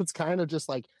 It's kind of just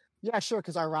like, yeah, sure,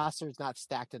 because our roster is not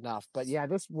stacked enough. But yeah,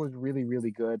 this was really,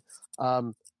 really good.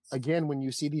 Again, when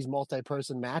you see these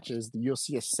multi-person matches, you'll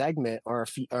see a segment or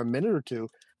a minute or two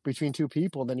between 2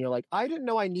 people. Then you're like, I didn't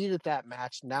know I needed that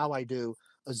match. Now I do.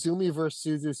 Azumi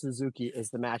versus Suzu Suzuki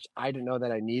is the match I didn't know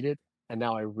that I needed, and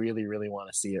now I really, really want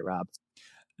to see it, Rob.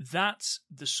 That's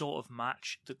the sort of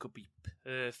match that could be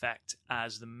perfect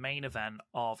as the main event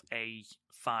of a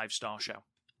 5-star show.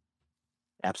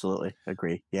 Absolutely.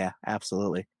 Agree. Yeah,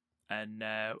 absolutely. And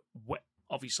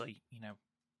obviously,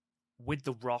 with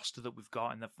the roster that we've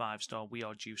got in the 5-star, we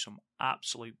are due some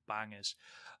absolute bangers.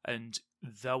 And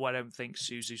though I don't think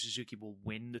Suzu Suzuki will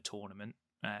win the tournament,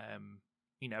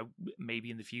 maybe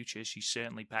in the future, she's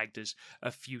certainly pegged as a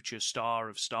future star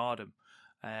of Stardom.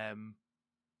 I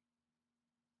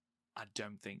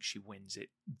don't think she wins it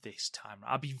this time.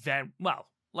 I'd be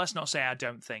let's not say I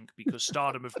don't think, because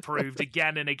Stardom have proved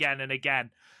again and again and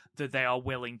again that they are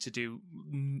willing to do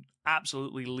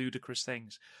absolutely ludicrous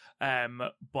things.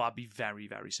 But I'd be very,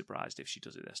 very surprised if she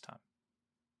does it this time.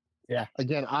 Yeah,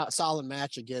 again, solid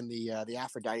match. Again, the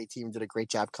Aphrodite team did a great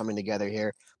job coming together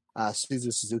here.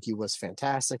 Suzu Suzuki was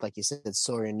fantastic. Like you said,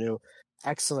 Saorianu,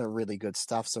 excellent, really good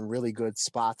stuff. Some really good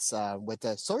spots with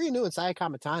Soryu Inu and Saya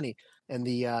Kamatani, and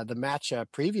the match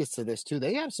previous to this too.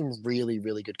 They have some really,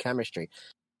 really good chemistry.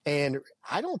 And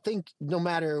I don't think no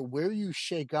matter where you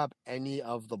shake up any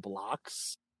of the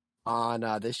blocks on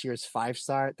this year's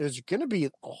 5-star, there's going to be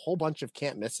a whole bunch of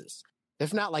can't misses,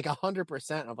 if not like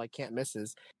 100% of like can't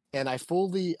misses. And I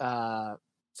fully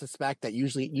suspect that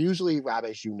usually, Rob,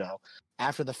 as you know,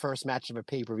 after the first match of a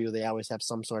pay-per-view, they always have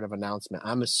some sort of announcement.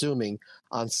 I'm assuming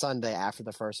on Sunday after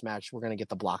the first match, we're going to get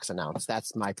the blocks announced.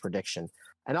 That's my prediction.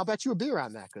 And I'll bet you a beer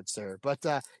on that, good sir. But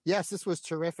yes, this was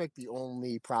terrific. The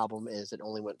only problem is it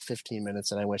only went 15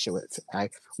 minutes, and I wish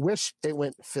it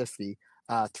went 50.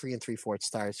 3 3/4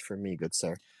 stars for me, good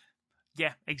sir.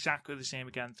 Yeah, exactly the same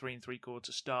again. 3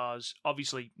 3/4 stars.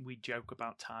 Obviously, we joke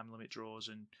about time limit draws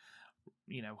and,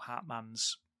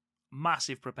 Hatman's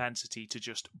massive propensity to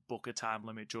just book a time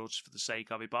limit draw just for the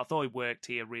sake of it. But I thought it worked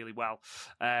here really well.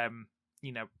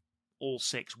 All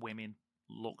 6 women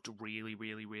looked really,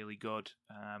 really, really good.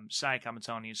 Saya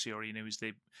Kamatani and Soryu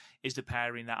Inu is the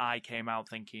pairing that I came out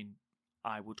thinking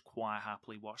I would quite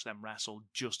happily watch them wrestle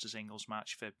just a singles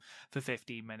match for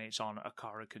 15 minutes on a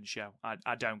Korakuen show.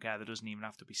 I don't care. There doesn't even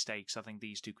have to be stakes. I think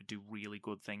these two could do really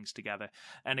good things together.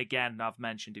 And again, I've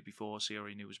mentioned it before,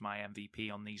 Soryu Inu was my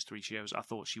MVP on these 3 shows. I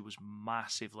thought she was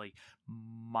massively,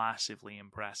 massively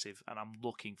impressive, and I'm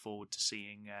looking forward to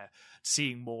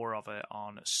seeing more of her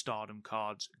on Stardom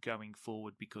cards going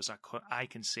forward, because I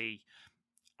can see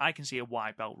a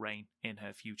white belt reign in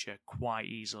her future quite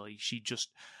easily.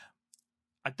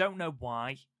 I don't know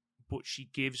why, but she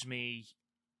gives me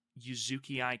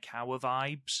Yuzuki Aikawa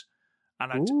vibes.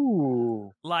 And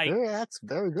that's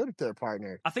very good at their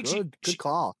partner. I think good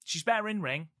call. She's better in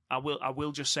ring. I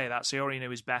will just say that Soryu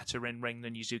Inu is better in ring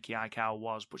than Yuzuki Aikawa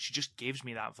was, but she just gives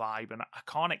me that vibe, and I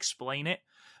can't explain it.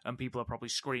 And people are probably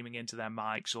screaming into their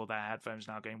mics or their headphones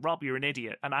now, going, "Rob, you're an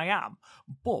idiot," and I am.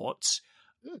 But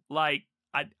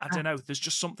I don't know. There's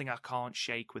just something I can't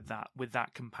shake with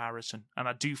that comparison, and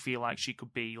I do feel like she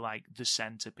could be like the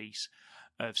centerpiece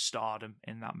of Stardom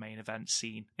in that main event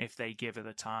scene if they give her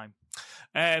the time.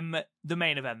 The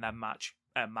main event then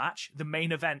the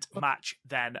main event match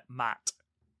then Matt.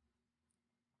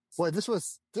 Boy, this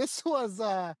was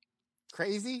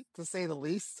crazy to say the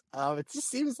least. It just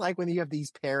seems like when you have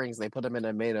these pairings, they put them in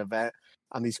a main event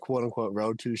on these quote unquote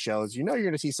Road 2 shows. You're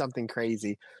going to see something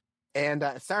crazy. And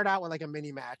it started out with like a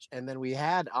mini match, and then we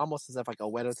had almost as if like a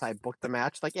Ueno type booked the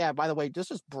match. Like, yeah, by the way,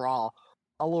 just brawl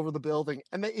all over the building.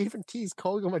 And they even teased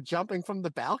Koguma jumping from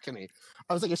the balcony.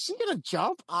 I was like, is she going to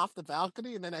jump off the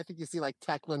balcony? And then I think you see like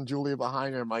Tekla and Julia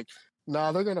behind her. I'm like,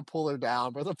 no, they're going to pull her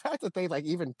down. But the fact that they like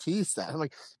even teased that, I'm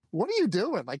like, what are you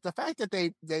doing? Like the fact that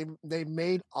they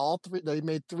made they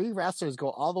made 3 wrestlers go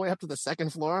all the way up to the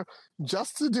 2nd floor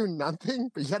just to do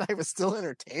nothing, but yet I was still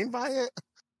entertained by it.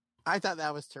 I thought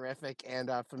that was terrific,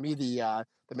 and for me, the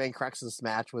main crux of this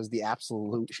match was the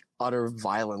absolute utter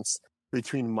violence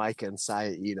between Micah and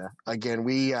Saya Ida. Again,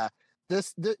 we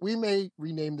may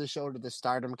rename the show to the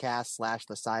Stardom Cast /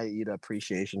 the Saya Ida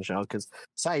Appreciation Show, because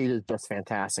Saya Ida is just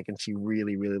fantastic, and she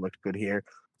really, really looked good here.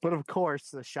 But of course,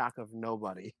 to the shock of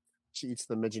nobody, she eats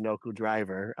the Michinoku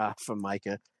driver from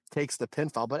Micah, takes the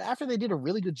pinfall. But after they did a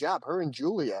really good job,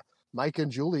 Mike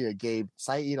and Julia gave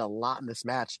Saeed a lot in this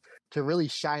match to really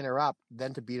shine her up,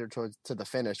 then to beat her to the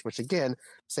finish, which again,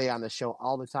 say on the show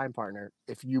all the time, partner,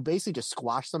 if you basically just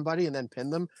squash somebody and then pin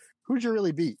them, who'd you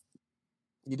really beat?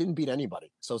 You didn't beat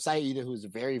anybody. So Saeed, who's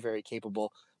very, very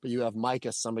capable, but you have Mike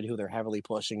as somebody who they're heavily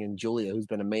pushing, and Julia, who's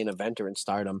been a main eventer in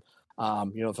Stardom,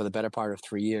 for the better part of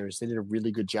 3 years. They did a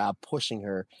really good job pushing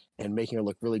her and making her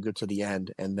look really good to the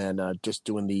end, and then just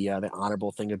doing the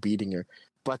honorable thing of beating her.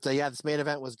 But this main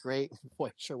event was great. Boy,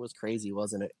 it sure was crazy,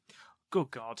 wasn't it?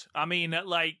 Good God. I mean,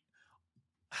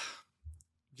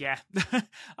 yeah.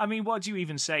 I mean, what do you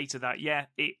even say to that? Yeah,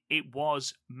 it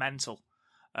was mental.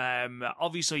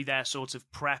 Obviously, they're sort of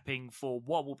prepping for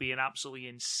what will be an absolutely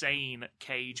insane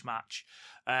cage match.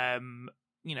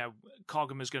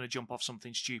 Koguma's going to jump off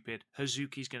something stupid.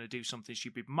 Hazuki's going to do something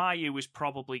stupid. Mayu is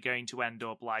probably going to end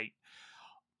up like,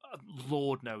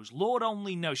 Lord knows. Lord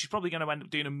only knows. She's probably going to end up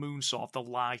doing a moonsault off the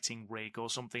lighting rig or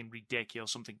something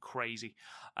ridiculous, something crazy.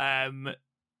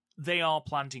 They are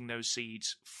planting those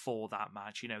seeds for that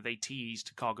match. They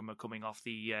teased Koguma coming off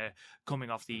the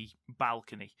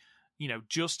balcony.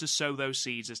 Just to sow those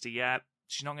seeds as to,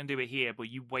 she's not going to do it here, but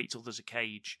you wait till there's a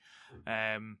cage.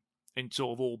 and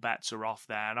sort of all bets are off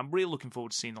there. And I'm really looking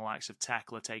forward to seeing the likes of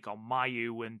Tekla take on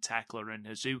Mayu and Tekla and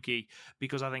Hazuki,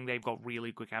 because I think they've got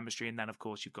really good chemistry. And then, of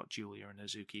course, you've got Julia and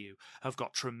Hazuki, who have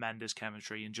got tremendous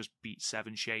chemistry and just beat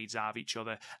seven shades out of each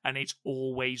other. And it's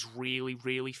always really,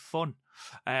 really fun.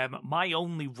 My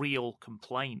only real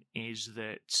complaint is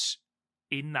that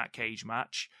in that cage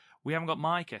match, we haven't got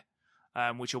Micah.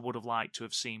 Which I would have liked to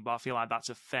have seen, but I feel like that's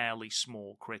a fairly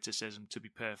small criticism, to be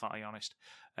perfectly honest.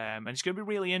 And it's going to be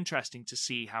really interesting to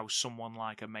see how someone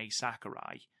like a Mai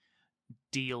Sakurai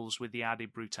deals with the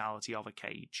added brutality of a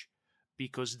cage,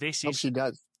 because this Hope is... she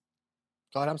does.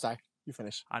 Go ahead, I'm sorry. You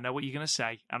finish. I know what you're going to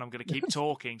say, and I'm going to keep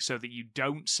talking so that you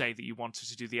don't say that you wanted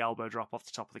to do the elbow drop off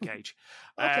the top of the cage.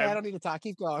 Okay, I don't need to talk.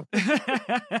 Keep going.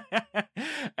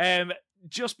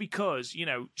 Just because,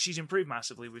 she's improved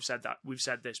massively. We've said that. We've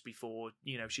said this before.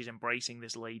 She's embracing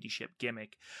this ladyship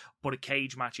gimmick, but a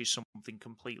cage match is something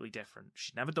completely different.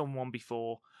 She's never done one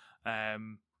before.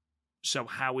 So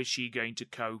how is she going to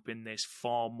cope in this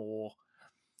far more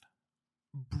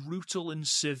brutal and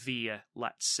severe,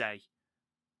 let's say,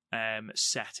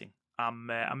 setting?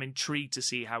 I'm intrigued to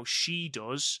see how she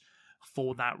does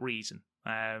for that reason.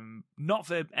 Not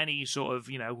for any sort of,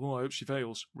 I hope she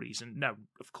fails reason. No,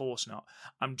 of course not.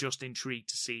 I'm just intrigued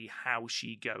to see how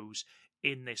she goes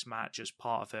in this match as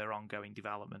part of her ongoing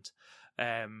development.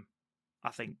 I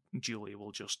think Julia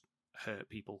will just hurt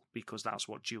people, because that's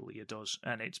what Julia does,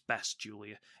 and it's best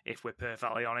Julia, if we're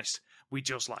perfectly honest. We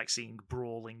just like seeing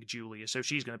brawling Julia, so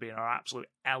she's going to be in our absolute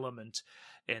element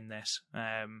in this.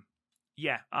 I'm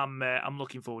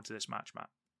looking forward to this match, Matt.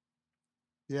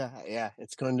 Yeah,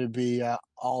 it's going to be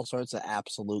all sorts of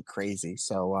absolute crazy.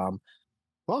 So,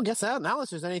 I guess now unless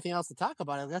there's anything else to talk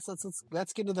about, I guess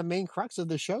let's get to the main crux of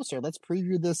the show, sir. Let's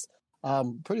preview this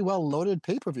pretty well loaded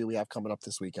pay-per-view we have coming up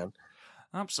this weekend.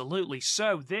 Absolutely.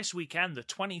 So this weekend, the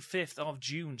 25th of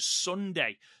June,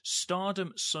 Sunday,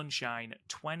 Stardom Sunshine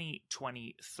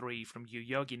 2023 from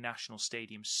Yoyogi National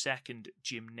Stadium, second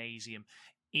gymnasium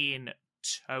in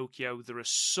Tokyo. There are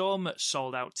some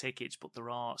sold out tickets, but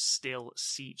there are still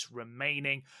seats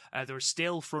remaining. There are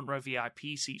still front row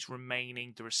VIP seats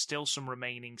remaining. There are still some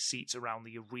remaining seats around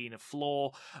the arena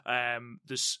floor.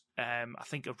 There's I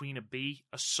think Arena B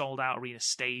are sold out. Arena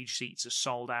stage seats are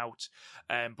sold out.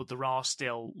 But there are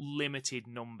still limited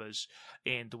numbers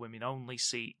in the women only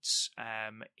seats.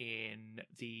 In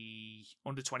the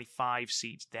under 25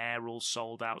 seats, they're all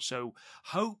sold out. So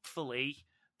hopefully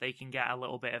they can get a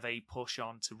little bit of a push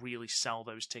on to really sell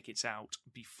those tickets out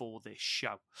before this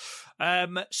show.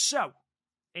 So,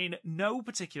 in no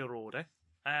particular order,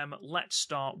 let's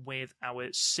start with our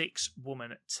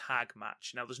 6-woman tag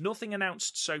match. Now, there's nothing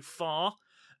announced so far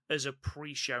as a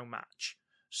pre-show match.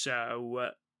 So,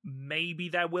 maybe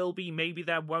there will be, maybe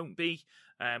there won't be,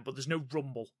 but there's no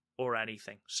rumble or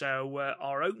anything. So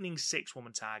our opening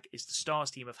 6-woman tag is the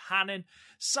Stars team of Hanan,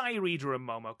 Sayurida and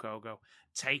Momokogo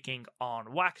taking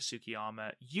on Waka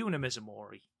Tsukiyama, Yuna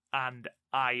Mizumori, and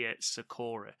Aya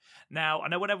Sakura. Now, I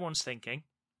know what everyone's thinking.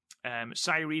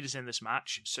 Sayurida's in this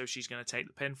match, so she's going to take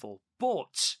the pinfall.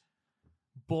 But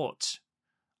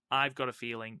I've got a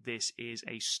feeling this is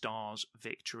a Stars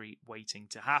victory waiting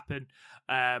to happen.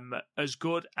 As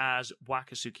good as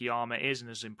Waka Tsukiyama is and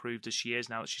as improved as she is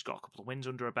now that she's got a couple of wins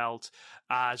under her belt,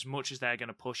 as much as they're going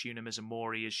to push Yuna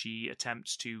Mizumori as she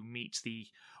attempts to meet the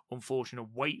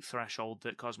unfortunate weight threshold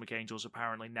that Cosmic Angels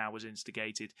apparently now has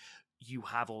instigated, you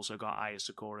have also got Aya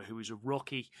Sakura, who is a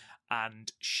rookie,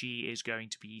 and she is going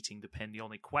to be eating the pin. The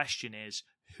only question is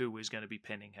who is going to be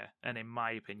pinning her, and in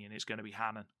my opinion, it's going to be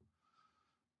Hanan.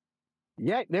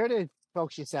 Yeah, there it is,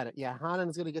 folks. You said it. Yeah,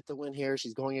 Hanan's going to get the win here.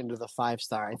 She's going into the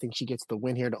 5-star. I think she gets the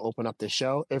win here to open up the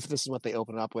show, if this is what they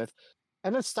open up with.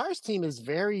 And the Stars team is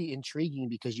very intriguing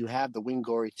because you have the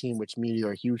Wingori team, which me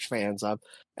are huge fans of,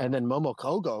 and then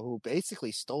Momokogo, who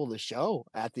basically stole the show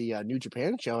at the New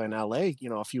Japan show in LA,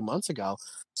 a few months ago.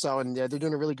 So, and they're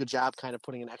doing a really good job kind of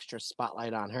putting an extra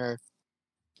spotlight on her.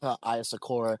 Aya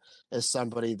Sakura is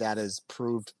somebody that has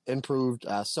improved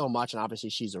so much, and obviously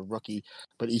she's a rookie,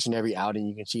 but each and every outing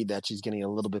you can see that she's getting a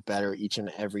little bit better each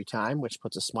and every time, which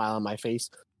puts a smile on my face.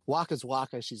 Waka's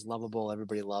Waka, she's lovable,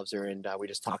 everybody loves her, and we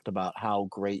just talked about how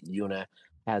great Yuna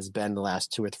has been the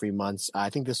last 2 or 3 months. I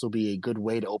think this will be a good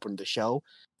way to open the show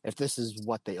if this is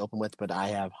what they open with, but I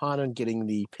have Hanan getting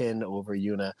the pin over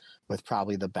Yuna with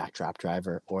probably the backdrop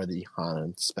driver or the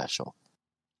Hanan special.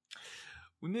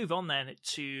 We move on then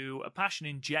to a passion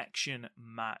injection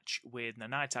match with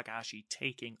Nanae Takahashi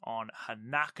taking on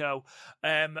Hanako.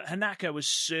 Hanako was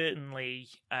certainly,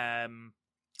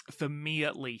 for me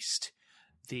at least,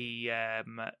 the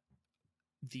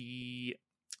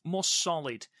more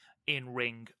solid in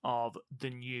ring of the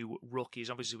new rookies.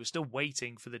 Obviously, we're still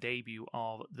waiting for the debut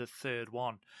of the third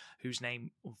one, whose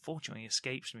name unfortunately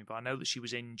escapes me, but I know that she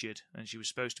was injured and she was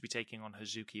supposed to be taking on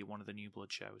Hazuki at one of the New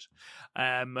Blood shows.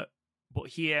 But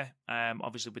here,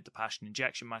 obviously with the passion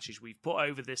injection matches, we've put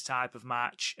over this type of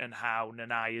match and how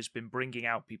Nanae has been bringing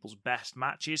out people's best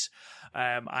matches.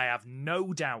 I have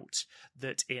no doubt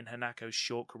that in Hanako's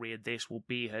short career, this will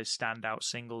be her standout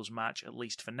singles match, at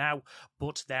least for now.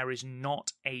 But there is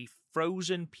not a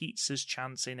frozen pizza's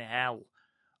chance in hell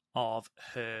of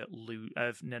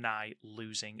Nanae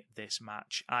losing this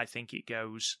match. I think it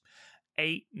goes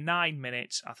 8-9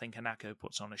 minutes. I think Hanako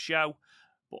puts on a show.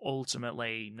 But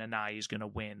ultimately, Nanae is going to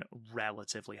win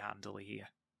relatively handily here.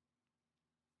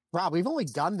 Rob, we've only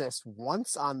done this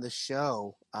once on the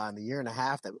show in the year and a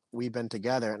half that we've been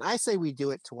together, and I say we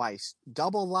do it twice.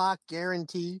 Double lock,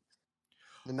 guarantee,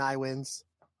 Nanae wins.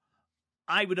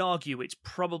 I would argue it's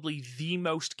probably the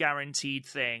most guaranteed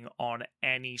thing on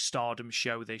any Stardom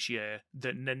show this year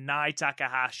that Nanae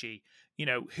Takahashi,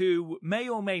 who may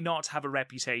or may not have a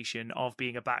reputation of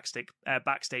being a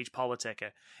backstage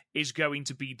politica, is going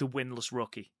to be the winless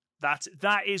rookie. That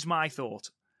is my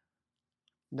thought.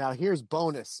 Now, here's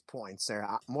bonus points, sir.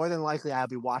 More than likely, I'll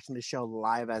be watching the show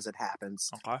live as it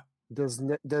happens. Okay. Does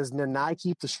Nanae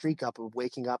keep the streak up of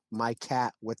waking up my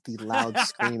cat with the loud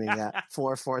screaming at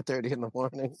 4:30 in the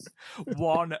morning?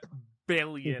 1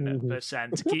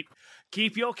 billion%.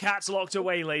 Keep your cats locked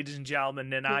away, ladies and gentlemen.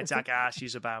 Nanae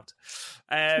Takahashi's about.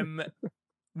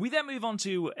 We then move on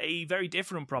to a very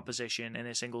different proposition in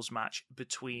a singles match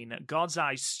between God's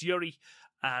Eye Syuri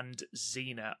and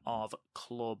Xena of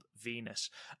Club Venus.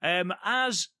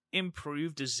 As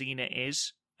improved as Xena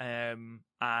is,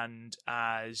 and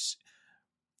as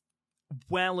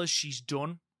well as she's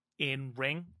done in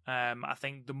ring, I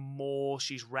think the more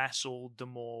she's wrestled, the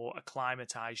more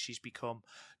acclimatized she's become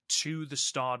to the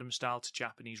Stardom style, to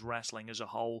Japanese wrestling as a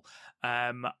whole.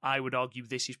 I would argue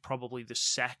this is probably the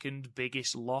second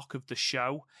biggest lock of the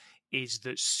show, is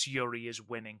that Syuri is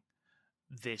winning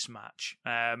this match.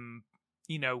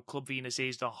 Club Venus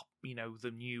is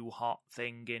the new hot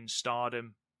thing in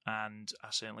Stardom, and I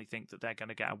certainly think that they're going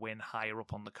to get a win higher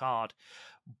up on the card.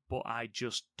 But I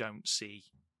just don't see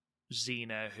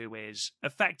Xena, who is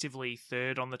effectively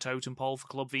third on the totem pole for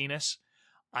Club Venus,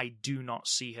 I do not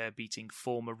see her beating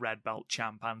former Red Belt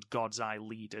champ and God's Eye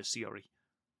leader Syuri.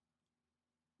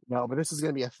 No, but this is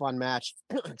going to be a fun match.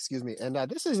 Excuse me. And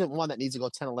this isn't one that needs to go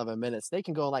 10, 11 minutes. They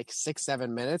can go like 6,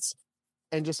 7 minutes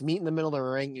and just meet in the middle of the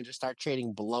ring and just start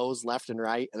trading blows left and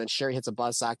right. And then Sherry hits a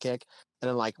buzzsaw kick and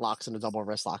then locks in a double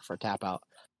wrist lock for a tap out.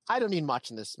 I don't need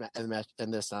much in this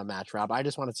match, Rob. I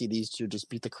just want to see these two just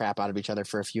beat the crap out of each other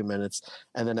for a few minutes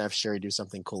and then have Sherry do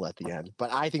something cool at the end.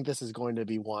 But I think this is going to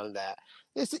be one that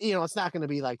it's not going to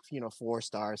be 4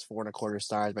 stars, 4.25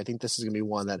 stars. But I think this is going to be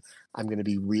one that I'm going to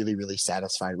be really, really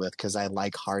satisfied with because I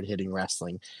like hard hitting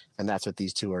wrestling, and that's what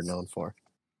these two are known for.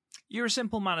 You're a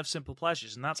simple man of simple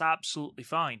pleasures, and that's absolutely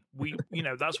fine.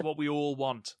 That's what we all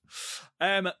want.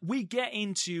 We get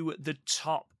into the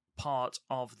top part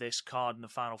of this card in the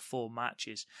final 4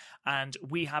 matches, and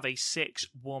we have a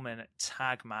 6-woman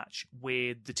tag match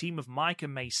with the team of Maika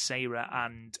Meisera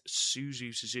and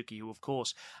Suzu Suzuki, who of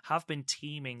course have been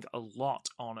teaming a lot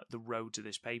on the road to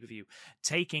this pay-per-view,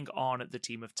 taking on the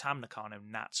team of Tam Nakano,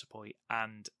 Natsupoi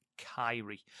and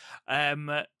Kairi.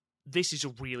 This is a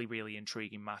really, really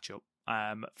intriguing matchup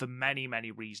for many,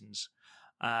 many reasons.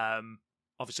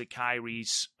 Obviously,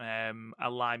 Kairi's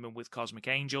alignment with Cosmic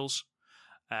Angels.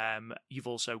 You've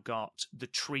also got the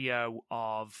trio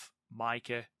of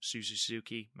Maika,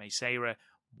 Suzuki, Meisera.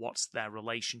 What's their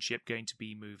relationship going to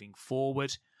be moving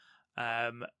forward?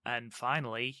 And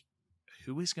finally,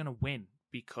 who is going to win?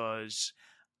 Because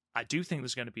I do think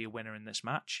there's going to be a winner in this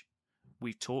match.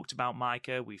 We've talked about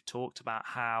Maika. We've talked about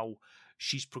how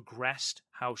she's progressed,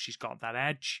 how she's got that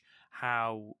edge,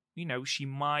 how, she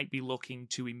might be looking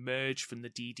to emerge from the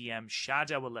DDM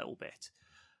shadow a little bit.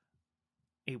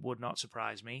 It would not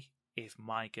surprise me if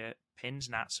Maika pins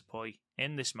Natsupoi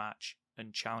in this match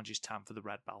and challenges Tam for the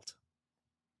red belt.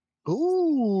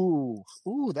 Ooh,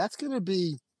 that's going to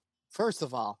be, first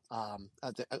of all,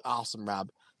 awesome, Rob.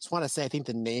 Just want to say, I think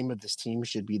the name of this team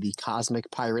should be the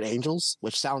Cosmic Pirate Angels,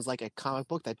 which sounds like a comic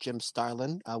book that Jim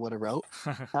Starlin would have wrote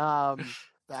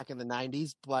back in the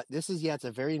 90s. But this is, it's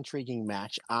a very intriguing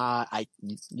match. I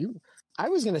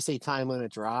was going to say time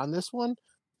limit draw on this one,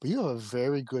 but you have a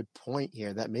very good point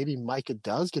here that maybe Maika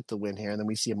does get the win here, and then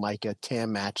we see a Maika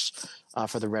Tam match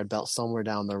for the red belt somewhere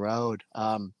down the road.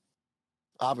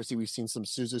 Obviously, we've seen some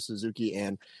Suzu Suzuki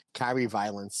and Kairi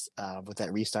violence with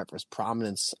that Restart vs.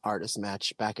 Prominence artist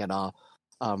match back at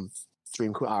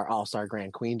our All-Star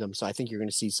Grand Queendom. So I think you're going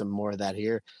to see some more of that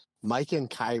here. Micah and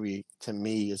Kyrie, to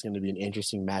me, is going to be an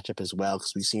interesting matchup as well,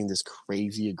 because we've seen this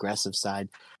crazy aggressive side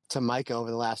to Micah over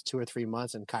the last 2 or 3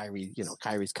 months, and Kyrie,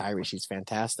 Kyrie's Kyrie. She's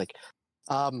fantastic.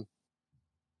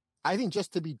 I think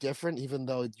just to be different, even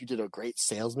though you did a great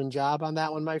salesman job on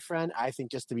that one, my friend, I think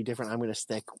just to be different, I'm going to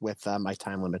stick with my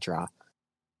time limit draw.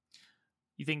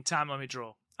 You think time limit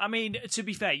draw? I mean, to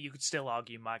be fair, you could still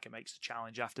argue Micah makes the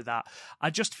challenge after that. I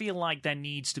just feel like there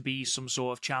needs to be some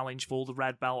sort of challenge for the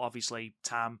red belt. Obviously,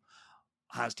 Tam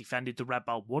has defended the red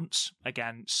belt once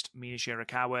against Mina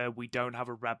Shirakawa. We don't have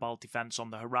a red belt defense on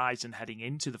the horizon heading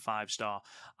into the 5-star.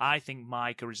 I think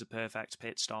Micah is a perfect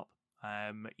pit stop.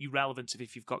 Irrelevant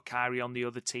if you've got Kyrie on the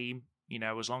other team,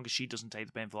 as long as she doesn't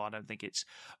take the pinfall, I don't think it's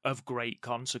of great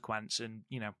consequence. And,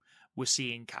 we're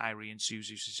seeing Kyrie and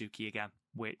Suzu Suzuki again,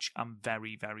 which I'm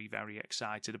very, very, very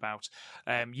excited about.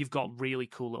 You've got really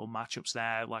cool little matchups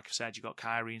there. Like I said, you've got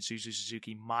Kyrie and Suzu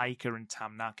Suzuki, Micah and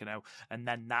Tam Nakano, and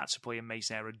then Natsupoi and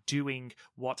Meisera doing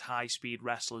what high-speed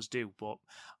wrestlers do. But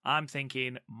I'm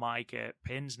thinking Micah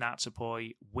pins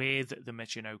Natsupoi with the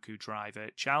Michinoku driver,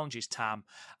 challenges Tam,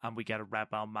 and we get a red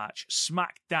belt match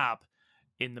smack dab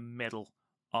in the middle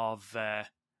of the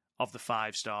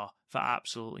 5-star for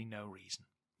absolutely no reason.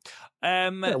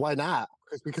 Yeah, why not?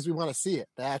 Because we want to see it.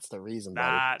 That's the reason.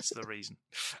 That's the reason.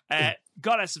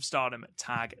 Goddess of Stardom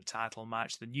tag title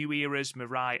match. The New Eras,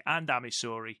 Mirai and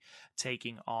Amisori,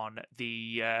 taking on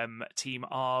the team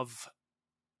of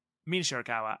Mina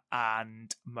Shirakawa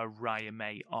and Mariah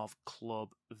May of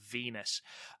Club Venus.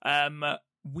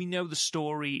 We know the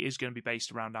story is going to be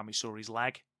based around Amisori's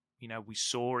leg. We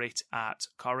saw it at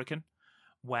Korakuen,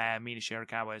 where Mina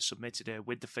Shirakawa submitted her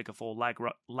with the figure four leg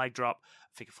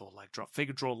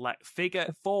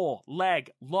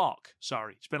lock.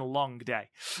 Sorry, it's been a long day.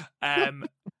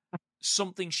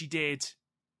 Something she did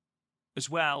as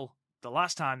well the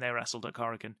last time they wrestled at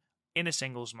Korakuen in a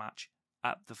singles match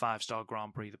at the 5-star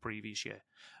Grand Prix the previous year.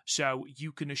 So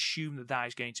you can assume that that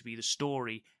is going to be the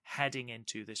story heading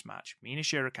into this match. Mina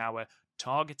Shirakawa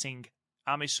targeting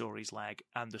Amisori's leg,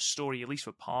 and the story, at least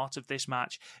for part of this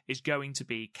match, is going to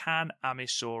be, can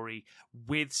Amisori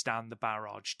withstand the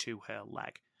barrage to her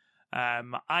leg?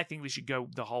 I think they should go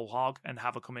the whole hog and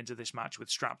have her come into this match with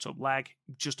strapped up leg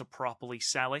just to properly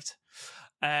sell it.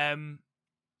 I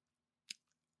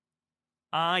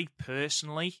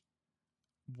personally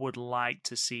would like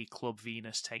to see Club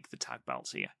Venus take the tag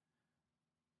belts here.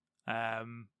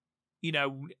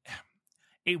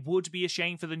 It would be a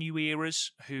shame for the New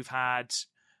Eras, who've had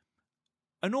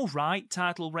an all-right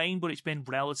title reign, but it's been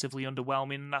relatively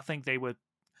underwhelming, and I think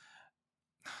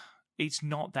it's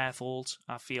not their fault.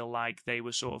 I feel like they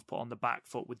were sort of put on the back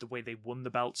foot with the way they won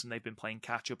the belts, and they've been playing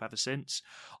catch-up ever since.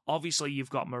 Obviously, you've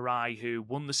got Mirai, who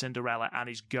won the Cinderella and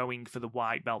is going for the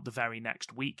white belt the very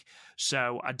next week,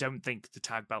 so I don't think the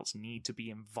tag belts need to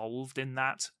be involved in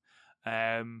that.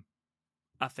 I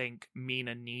think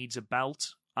Mina needs a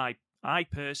belt. I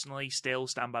personally still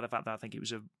stand by the fact that I think it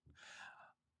was a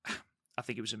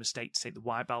mistake to take the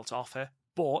white belt off her,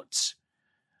 but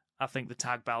I think the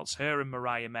tag belts, her and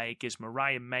Mariah May, gives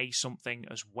Mariah May something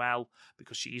as well,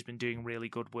 because she's been doing really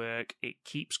good work. It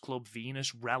keeps Club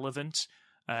Venus relevant,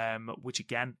 which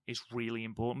again is really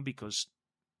important, because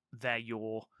they're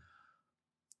your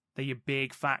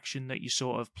big faction that you're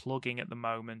sort of plugging at the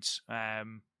moment.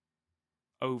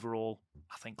 Overall,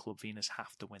 I think Club Venus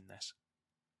have to win this.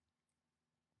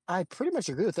 I pretty much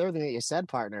agree with everything that you said,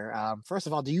 partner. First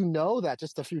of all, do you know that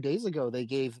just a few days ago they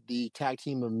gave the tag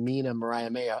team of Mina and Mariah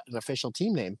May an official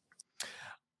team name?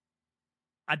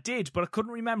 I did, but I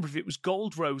couldn't remember if it was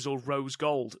Gold Rose or Rose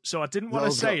Gold, so I didn't want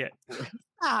to say it.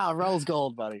 Rose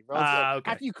Gold, buddy. Rose Gold.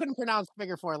 Okay. After you couldn't pronounce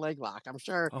figure four leg lock, I'm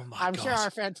sure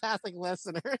our fantastic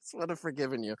listeners would have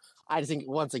forgiven you. I think,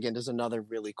 once again, there's another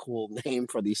really cool name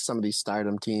for some of these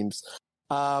Stardom teams.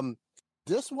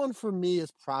 This one for me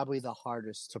is probably the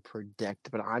hardest to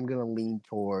predict, but I'm going to lean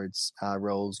towards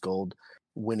Rose Gold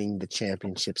winning the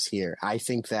championships here. I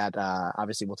think that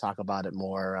obviously we'll talk about it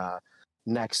more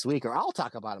next week, or I'll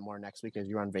talk about it more next week as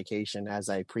you're on vacation, as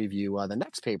I preview the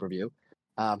next pay-per-view,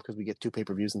 because we get 2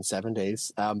 pay-per-views in 7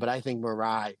 days. But I think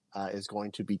Mirai is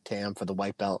going to beat Tam for the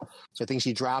white belt. So I think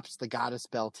she drops the goddess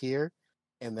belt here.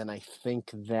 And then I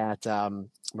think that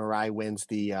Mirai wins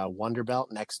the Wonder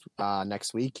belt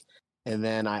next week. And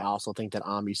then I also think that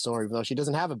Amisori, even though she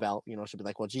doesn't have a belt, she'll be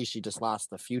like, well, gee, she just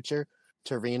lost the future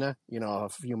to Rina, a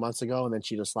few months ago, and then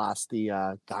she just lost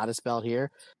the goddess belt here.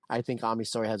 I think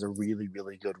Amisori has a really,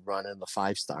 really good run in the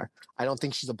 5-star. I don't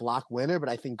think she's a block winner, but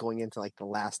I think going into like the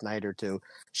last night or two,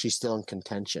 she's still in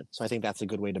contention. So I think that's a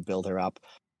good way to build her up.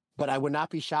 But I would not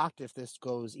be shocked if this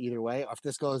goes either way, or if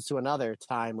this goes to another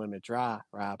time limit draw,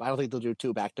 Rob. I don't think they'll do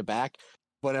 2 back-to-back.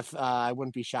 But if I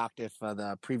wouldn't be shocked if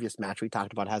the previous match we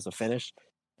talked about has a finish,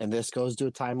 and this goes to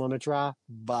a time limit draw.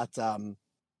 But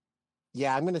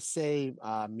yeah, I'm going to say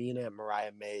Mina and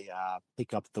Mariah may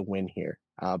pick up the win here.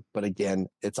 But again,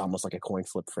 it's almost like a coin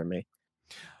flip for me.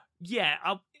 Yeah,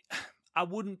 I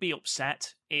wouldn't be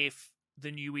upset if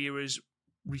the New Era's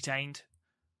retained.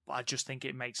 But I just think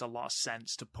it makes a lot of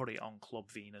sense to put it on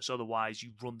Club Venus. Otherwise, you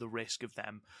run the risk of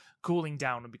them cooling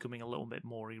down and becoming a little bit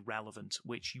more irrelevant,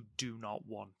 which you do not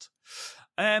want.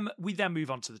 We then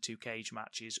move on to the 2 cage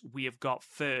matches. We have got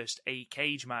first a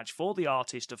cage match for the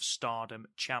Artist of Stardom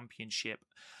Championship.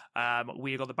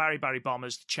 We have got the Barry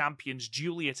Bombers, the champions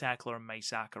Julia Tekla and May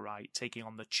Sakurai, taking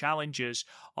on the challengers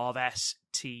of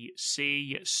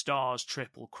STC, Stars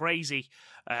Triple Crazy,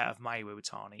 of Mayu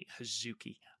Iwatani,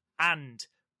 Hazuki, and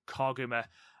Koguma.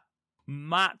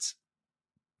 Matt,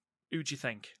 who do you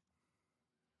think?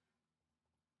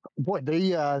 Boy,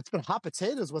 it's been hot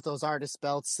potatoes with those artist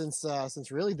belts since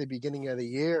really the beginning of the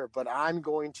year. But I'm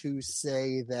going to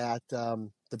say that the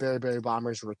Berry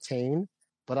Bombers retain.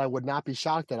 But I would not be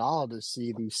shocked at all to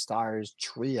see the Stars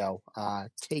trio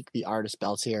take the artist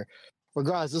belts here.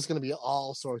 Regardless, this is going to be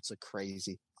all sorts of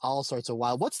crazy, all sorts of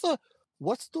wild. What's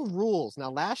the rules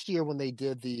now? Last year when they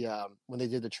did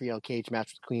the trio cage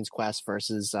match with Queen's Quest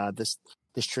versus this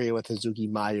trio with Hazuki,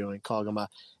 Mayu, and Koguma,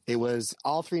 it was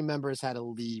all 3 members had to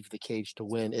leave the cage to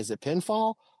win. Is it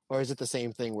pinfall or is it the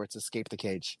same thing where it's escape the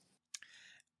cage?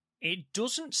 It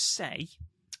doesn't say.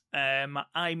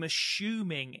 I'm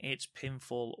assuming it's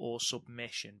pinfall or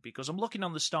submission because I'm looking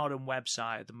on the Stardom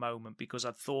website at the moment because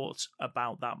I'd thought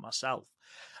about that myself.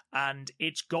 And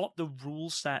it's got the rule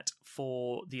set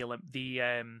for the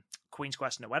Queen's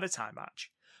Quest No Edit Time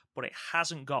match, but it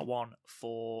hasn't got one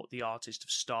for the Artist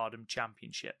of Stardom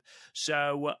Championship.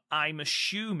 So I'm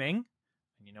assuming,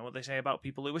 and you know what they say about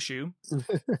people who assume,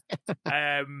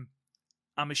 I'm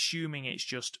assuming it's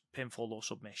just pinfall or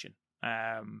submission.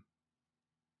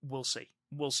 We'll see.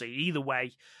 Either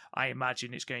way, I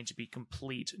imagine it's going to be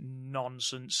complete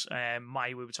nonsense.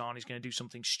 Mayu Iwatani is going to do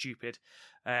something stupid,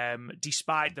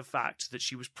 despite the fact that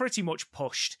she was pretty much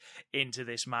pushed into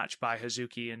this match by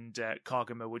Hazuki and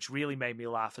Koguma, which really made me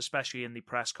laugh, especially in the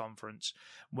press conference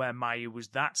where Mayu was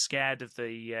that scared of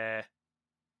the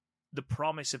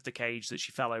promise of the cage that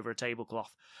she fell over a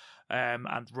tablecloth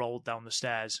and rolled down the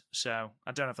stairs. So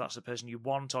I don't know if that's the person you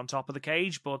want on top of the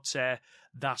cage, but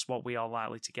that's what we are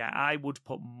likely to get. I would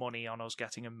put money on us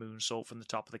getting a moonsault from the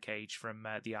top of the cage from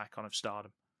the Icon of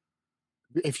Stardom.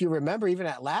 If you remember, even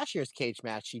at last year's cage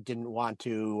match, she didn't want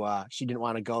to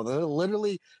go.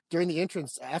 Literally during the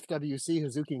entrance, FWC,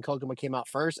 Hazuki and Koguma came out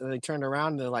first, and they turned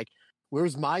around and they're like,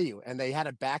 "Where's Mayu?" And they had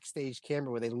a backstage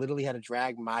camera where they literally had to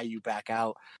drag Mayu back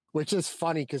out, which is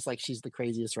funny because like she's the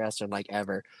craziest wrestler like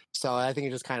ever. So I think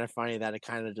it's just kind of funny that it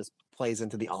kind of just plays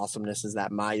into the awesomeness is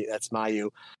that that's Mayu.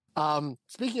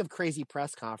 Speaking of crazy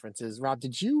press conferences, Rob,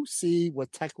 did you see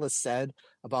what Tekla said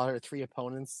about her 3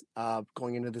 opponents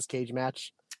going into this cage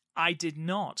match? I did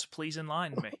not. Please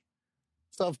enlighten me.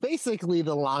 So basically,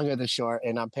 the long or the short,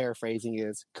 and I'm paraphrasing,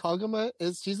 is Koguma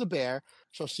she's a bear,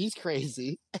 so she's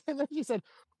crazy. And then she said,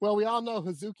 "Well, we all know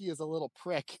Hazuki is a little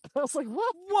prick." I was like,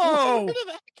 "What? Whoa!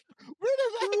 Where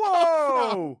did that Whoa! come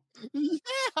from?" Yeah,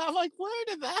 I'm like, where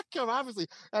did that come? Obviously,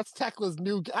 that's Tekla's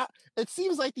new. It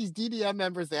seems like these DDM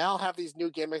members, they all have these new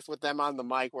gimmicks with them on the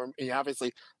mic. Where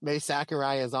obviously May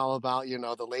Sakurai is all about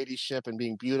the ladyship and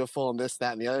being beautiful and this,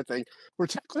 that, and the other thing. Where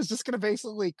Tekla's just going to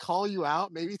basically call you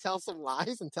out, maybe tell some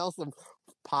lies and tell some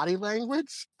potty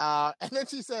language, and then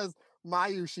she says,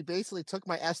 Mayu, she basically took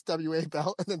my SWA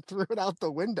belt and then threw it out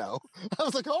the window. I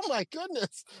was like, oh my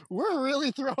goodness, we're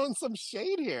really throwing some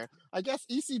shade here. I guess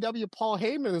ECW Paul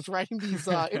Heyman is writing these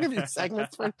interview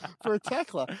segments for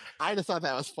Tekla. I just thought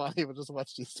that was funny, but just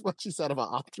what she said about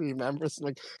all 3 members.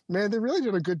 Like, man, they really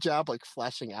did a good job like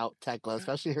fleshing out Tekla,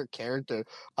 especially her character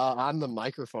on the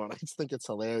microphone. I just think it's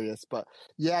hilarious. But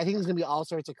yeah, I think it's gonna be all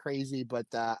sorts of crazy. But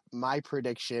my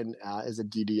prediction is a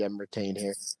DDM retain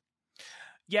here.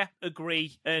 Yeah,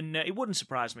 agree. And it wouldn't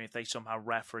surprise me if they somehow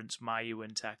reference Mayu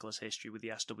and Tekla's history with the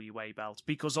SWA belt,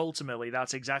 because ultimately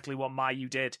that's exactly what Mayu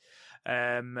did.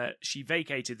 She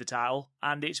vacated the title,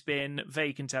 and it's been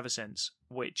vacant ever since,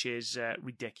 which is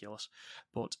ridiculous.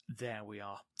 But there we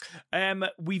are.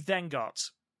 We've then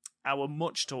got our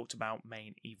much talked about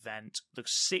main event, the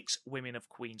 6 women of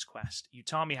Queen's Quest: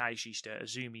 Utami Hayashishita,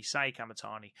 Azumi, Sai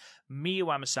Kamatani, Miyu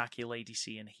Amasaki, Lady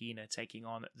C, and Hina, taking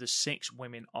on the 6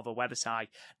 women of Oedo,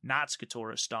 Natsuko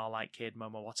Tora, Starlight Kid,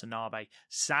 Momo Watanabe,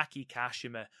 Saki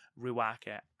Kashima,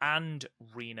 Ruaka, and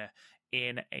Rina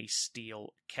in a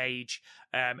steel cage.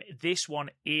 This one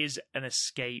is an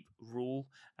escape rule,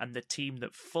 and the team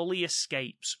that fully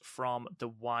escapes from the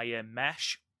wire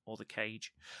mesh or the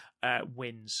cage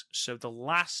wins. So the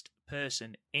last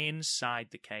person inside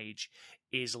the cage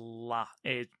is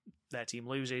their team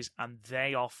loses, and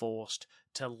they are forced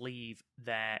to leave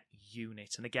their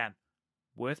unit. And again,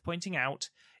 worth pointing out,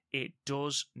 it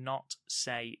does not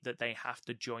say that they have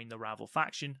to join the rival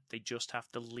faction. They just have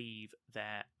to leave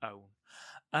their own.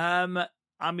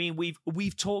 I mean,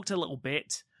 we've talked a little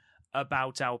bit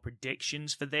about our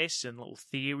predictions for this and little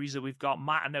theories that we've got.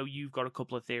 Matt, I know you've got a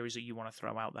couple of theories that you want to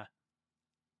throw out there.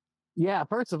 Yeah,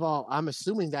 first of all, I'm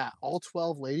assuming that all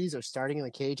 12 ladies are starting in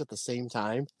the cage at the same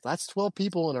time. That's 12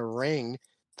 people in a ring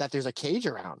that there's a cage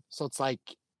around. So it's like,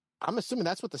 I'm assuming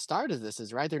that's what the start of this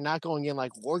is, right? They're not going in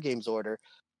like War Games order.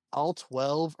 All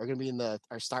 12 are going to be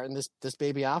are starting this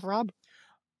baby off, Rob?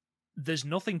 There's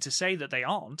nothing to say that they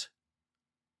aren't.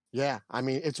 Yeah, I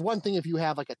mean, it's one thing if you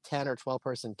have like a 10 or 12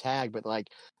 person tag, but like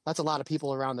that's a lot of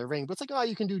people around the ring. But it's like, oh,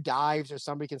 you can do dives or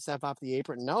somebody can step off the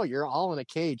apron. No, you're all in a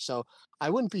cage. So I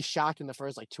wouldn't be shocked in the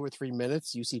first like 2 or 3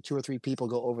 minutes. You see 2 or 3 people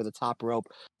go over the top rope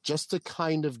just to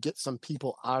kind of get some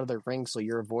people out of the ring so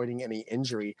you're avoiding any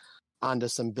injury onto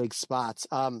some big spots.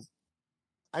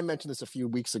 I mentioned this a few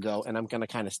weeks ago, and I'm going to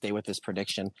kind of stay with this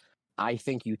prediction. I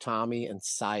think Utami and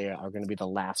Saya are going to be the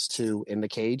last 2 in the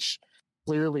cage.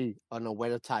 Clearly an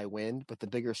Oedo win, but the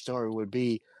bigger story would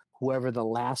be whoever the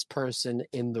last person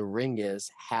in the ring is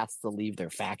has to leave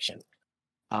their faction.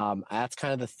 That's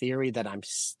kind of the theory that I'm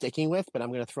sticking with, but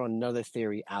I'm going to throw another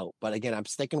theory out. But again, I'm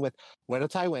sticking with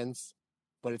Oedo wins,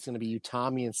 but it's going to be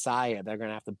Utami and Saya. They're going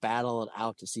to have to battle it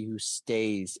out to see who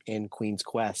stays in Queen's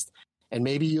Quest. And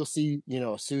maybe you'll see,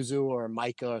 Suzu or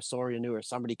Micah or Sorianu or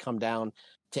somebody come down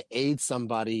to aid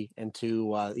somebody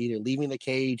into either leaving the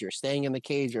cage or staying in the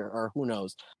cage or who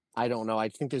knows. I don't know. I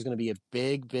think there's going to be a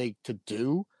big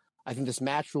to-do. I think this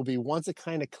match will be, once it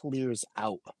kind of clears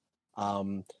out,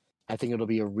 I think it'll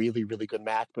be a really, really good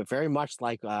match, but very much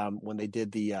like when they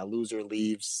did the loser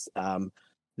leaves,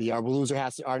 the loser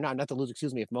has to, or not the loser,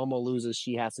 excuse me, if Momo loses,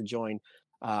 she has to join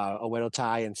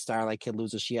Oedo and Starlight Kid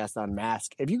loses, she has to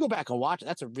unmask. If you go back and watch it,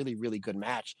 that's a really, really good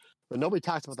match. But nobody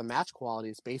talks about the match quality.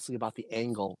 It's basically about the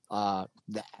angle, at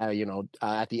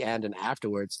the end and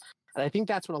afterwards. And I think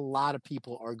that's what a lot of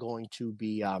people are going to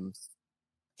be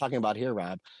talking about here,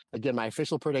 Rob. Again, my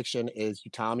official prediction is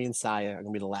Utami and Saya are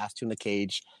going to be the last 2 in the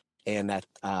cage, and that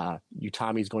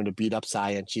Utami is going to beat up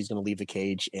Saya, and she's going to leave the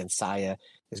cage, and Saya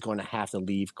is going to have to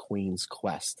leave Queen's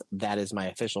Quest. That is my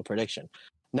official prediction.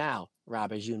 Now,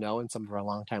 Rob, as you know, and some of our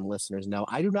longtime listeners know,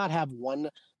 I do not have one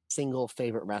single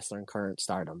favorite wrestler in current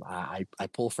Stardom. I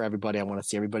pull for everybody. I want to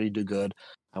see everybody do good.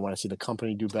 I want to see the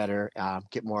company do better,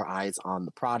 get more eyes on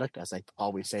the product. As I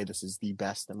always say, this is the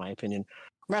best, in my opinion,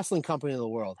 wrestling company in the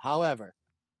world. However,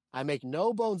 I make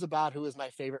no bones about who is my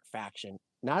favorite faction,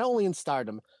 not only in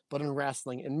Stardom, but in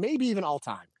wrestling, and maybe even all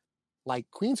time. Like,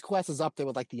 Queen's Quest is up there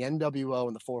with like the NWO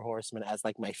and the Four Horsemen as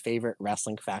like my favorite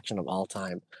wrestling faction of all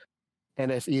time.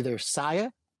 And if either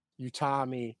Saya,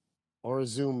 Utami, or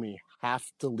Azumi have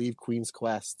to leave Queen's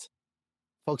Quest,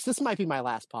 folks, this might be my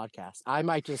last podcast. I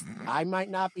might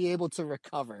not be able to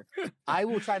recover. I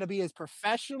will try to be as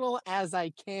professional as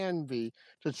I can be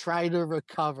to try to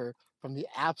recover from the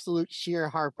absolute sheer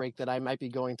heartbreak that I might be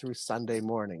going through Sunday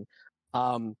morning.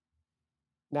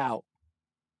 Now,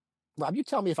 Rob, you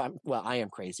tell me if I am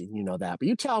crazy, you know that, but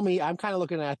you tell me, I'm kind of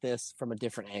looking at this from a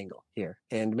different angle here.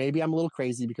 And maybe I'm a little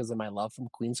crazy because of my love from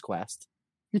Queen's Quest.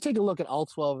 You take a look at all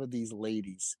 12 of these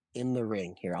ladies in the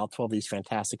ring here, all 12 of these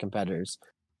fantastic competitors.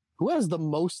 Who has the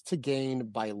most to gain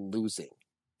by losing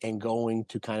and going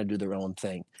to kind of do their own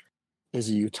thing? Is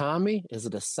it Utami? Is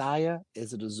it Saya?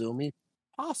 Is it Azumi?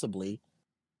 Possibly.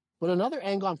 But another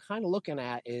angle I'm kind of looking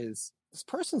at is this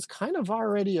person's kind of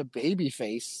already a baby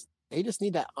face. They just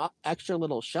need that extra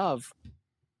little shove.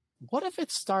 What if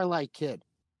it's Starlight Kid?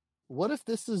 What if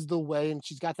this is the way, and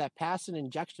she's got that pass and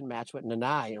injection match with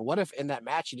Nanai, and what if in that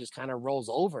match she just kind of rolls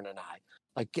over Nanai?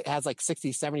 Like, it has like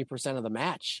 60, 70% of the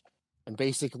match. And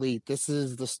basically, this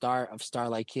is the start of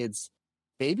Starlight Kid's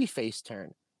babyface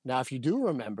turn. Now, if you do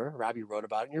remember, Robbie wrote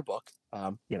about it in your book.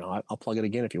 I'll plug it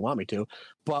again if you want me to.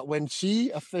 But when she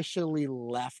officially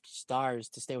left Stars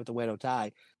to stay with the Oedo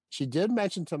Tai, she did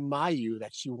mention to Mayu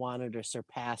that she wanted to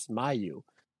surpass Mayu.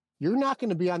 you're not going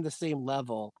to be on the same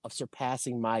level of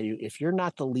surpassing Mayu if you're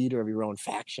not the leader of your own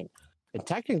faction. And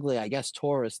technically, I guess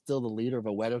Tora is still the leader of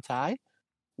a Wedo Tai.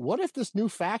 What if this new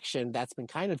faction that's been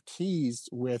kind of teased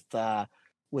with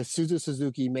Suzu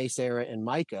Suzuki, Mei Seira, and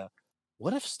Micah,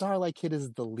 what if Starlight Kid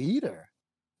is the leader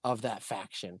of that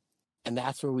faction? And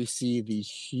that's where we see the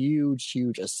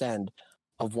huge ascend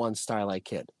of one Starlight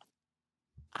Kid.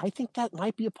 I think that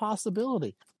might be a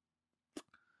possibility.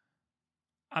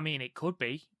 I mean, it could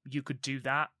be. You could do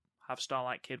that, have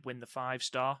Starlight Kid win the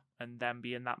 5-star, and then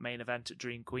be in that main event at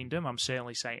Dream Queendom. I'm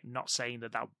certainly not saying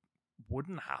that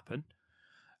wouldn't happen.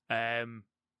 I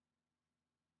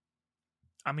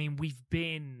mean, we've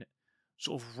been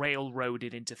sort of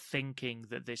railroaded into thinking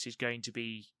that this is going to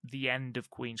be the end of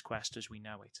Queen's Quest as we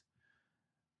know it.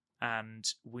 And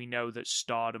we know that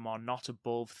Stardom are not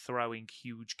above throwing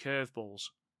huge curveballs.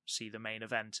 See the main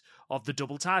event of the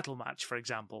double title match, for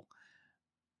example.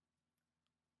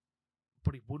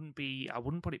 But I wouldn't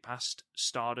put it past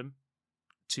Stardom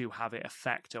to have it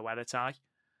affect Oedo Tai.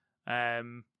 I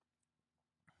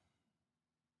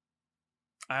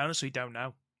honestly don't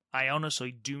know. I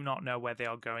honestly do not know where they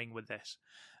are going with this.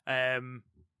 I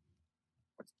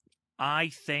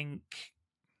think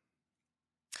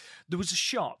there was a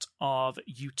shot of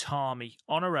Utami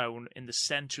on her own in the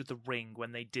center of the ring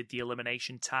when they did the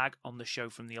elimination tag on the show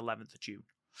from the 11th of June.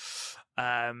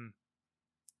 Oedo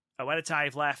Tai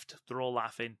have left. They're all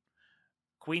laughing.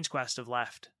 Queen's Quest have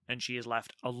left, and she is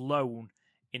left alone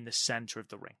in the center of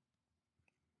the ring.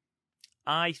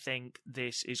 I think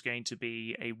this is going to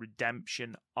be a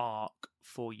redemption arc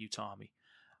for Utami.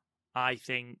 I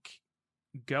think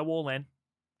go all in.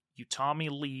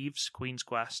 Utami leaves Queen's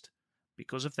Quest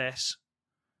because of this.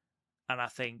 And I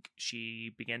think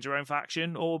she begins her own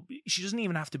faction, or she doesn't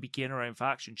even have to begin her own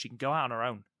faction. She can go out on her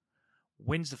own.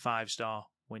 Wins the 5-star,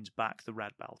 wins back the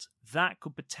red belt. That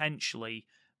could potentially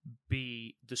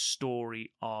be the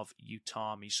story of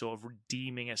Utami, sort of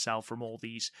redeeming herself from all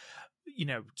these,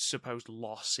 supposed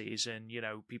losses and,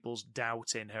 people's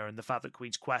doubt in her and the fact that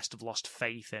Queen's Quest have lost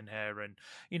faith in her and,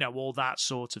 all that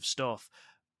sort of stuff.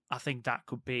 I think that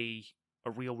could be a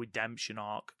real redemption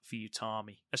arc for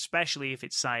Utami, especially if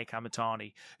it's Saya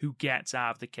Kamitani who gets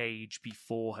out of the cage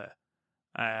before her,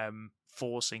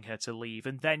 forcing her to leave.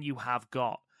 And then you have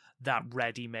got that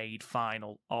ready-made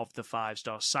final of the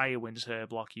 5-star. Saya wins her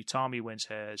block, Utami wins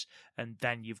hers, and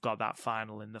then you've got that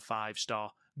final in the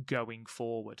 5-star going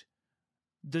forward.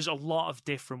 There's a lot of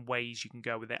different ways you can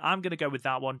go with it. I'm going to go with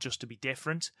that one just to be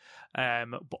different.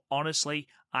 But honestly,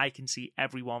 I can see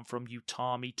everyone from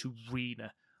Utami to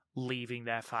Rina leaving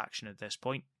their faction at this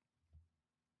point.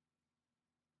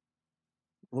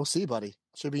 We'll see, buddy.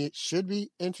 Should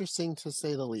be interesting to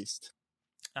say the least.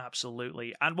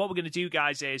 Absolutely. And what we're going to do,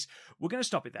 guys, is we're going to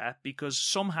stop it there because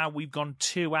somehow we've gone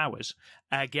 2 hours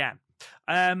again.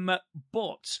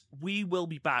 But we will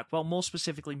be back. Well, more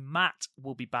specifically, Matt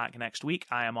will be back next week.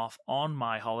 I am off on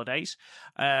my holidays.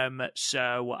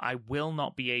 So I will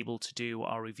not be able to do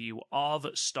our review of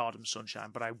Stardom Sunshine,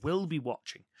 but I will be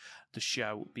watching the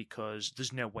show because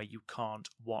there's no way you can't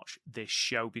watch this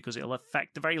show because it'll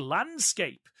affect the very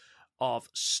landscape of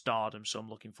Stardom, so I'm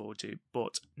looking forward to it.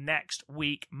 But next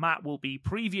week, Matt will be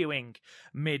previewing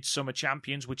Midsummer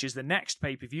Champions, which is the next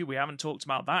pay-per-view. We haven't talked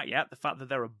about that yet. The fact that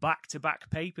there are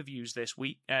back-to-back pay-per-views this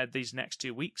week, these next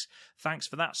 2 weeks. Thanks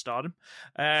for that, Stardom.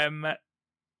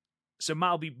 So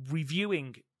Matt will be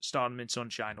reviewing Stardom in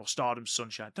Sunshine, or Stardom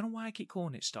Sunshine. I don't know why I keep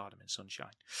calling it Stardom in Sunshine.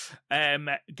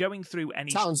 Going through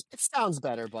any... It sounds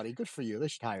better, buddy. Good for you. They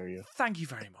should hire you. Thank you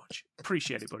very much.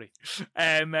 Appreciate it, buddy.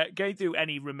 Going through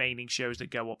any remaining shows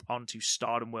that go up onto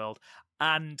Stardom World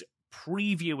and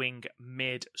previewing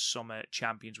Midsummer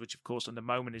Champions, which, of course, at the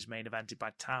moment is main evented by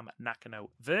Tam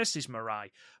Nakano versus Mirai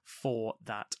for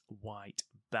that white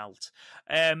belt.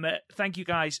 Thank you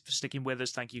guys for sticking with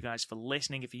us. Thank you guys for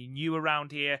listening. If you're new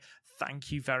around here,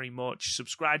 thank you very much.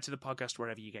 Subscribe to the podcast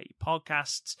wherever you get your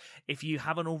podcasts. If you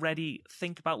haven't already,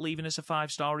 think about leaving us a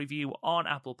 5-star review on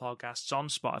Apple Podcasts, on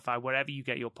Spotify, wherever you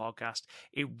get your podcast.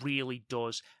 It really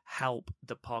does help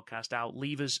the podcast out.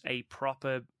 Leave us a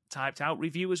proper typed out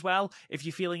review as well. If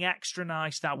you're feeling extra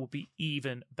nice, that would be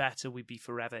even better. We'd be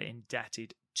forever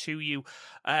indebted to you.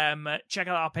 Check out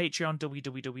our Patreon,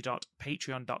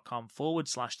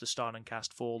 www.patreon.com/the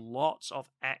Stardomcast for lots of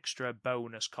extra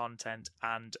bonus content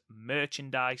and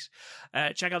merchandise.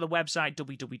 Check out the website,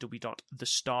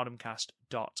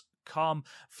 www.thestardomcast.com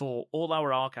for all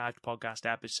our archived podcast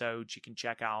episodes. You can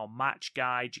check out our match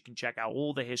guide. You can check out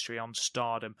all the history on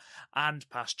Stardom and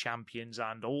past champions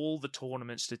and all the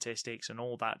tournament statistics and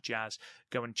all that jazz.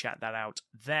 Go and check that out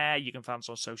there. You can find us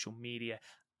on social media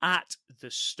at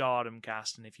the Stardom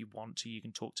Cast. And if you want to, you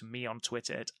can talk to me on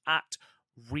Twitter at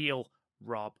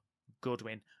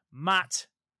RealRobGoodwin. Matt,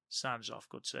 sign us off,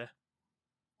 good sir.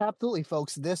 Absolutely,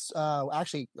 folks. This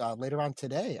later on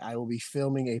today, I will be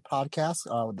filming a podcast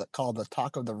called The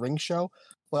Talk of the Ring Show.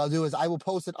 What I'll do is I will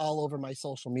post it all over my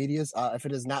social medias. If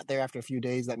it is not there after a few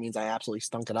days, that means I absolutely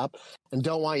stunk it up and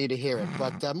don't want you to hear it.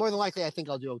 But more than likely, I think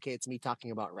I'll do okay. It's me talking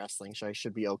about wrestling, so I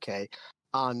should be okay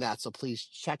on that. So please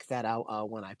check that out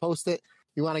when I post it.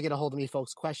 If you want to get a hold of me,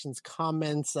 folks, questions,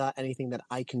 comments, anything that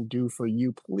I can do for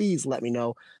you, please let me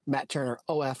know. Matt Turner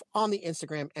OF on the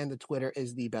Instagram and the Twitter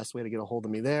is the best way to get a hold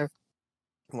of me there. If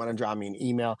you want to drop me an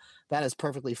email, that is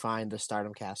perfectly fine. The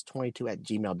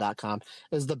StardomCast22@gmail.com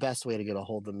is the best way to get a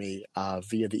hold of me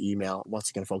via the email. Once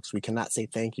again, folks, we cannot say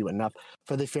thank you enough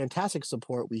for the fantastic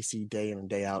support we see day in and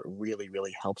day out. It really,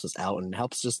 really helps us out and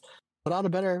helps just put out a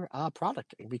better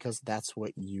product, because that's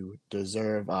what you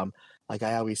deserve. Like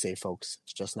I always say, folks,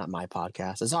 it's just not my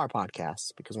podcast. It's our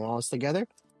podcast, because when all is together,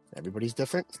 everybody's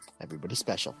different, everybody's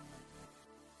special.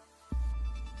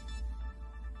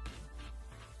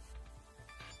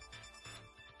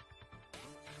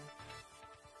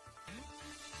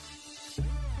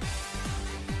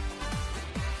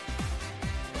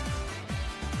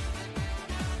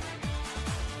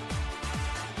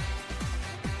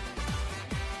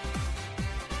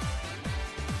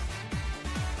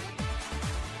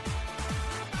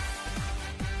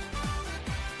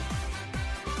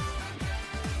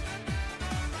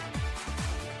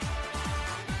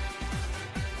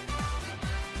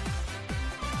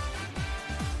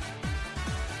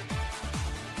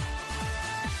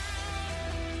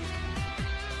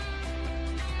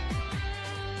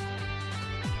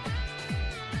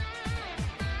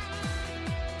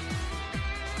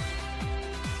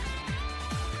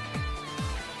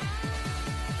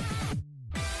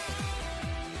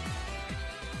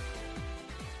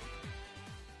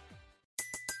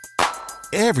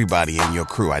 Everybody in your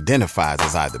crew identifies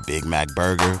as either Big Mac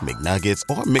Burger, McNuggets,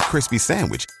 or McCrispy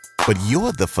Sandwich. But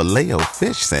you're the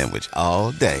Filet-O-Fish Sandwich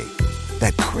all day.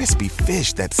 That crispy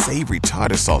fish, that savory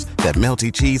tartar sauce, that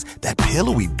melty cheese, that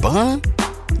pillowy bun.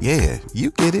 Yeah,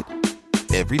 you get it.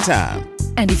 Every time.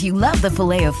 And if you love the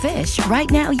Filet-O-Fish, right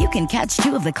now you can catch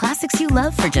two of the classics you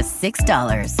love for just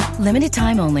 $6. Limited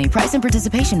time only. Price and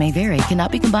participation may vary.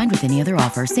 Cannot be combined with any other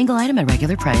offer. Single item at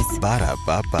regular price.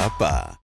 Ba-da-ba-ba-ba.